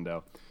one out the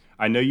window.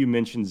 I know you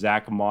mentioned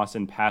Zach Moss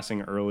in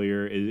passing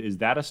earlier. Is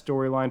that a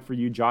storyline for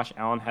you? Josh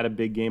Allen had a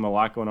big game, a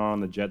lot going on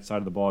the Jets side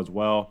of the ball as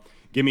well.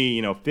 Give me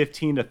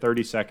 15 to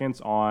 30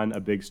 seconds on a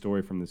big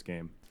story from this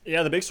game.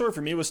 Yeah, the big story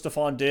for me was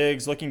Stephon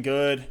Diggs looking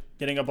good,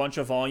 getting a bunch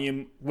of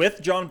volume, with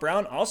John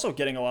Brown also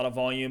getting a lot of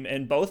volume,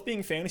 and both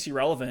being fantasy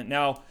relevant.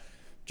 Now,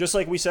 just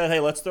like we said, hey,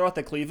 let's throw out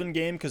the Cleveland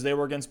game because they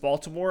were against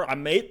Baltimore. I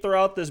may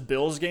throw out this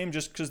Bills game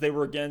just because they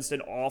were against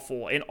an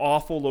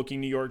awful-looking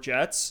New York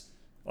Jets.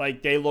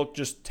 Like, they looked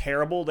just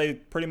terrible. They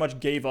pretty much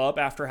gave up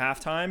after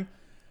halftime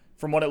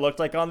from what it looked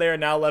like on there.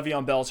 Now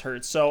Le'Veon Bell's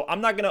hurt. So I'm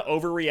not going to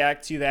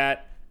overreact to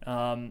that.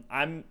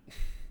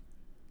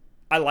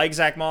 I like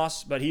Zach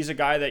Moss, but he's a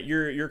guy that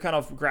you're kind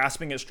of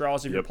grasping at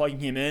straws if you're plugging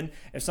him in.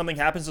 If something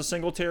happens to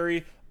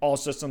Singletary, all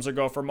systems are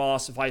go for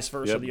Moss, vice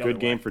versa. The other good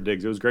game way. for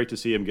Diggs. It was great to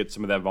see him get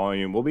some of that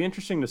volume. Will be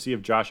interesting to see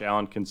if Josh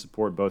Allen can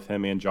support both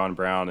him and John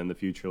Brown in the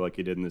future like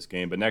he did in this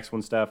game. But next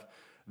one, Steph,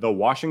 the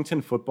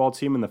Washington football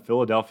team and the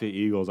Philadelphia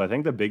Eagles. I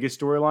think the biggest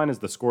storyline is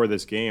the score of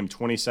this game,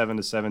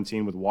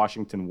 27-17 with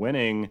Washington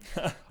winning.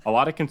 A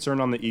lot of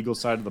concern on the Eagles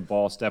side of the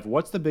ball. Steph,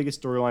 what's the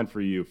biggest storyline for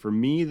you? For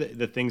me,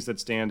 the things that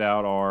stand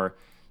out are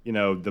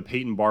the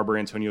Peyton Barber,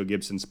 Antonio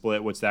Gibson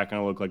split. What's that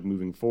going to look like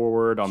moving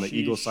forward? On the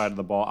Eagles side of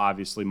the ball,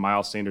 obviously,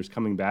 Miles Sanders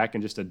coming back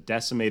and just a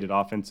decimated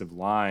offensive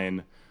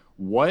line.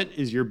 What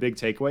is your big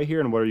takeaway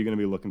here, and what are you going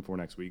to be looking for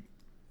next week?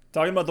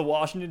 Talking about the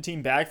Washington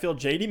team backfield,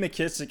 J.D.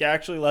 McKissic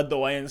actually led the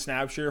way in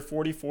snap share,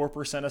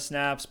 44% of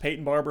snaps.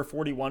 Peyton Barber,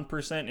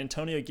 41%.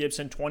 Antonio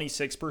Gibson,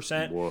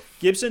 26%. Woof.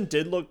 Gibson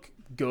did look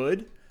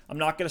good. I'm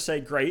not going to say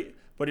great,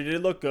 but he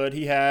did look good.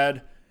 He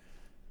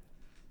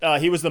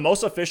was the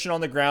most efficient on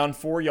the ground,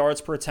 4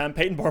 yards per attempt.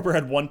 Peyton Barber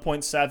had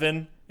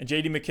 1.7, and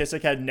J.D.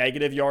 McKissic had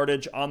negative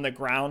yardage on the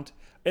ground.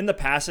 in the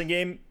passing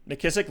game,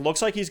 McKissic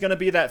looks like he's going to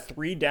be that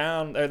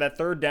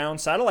third down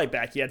satellite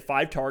back. He had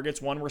 5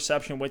 targets, 1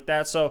 reception with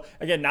that. So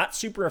again, not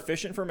super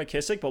efficient for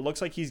McKissic, but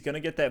looks like he's going to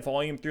get that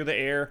volume through the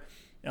air.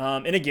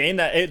 In a game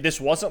this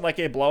wasn't like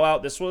a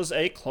blowout. This was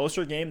a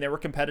closer game. They were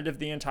competitive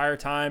the entire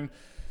time.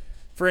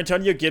 For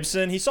Antonio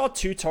Gibson, he saw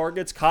 2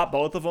 targets, caught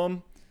both of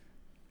them.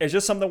 It's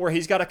just something where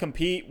he's got to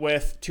compete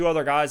with 2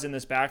 other guys in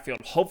this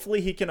backfield. Hopefully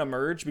he can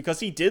emerge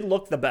because he did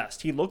look the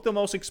best. He looked the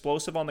most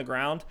explosive on the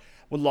ground.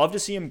 Would love to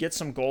see him get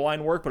some goal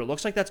line work, but it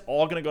looks like that's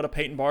all going to go to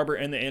Peyton Barber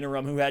in the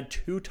interim, who had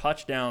 2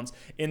 touchdowns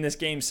in this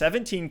game,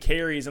 17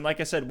 carries, and like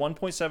I said,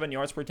 1.7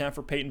 yards per attempt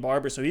for Peyton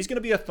Barber. So he's going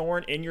to be a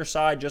thorn in your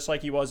side just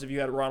like he was if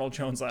you had Ronald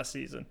Jones last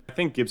season. I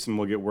think Gibson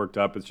will get worked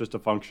up. It's just a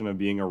function of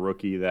being a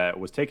rookie that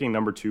was taking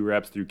number 2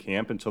 reps through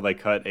camp until they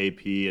cut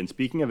AP. And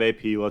speaking of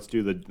AP, let's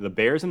do the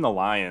Bears and the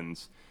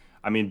Lions.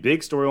 I mean, big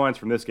storylines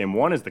from this game.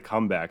 One is the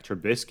comeback.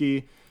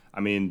 Trubisky,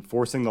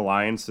 forcing the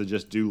Lions to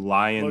just do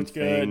Lion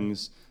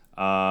things.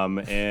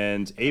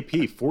 And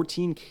AP,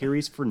 14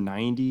 carries for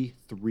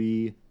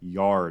 93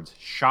 yards.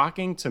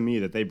 Shocking to me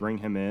that they bring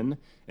him in,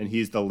 and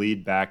he's the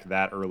lead back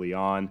that early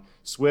on.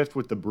 Swift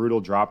with the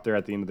brutal drop there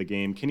at the end of the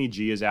game. Kenny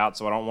G is out,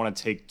 so I don't want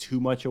to take too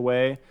much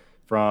away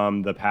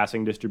from the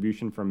passing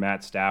distribution from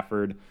Matt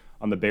Stafford.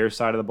 On the Bears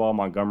side of the ball,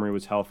 Montgomery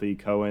was healthy.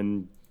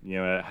 Cohen,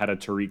 had a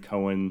Tariq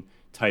Cohen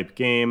type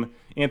game.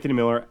 Anthony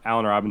Miller,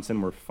 Allen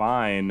Robinson were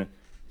fine.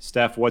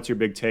 Steph, what's your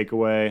big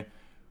takeaway?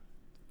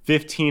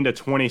 15 to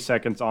 20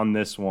 seconds on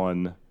this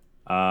one.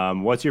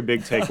 What's your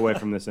big takeaway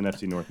from this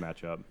NFC North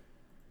matchup?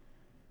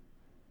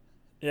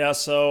 Yeah,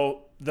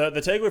 so the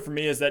takeaway for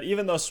me is that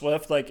even though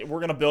Swift, we're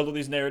going to build all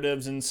these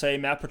narratives and say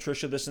Matt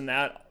Patricia this and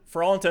that,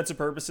 for all intents and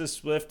purposes,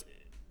 Swift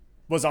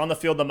was on the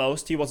field the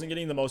most. He wasn't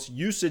getting the most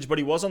usage, but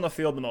he was on the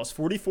field the most.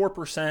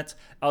 44%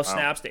 of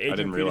snaps to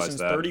Adrian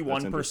Peterson's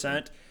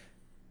 31%.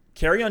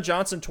 Kerryon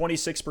Johnson,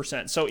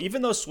 26%. So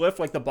even though Swift,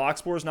 the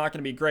box score is not going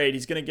to be great,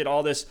 he's going to get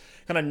all this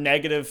kind of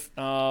negative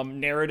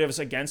narratives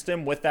against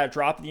him with that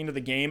drop at the end of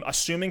the game,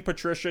 assuming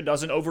Patricia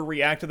doesn't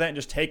overreact to that and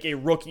just take a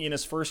rookie in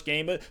his first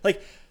game. But,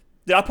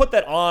 did I put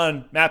that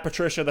on Matt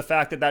Patricia, the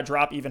fact that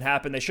drop even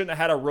happened? They shouldn't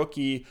have had a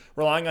rookie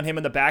relying on him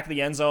in the back of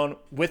the end zone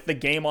with the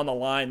game on the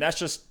line. That's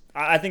just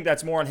I think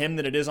that's more on him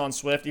than it is on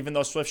Swift, even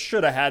though Swift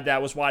should have had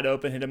that, was wide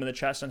open, hit him in the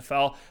chest and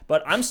fell.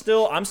 But I'm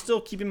still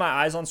keeping my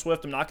eyes on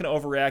Swift. I'm not going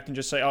to overreact and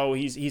just say, oh,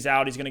 he's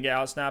out, he's going to get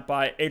outsnapped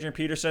by Adrian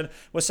Peterson.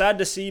 Was sad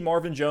to see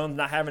Marvin Jones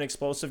not have an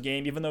explosive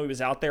game, even though he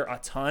was out there a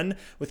ton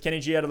with Kenny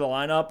G out of the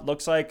lineup.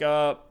 Looks like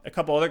a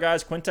couple other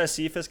guys. Quintez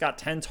Cephas got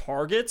 10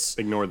 targets.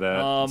 Ignore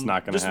that. It's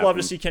not going to happen. Just love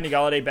to see Kenny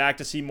Golladay back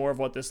to see more of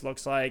what this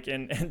looks like.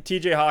 And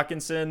T.J.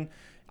 Hawkinson,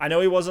 I know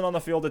he wasn't on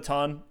the field a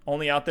ton,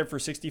 only out there for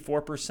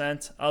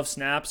 64% of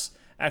snaps.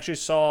 Actually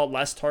saw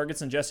less targets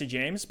than Jesse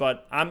James,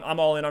 but I'm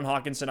all in on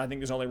Hawkinson. I think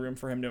there's only room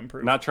for him to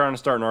improve. Not trying to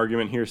start an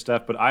argument here,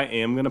 Steph, but I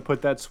am going to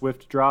put that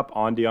Swift drop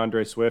on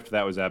DeAndre Swift.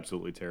 That was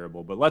absolutely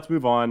terrible. But let's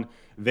move on.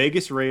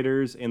 Vegas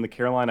Raiders and the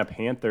Carolina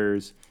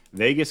Panthers.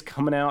 Vegas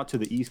coming out to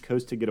the East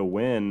Coast to get a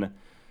win.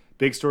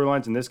 Big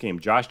storylines in this game.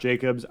 Josh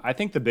Jacobs, I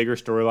think the bigger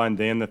storyline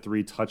than the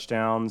 3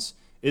 touchdowns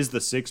is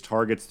the 6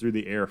 targets through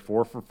the air,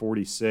 4 for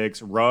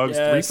 46. Ruggs,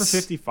 yes. 3 for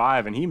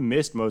 55, and he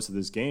missed most of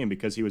this game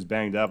because he was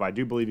banged up. I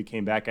do believe he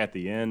came back at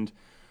the end.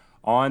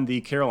 On the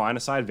Carolina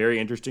side, very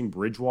interesting.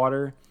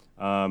 Bridgewater,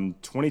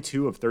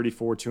 22 of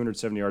 34,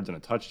 207 yards and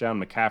a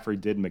touchdown. McCaffrey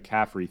did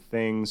McCaffrey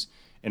things.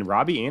 And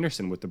Robbie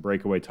Anderson with the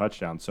breakaway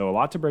touchdown. So a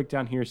lot to break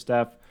down here,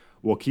 Steph.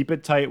 We'll keep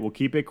it tight. We'll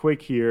keep it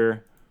quick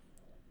here.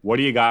 What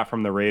do you got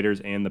from the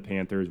Raiders and the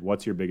Panthers?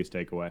 What's your biggest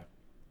takeaway?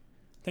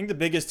 I think the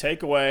biggest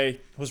takeaway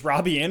was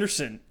Robbie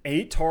Anderson.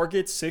 8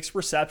 targets, 6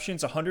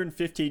 receptions,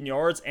 115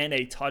 yards, and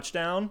a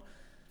touchdown.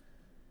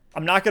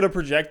 I'm not going to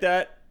project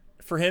that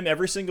for him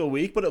every single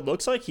week, but it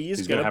looks like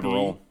he's going to be a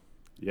role.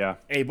 Yeah.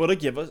 Able to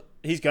give us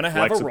 – he's going to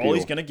have a role. Appeal.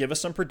 He's going to give us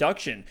some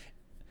production.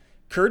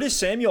 Curtis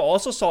Samuel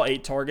also saw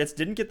 8 targets,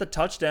 didn't get the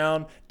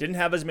touchdown, didn't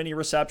have as many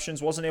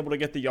receptions, wasn't able to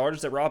get the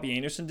yardage that Robbie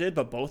Anderson did,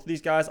 but both of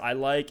these guys I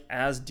like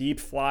as deep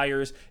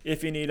flyers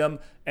if you need them,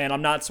 and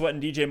I'm not sweating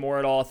DJ Moore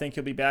at all. I think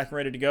he'll be back and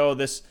ready to go.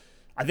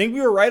 I think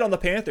we were right on the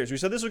Panthers. We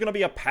said this was going to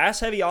be a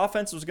pass-heavy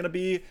offense. It was going to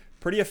be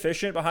pretty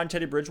efficient behind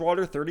Teddy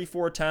Bridgewater,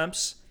 34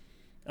 attempts,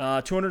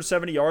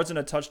 270 yards and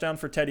a touchdown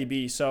for Teddy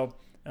B. So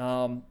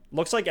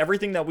looks like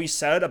everything that we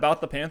said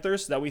about the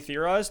Panthers that we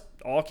theorized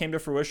all came to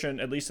fruition,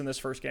 at least in this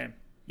first game.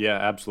 Yeah,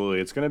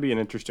 absolutely. It's going to be an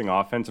interesting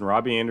offense, and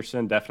Robbie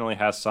Anderson definitely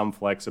has some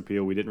flex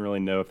appeal. We didn't really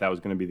know if that was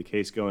going to be the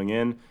case going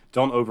in.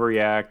 Don't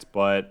overreact,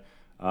 but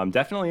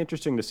definitely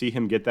interesting to see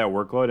him get that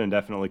workload and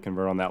definitely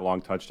convert on that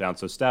long touchdown.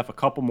 So, Steph, a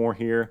couple more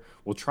here.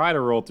 We'll try to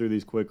roll through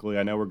these quickly.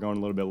 I know we're going a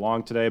little bit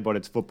long today, but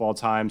it's football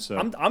time. So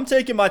I'm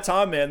taking my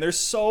time, man. There's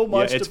so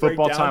much to break down. It's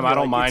football time. I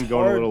don't mind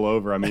going a little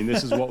over. I mean,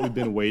 this is what we've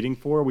been waiting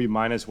for. We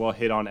might as well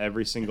hit on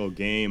every single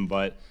game.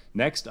 But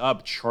next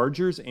up,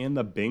 Chargers and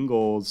the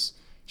Bengals.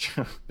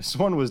 This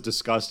one was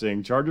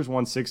disgusting. Chargers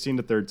won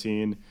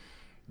 16-13.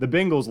 The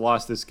Bengals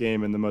lost this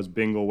game in the most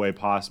Bengal way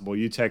possible.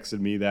 You texted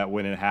me that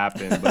when it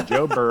happened. But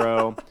Joe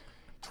Burrow,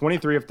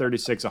 23 of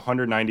 36,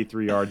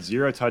 193 yards,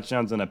 0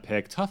 touchdowns and a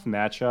pick. Tough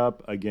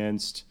matchup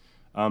against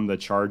the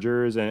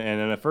Chargers. And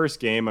in the first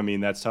game, I mean,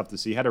 that's tough to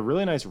see. Had a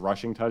really nice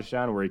rushing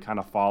touchdown where he kind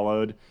of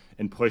followed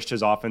and pushed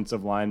his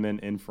offensive lineman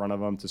in front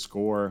of him to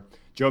score.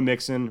 Joe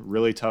Mixon,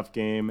 really tough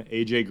game.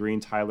 A.J. Green,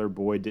 Tyler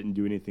Boyd didn't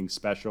do anything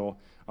special.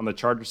 On the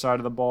Charger side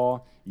of the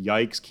ball,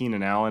 yikes,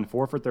 Keenan Allen,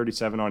 4 for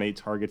 37 on 8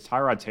 targets.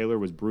 Tyrod Taylor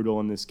was brutal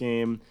in this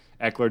game.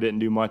 Eckler didn't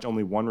do much,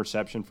 only 1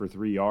 reception for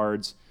 3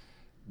 yards.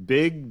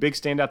 Big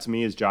standout to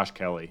me is Josh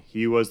Kelly.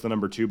 He was the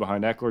number 2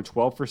 behind Eckler,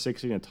 12 for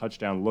 60 and a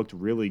touchdown, looked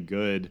really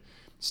good.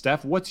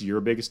 Steph, what's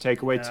your biggest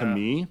takeaway? To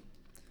me,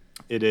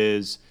 it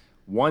is,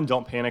 1,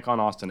 don't panic on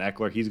Austin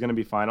Eckler. He's going to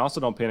be fine.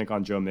 Also, don't panic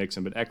on Joe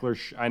Mixon. But Eckler,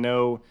 I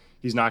know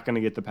he's not going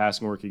to get the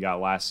passing work he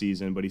got last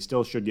season, but he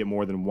still should get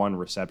more than 1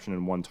 reception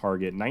and 1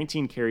 target.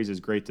 19 carries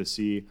is great to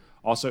see.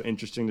 Also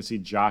interesting to see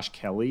Josh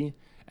Kelly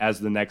as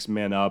the next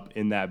man up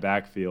in that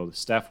backfield.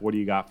 Steph, what do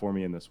you got for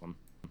me in this one?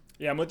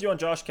 Yeah, I'm with you on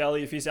Josh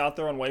Kelly. If he's out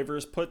there on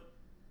waivers,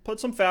 put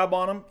some fab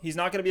on him. He's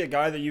not going to be a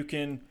guy that you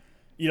can,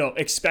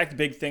 expect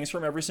big things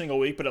from every single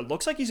week, but it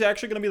looks like he's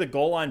actually going to be the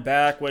goal line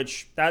back,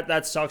 which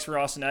that sucks for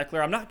Austin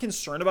Eckler. I'm not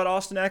concerned about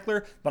Austin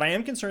Eckler, but I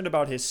am concerned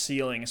about his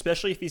ceiling,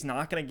 especially if he's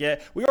not going to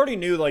get – we already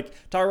knew,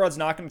 Tyrod's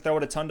not going to throw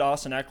it a ton to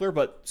Austin Eckler,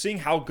 but seeing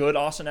how good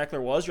Austin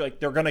Eckler was, you're like,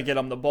 they're going to get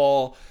him the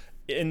ball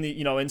in the,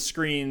 in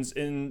screens,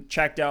 in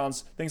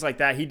checkdowns, things like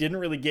that. He didn't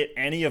really get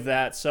any of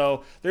that,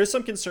 so there's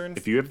some concern.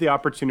 If you have the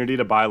opportunity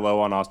to buy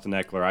low on Austin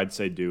Eckler, I'd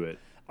say do it.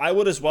 I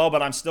would as well,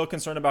 but I'm still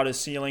concerned about his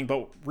ceiling.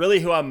 But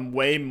really who I'm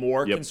way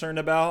more concerned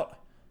about,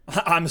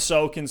 I'm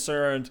so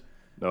concerned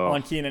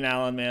on Keenan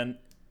Allen, man.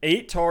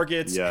 8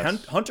 targets.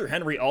 Yes. Hunter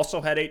Henry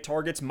also had 8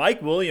 targets.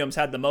 Mike Williams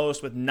had the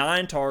most with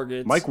 9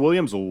 targets. Mike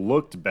Williams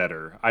looked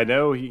better. I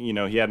know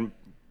he had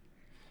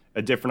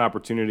a different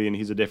opportunity and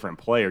he's a different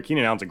player.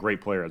 Keenan Allen's a great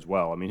player as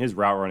well. I mean, his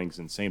route running is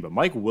insane, but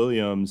Mike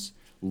Williams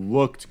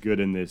looked good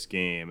in this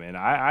game, and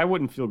I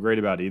wouldn't feel great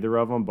about either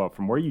of them, but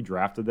from where you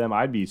drafted them,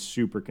 I'd be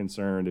super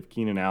concerned if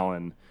Keenan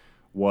Allen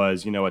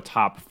was, a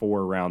top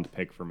 4 round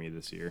pick for me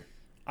this year.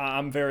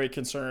 I'm very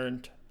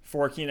concerned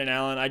for Keenan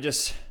Allen.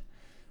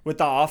 With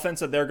the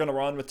offense that they're going to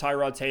run with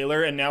Tyrod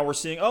Taylor, and now we're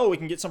seeing, we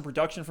can get some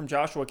production from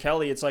Joshua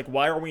Kelly. It's like,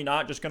 why are we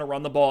not just going to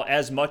run the ball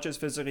as much as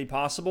physically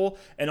possible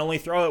and only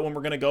throw it when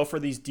we're going to go for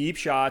these deep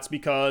shots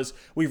because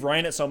we've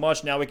ran it so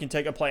much? Now we can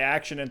take a play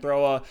action and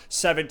throw a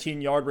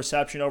 17-yard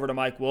reception over to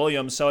Mike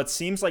Williams. So it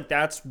seems like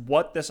that's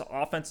what this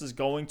offense is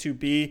going to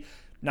be.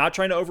 Not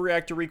trying to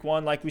overreact to week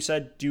 1. Like we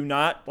said, do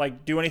not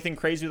do anything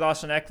crazy with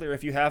Austin Eckler.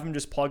 If you have him,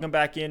 just plug him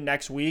back in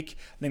next week.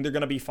 I think they're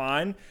going to be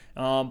fine.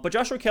 But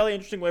Joshua Kelly,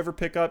 interesting waiver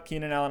pickup.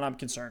 Keenan Allen, I'm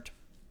concerned.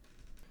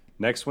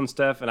 Next one,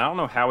 Steph, and I don't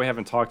know how we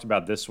haven't talked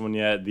about this one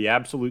yet. The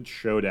absolute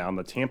showdown,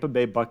 the Tampa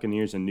Bay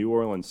Buccaneers and New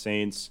Orleans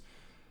Saints.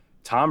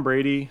 Tom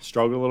Brady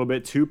struggled a little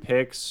bit. 2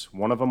 picks.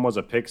 One of them was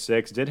a pick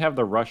 6. Did have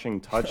the rushing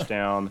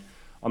touchdown.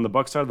 On the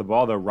Bucs side of the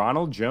ball, though,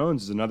 Ronald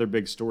Jones is another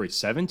big story.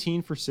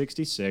 17 for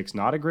 66.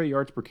 Not a great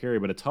yards per carry,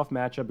 but a tough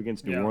matchup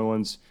against New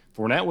Orleans.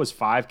 Fournette was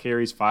 5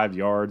 carries, 5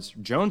 yards.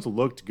 Jones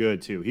looked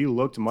good, too. He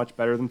looked much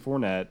better than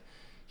Fournette.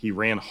 He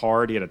ran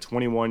hard. He had a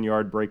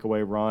 21-yard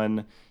breakaway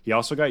run. He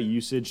also got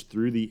usage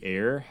through the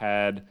air,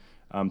 had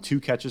 2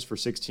 catches for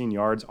 16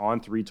 yards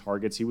on 3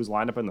 targets. He was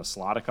lined up in the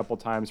slot a couple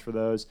times for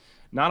those.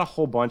 Not a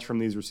whole bunch from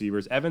these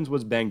receivers. Evans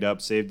was banged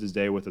up, saved his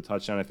day with a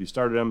touchdown if you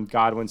started him.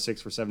 Godwin,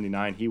 6 for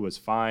 79. He was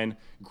fine.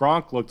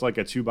 Gronk looked like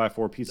a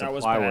 2x4 piece of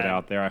plywood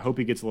out there. I hope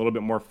he gets a little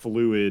bit more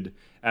fluid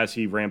as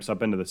he ramps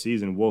up into the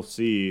season. We'll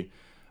see.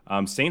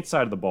 Saints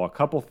side of the ball, a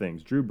couple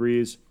things. Drew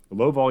Brees,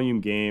 low-volume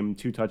game,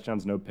 2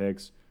 touchdowns, no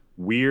picks.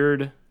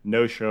 Weird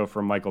no-show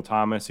from Michael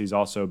Thomas. He's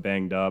also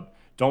banged up.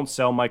 Don't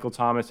sell Michael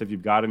Thomas. If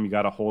you've got him, you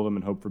got to hold him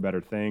and hope for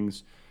better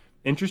things.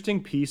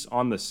 Interesting piece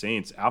on the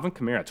Saints. Alvin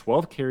Kamara,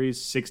 12 carries,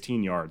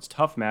 16 yards.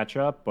 Tough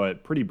matchup,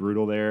 but pretty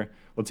brutal there.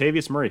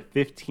 Latavius Murray,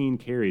 15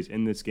 carries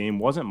in this game.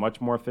 Wasn't much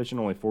more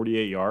efficient, only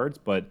 48 yards,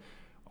 but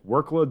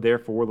workload there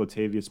for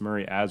Latavius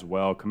Murray as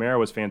well. Kamara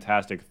was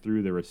fantastic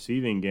through the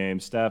receiving game.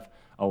 Steph,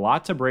 a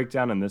lot to break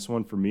down in this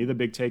one. For me, the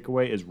big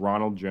takeaway is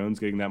Ronald Jones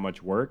getting that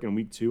much work. In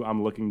week 2,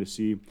 I'm looking to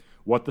see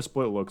what the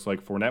split looks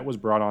like. Fournette was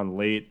brought on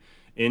late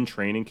in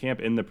training camp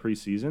in the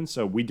preseason,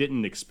 so we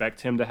didn't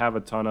expect him to have a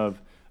ton of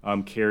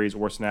carries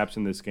or snaps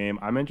in this game.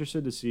 I'm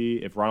interested to see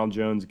if Ronald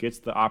Jones gets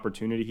the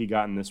opportunity he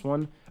got in this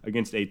one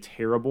against a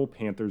terrible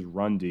Panthers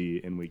run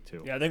D in week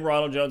 2. Yeah, I think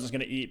Ronald Jones is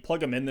going to eat.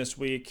 Plug him in this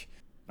week.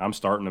 I'm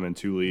starting him in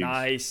 2 leagues.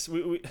 Nice.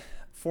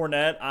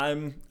 Fournette,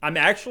 I'm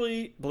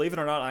actually, believe it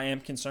or not, I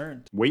am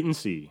concerned. Wait and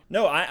see.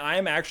 No, I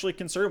am actually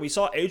concerned. We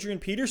saw Adrian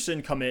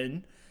Peterson come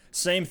in.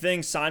 Same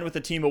thing, signed with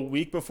the team a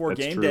week before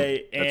game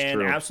day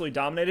and absolutely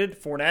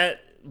dominated. Fournette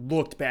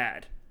looked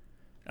bad.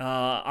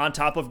 On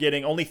top of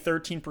getting only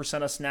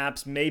 13% of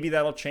snaps. Maybe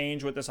that'll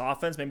change with this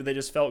offense. Maybe they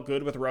just felt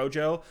good with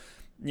Rojo,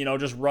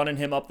 just running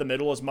him up the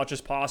middle as much as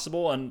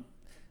possible. And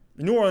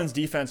the New Orleans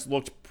defense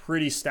looked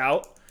pretty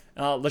stout.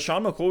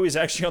 LaShawn McCoy is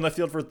actually on the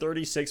field for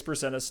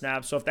 36% of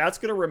snaps. So if that's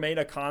going to remain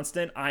a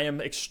constant, I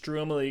am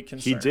extremely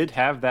concerned. He did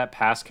have that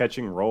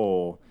pass-catching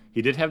role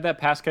he did have that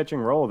pass catching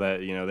role that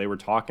they were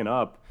talking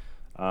up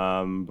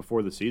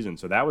before the season.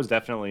 So that was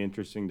definitely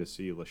interesting to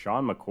see.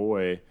 LaShawn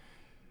McCoy,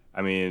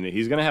 I mean,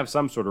 he's going to have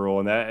some sort of role,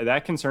 and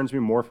that concerns me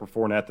more for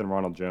Fournette than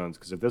Ronald Jones,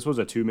 because if this was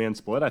a two-man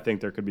split, I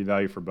think there could be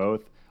value for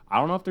both. I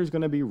don't know if there's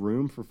going to be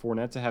room for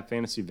Fournette to have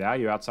fantasy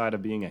value outside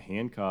of being a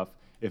handcuff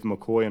if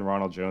McCoy and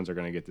Ronald Jones are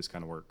going to get this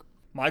kind of work.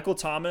 Michael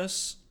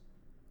Thomas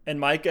and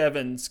Mike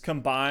Evans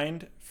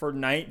combined for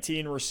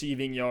 19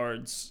 receiving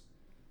yards,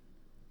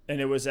 and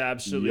it was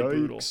absolutely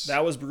brutal.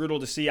 That was brutal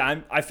to see.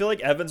 I feel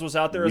like Evans was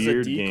out there as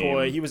a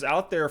decoy. Game. He was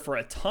out there for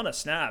a ton of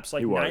snaps,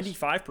 like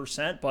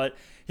 95%, but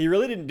he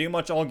really didn't do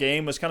much all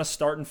game, was kind of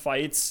starting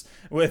fights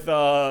with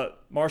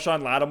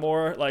Marshawn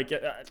Lattimore. Like,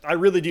 I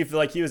really do feel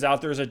like he was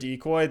out there as a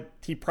decoy.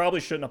 He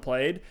probably shouldn't have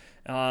played,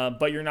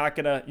 but you're not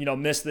going to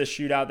miss this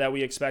shootout that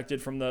we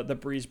expected from the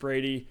Brees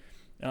Brady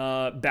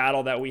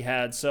battle that we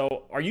had.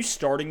 So are you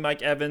starting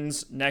Mike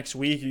Evans next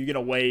week? Or are you going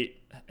to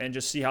wait and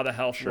just see how the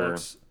health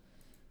looks?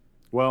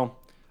 Well,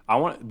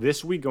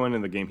 this week going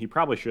into the game, he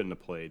probably shouldn't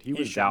have played. He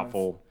was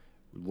doubtful,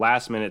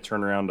 last-minute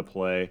turnaround to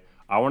play.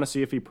 I want to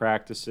see if he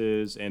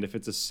practices, and if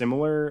it's a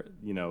similar,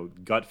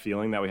 gut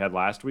feeling that we had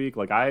last week,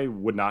 like I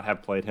would not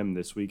have played him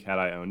this week had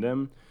I owned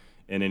him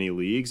in any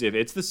leagues. If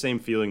it's the same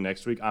feeling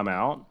next week, I'm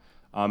out.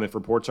 If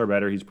reports are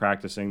better, he's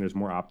practicing, there's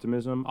more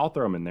optimism, I'll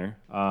throw him in there.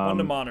 One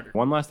to monitor.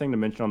 One last thing to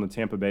mention on the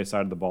Tampa Bay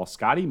side of the ball,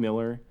 Scotty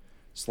Miller,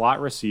 slot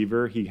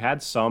receiver. He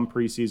had some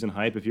preseason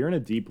hype. If you're in a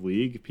deep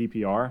league,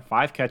 PPR,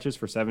 5 catches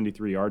for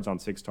 73 yards on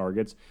 6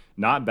 targets.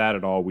 Not bad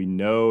at all. We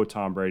know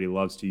Tom Brady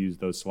loves to use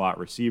those slot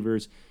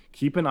receivers.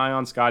 Keep an eye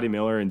on Scotty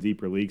Miller in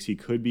deeper leagues. He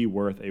could be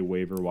worth a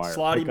waiver wire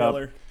Slotty pickup.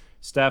 Miller.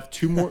 Steph,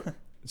 2 more.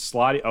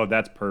 Slotty. Oh,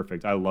 that's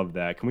perfect. I love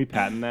that. Can we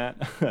patent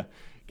that?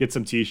 Get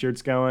some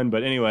T-shirts going.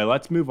 But anyway,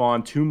 let's move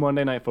on. 2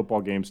 Monday Night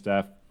Football games,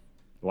 Steph.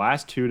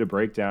 Last 2 to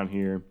break down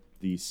here.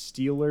 The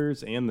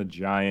Steelers and the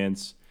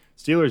Giants.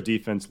 Steelers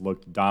defense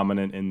looked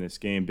dominant in this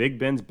game. Big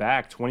Ben's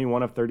back,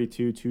 21 of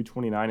 32,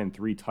 229 and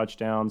 3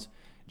 touchdowns.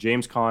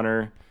 James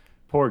Conner,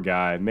 poor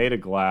guy, made of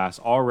glass,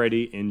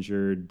 already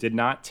injured, did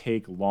not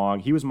take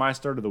long. He was my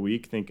start of the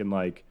week thinking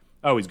like,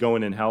 oh, he's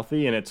going in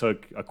healthy, and it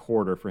took a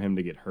quarter for him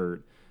to get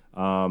hurt.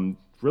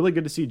 Really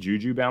good to see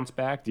Juju bounce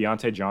back.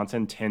 Deontay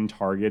Johnson, 10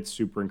 targets,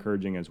 super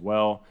encouraging as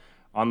well.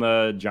 On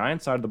the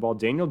Giants side of the ball,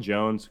 Daniel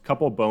Jones, a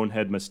couple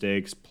bonehead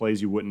mistakes,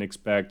 plays you wouldn't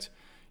expect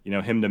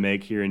him to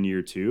make here in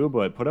year 2,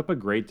 but put up a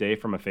great day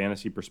from a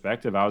fantasy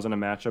perspective. I was in a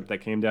matchup that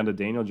came down to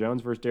Daniel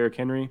Jones versus Derrick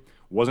Henry.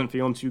 Wasn't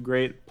feeling too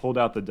great. Pulled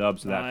out the dub,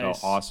 so that felt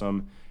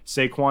awesome.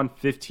 Saquon,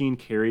 15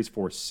 carries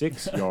for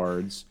 6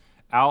 yards.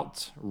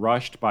 Out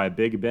rushed by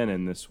Big Ben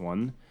in this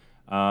one.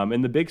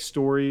 And the big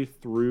story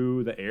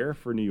through the air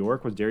for New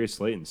York was Darius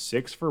Slayton,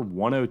 6 for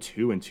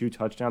 102 and 2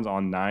 touchdowns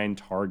on 9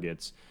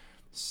 targets.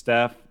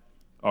 Steph,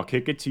 I'll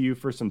kick it to you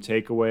for some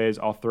takeaways.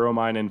 I'll throw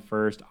mine in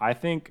first. I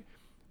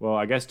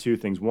guess 2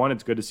 things. One,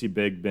 it's good to see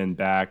Big Ben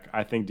back.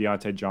 I think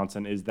Deontay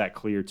Johnson is that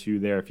clear 2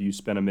 there. If you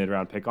spend a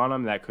mid-round pick on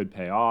him, that could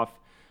pay off.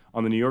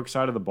 On the New York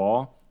side of the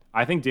ball,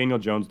 I think Daniel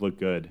Jones looked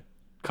good.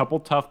 Couple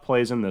tough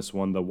plays in this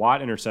one. The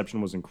Watt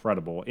interception was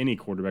incredible. Any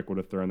quarterback would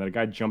have thrown that. A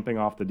guy jumping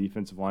off the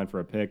defensive line for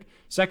a pick.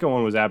 Second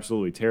one was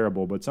absolutely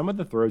terrible, but some of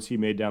the throws he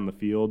made down the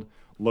field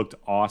looked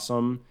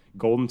awesome.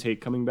 Golden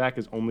Tate coming back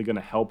is only going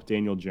to help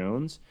Daniel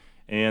Jones.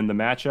 And the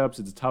matchups,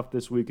 it's tough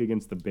this week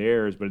against the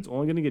Bears, but it's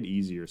only going to get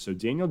easier. So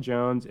Daniel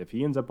Jones, if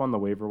he ends up on the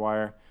waiver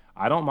wire,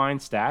 I don't mind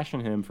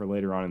stashing him for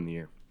later on in the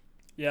year.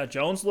 Yeah,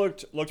 Jones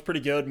looked pretty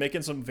good,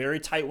 making some very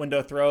tight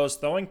window throws,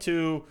 throwing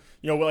to,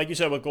 like you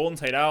said, with Golden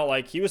Tate out,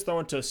 like he was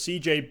throwing to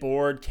C.J.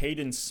 Board,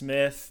 Caden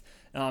Smith.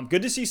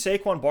 Good to see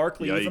Saquon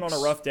Barkley, even on a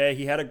rough day.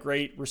 He had a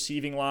great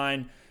receiving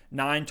line,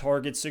 9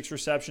 targets, 6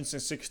 receptions,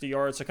 and 60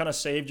 yards. So kind of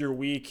saved your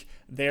week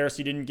there, so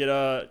you didn't get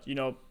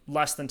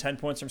less than 10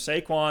 points from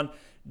Saquon.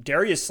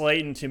 Darius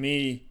Slayton, to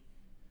me,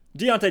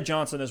 Deontay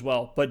Johnson as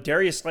well, but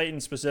Darius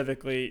Slayton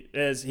specifically,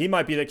 he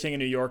might be the king of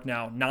New York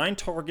now. 9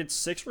 targets,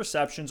 6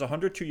 receptions,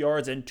 102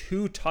 yards, and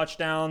 2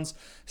 touchdowns,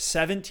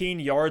 17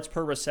 yards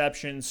per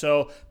reception.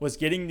 So was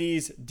getting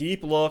these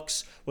deep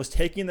looks, was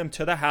taking them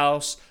to the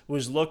house,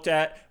 was looked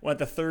at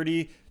the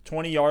 30,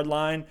 20-yard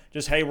line.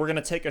 Just, hey, we're going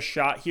to take a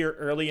shot here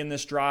early in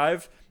this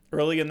drive.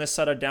 Early in this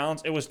set of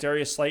downs, it was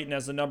Darius Slayton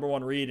as the number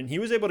 1 read, and he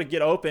was able to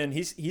get open.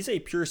 He's a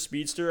pure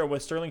speedster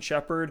with Sterling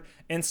Shepard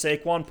and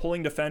Saquon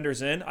pulling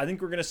defenders in. I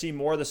think we're going to see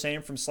more of the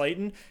same from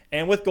Slayton.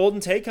 And with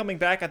Golden Tate coming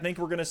back, I think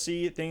we're going to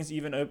see things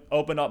even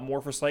open up more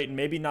for Slayton.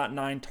 Maybe not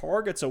 9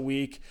 targets a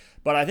week,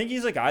 but I think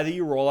he's a guy that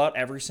you roll out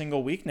every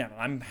single week now.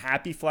 I'm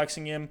happy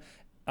flexing him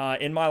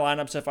in my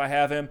lineups if I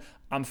have him.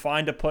 I'm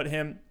fine to put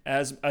him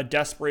as a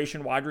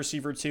desperation wide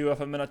receiver too if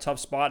I'm in a tough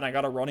spot and I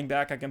got a running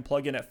back I can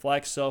plug in at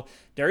flex. So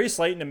Darius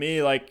Slayton, to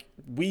me, like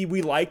we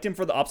liked him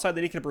for the upside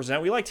that he could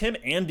present. We liked him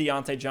and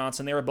Deontay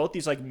Johnson. They were both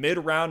these like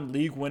mid-round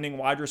league-winning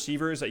wide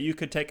receivers that you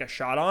could take a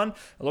shot on.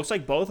 It looks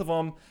like both of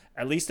them,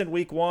 at least in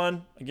week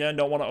 1, again,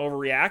 don't want to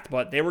overreact,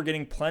 but they were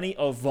getting plenty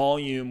of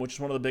volume, which is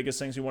one of the biggest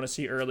things we want to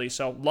see early.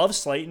 So love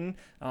Slayton.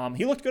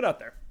 He looked good out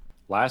there.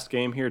 Last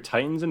game here,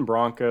 Titans and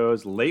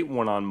Broncos, late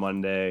one on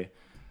Monday.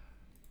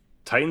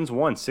 Titans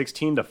won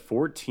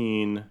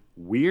 16-14.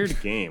 Weird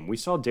game. We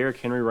saw Derrick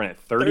Henry run it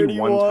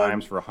 31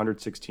 times for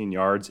 116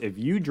 yards. If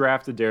you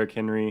drafted Derrick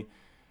Henry,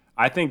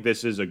 I think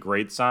this is a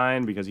great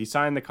sign because he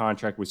signed the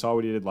contract. We saw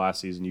what he did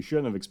last season. You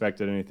shouldn't have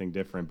expected anything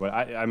different. But,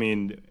 I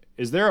mean,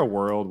 is there a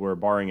world where,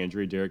 barring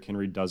injury, Derrick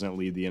Henry doesn't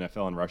lead the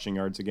NFL in rushing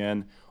yards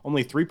again?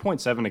 Only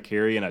 3.7 a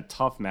carry in a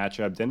tough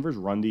matchup. Denver's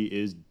run D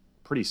is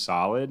pretty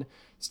solid.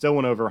 Still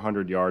went over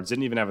 100 yards.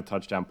 Didn't even have a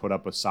touchdown. Put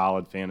up a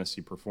solid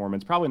fantasy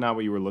performance. Probably not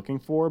what you were looking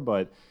for,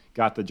 but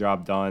got the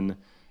job done.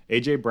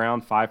 A.J.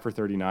 Brown, 5 for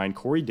 39.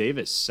 Corey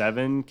Davis,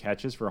 7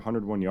 catches for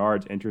 101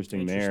 yards.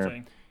 Interesting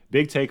there.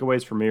 Big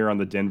takeaways for me are on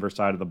the Denver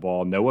side of the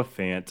ball. Noah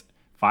Fant,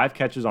 5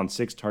 catches on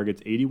 6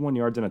 targets, 81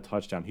 yards and a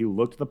touchdown. He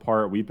looked the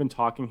part. We've been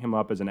talking him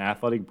up as an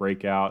athletic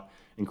breakout,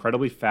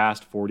 incredibly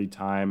fast 40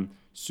 time,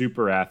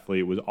 super athlete.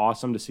 It was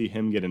awesome to see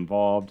him get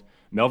involved.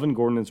 Melvin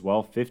Gordon as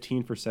well,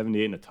 15 for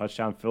 78 and a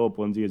touchdown. Phillip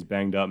Lindsay is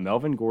banged up.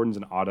 Melvin Gordon's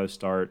an auto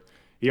start.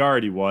 He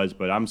already was,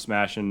 but I'm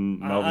smashing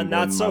Melvin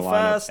Gordon in my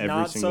lineup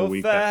every single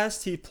week. Not so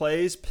fast. He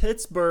plays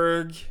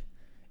Pittsburgh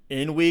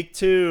in week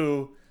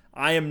 2.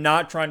 I am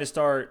not trying to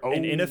start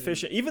an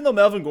inefficient. Even though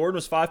Melvin Gordon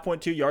was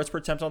 5.2 yards per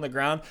attempt on the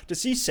ground, to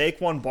see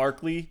Saquon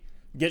Barkley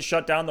get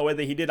shut down the way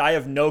that he did, I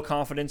have no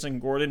confidence in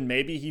Gordon.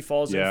 Maybe he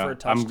falls in for a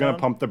touchdown. I'm going to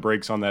pump the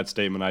brakes on that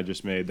statement I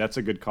just made. That's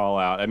a good call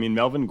out. I mean,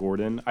 Melvin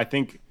Gordon, I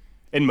think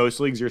in most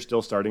leagues you're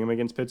still starting him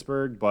against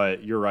Pittsburgh,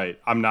 but you're right.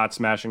 I'm not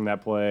smashing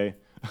that play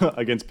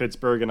against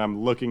Pittsburgh, and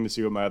I'm looking to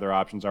see what my other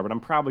options are, but I'm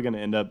probably going to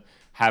end up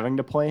having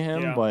to play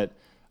him. Yeah.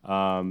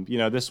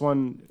 But, this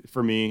one,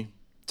 for me,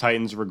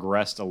 Titans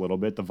regressed a little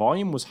bit. The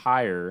volume was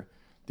higher.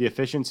 The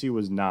efficiency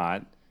was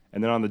not.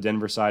 And then on the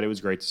Denver side, it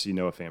was great to see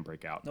Noah Fant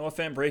break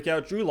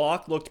out. Drew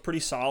Lock looked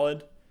pretty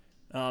solid.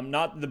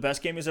 Not the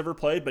best game he's ever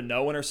played, but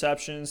no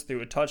interceptions,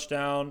 threw a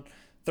touchdown,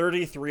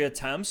 33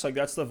 attempts. Like,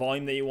 that's the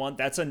volume that you want.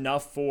 That's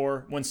enough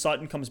for when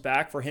Sutton comes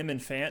back for him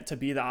and Fant to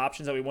be the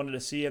options that we wanted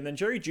to see. And then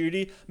Jerry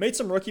Jeudy made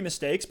some rookie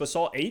mistakes, but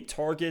saw 8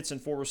 targets and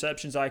 4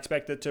 receptions. I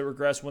expect it to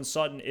regress when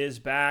Sutton is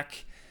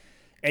back.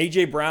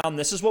 A.J. Brown,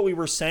 this is what we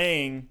were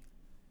saying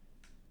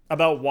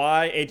about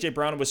why A.J.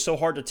 Brown was so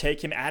hard to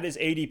take him at his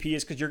ADP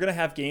is because you're going to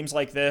have games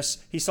like this.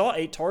 He saw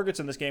 8 targets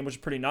in this game, which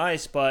is pretty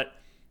nice, but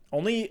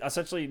only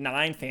essentially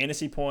 9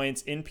 fantasy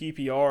points in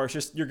PPR. It's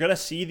just, you're going to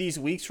see these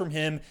weeks from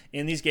him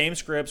in these game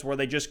scripts where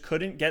they just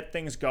couldn't get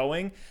things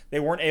going. They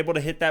weren't able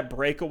to hit that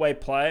breakaway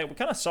play. We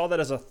kind of saw that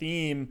as a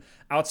theme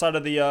outside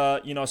of the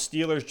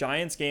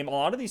Steelers-Giants game. A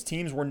lot of these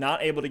teams were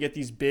not able to get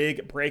these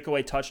big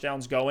breakaway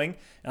touchdowns going,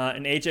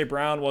 and A.J.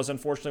 Brown was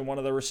unfortunately one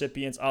of the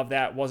recipients of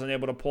that, wasn't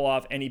able to pull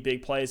off any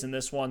big plays in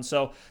this one.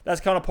 So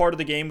that's kind of part of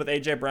the game with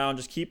A.J. Brown.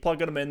 Just keep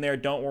plugging him in there.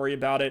 Don't worry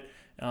about it.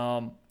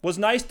 Was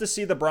nice to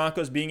see the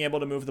Broncos being able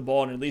to move the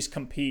ball and at least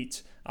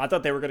compete. I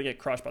thought they were going to get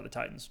crushed by the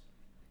Titans.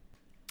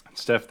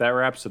 Steph, that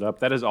wraps it up.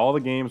 That is all the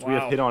games. Wow. We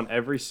have hit on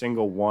every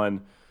single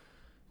one.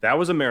 That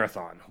was a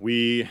marathon.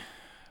 We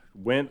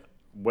went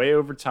way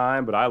over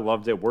time, but I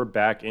loved it. We're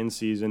back in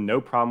season. No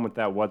problem with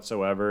that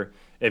whatsoever.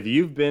 If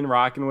you've been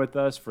rocking with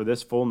us for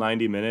this full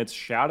 90 minutes,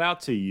 shout out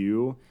to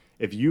you.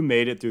 If you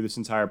made it through this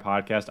entire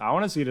podcast, I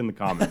want to see it in the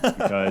comments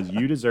because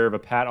you deserve a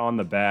pat on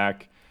the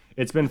back.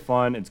 It's been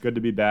fun. It's good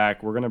to be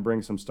back. We're going to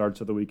bring some starts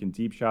of the week and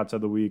deep shots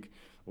of the week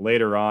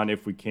later on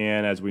if we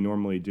can, as we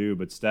normally do.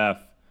 But,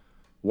 Steph,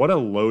 what a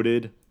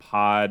loaded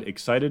pod.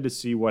 Excited to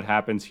see what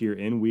happens here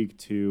in week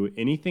 2.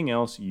 Anything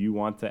else you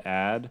want to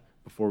add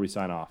before we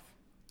sign off?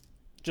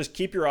 Just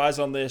keep your eyes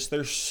on this.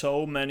 There's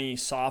so many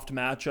soft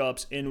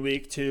matchups in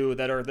week 2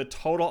 that are the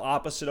total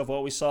opposite of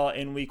what we saw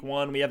in week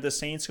 1. We have the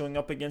Saints going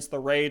up against the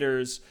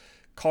Raiders,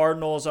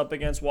 Cardinals up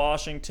against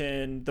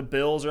Washington, the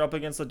Bills are up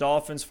against the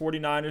Dolphins,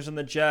 49ers and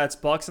the Jets,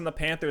 Bucks and the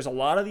Panthers. A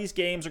lot of these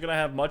games are going to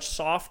have much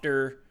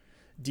softer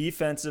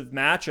defensive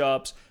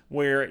matchups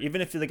where even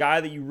if the guy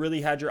that you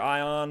really had your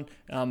eye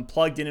on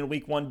plugged in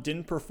week 1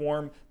 didn't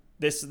perform,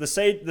 the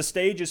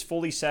stage is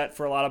fully set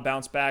for a lot of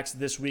bounce backs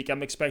this week.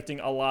 I'm expecting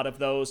a lot of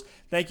those.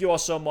 Thank you all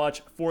so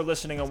much for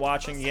listening and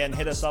watching. Again,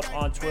 hit us up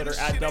on Twitter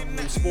at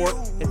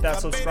WSport. Hit that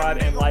subscribe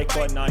and like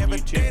button on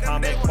YouTube.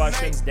 Comment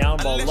questions down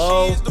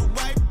below.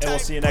 And we'll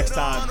see you next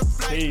time.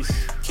 Peace.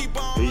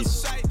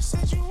 Peace.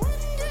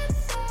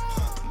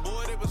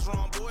 Boy, they was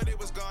wrong. Boy, they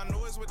was gone. Know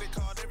what they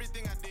called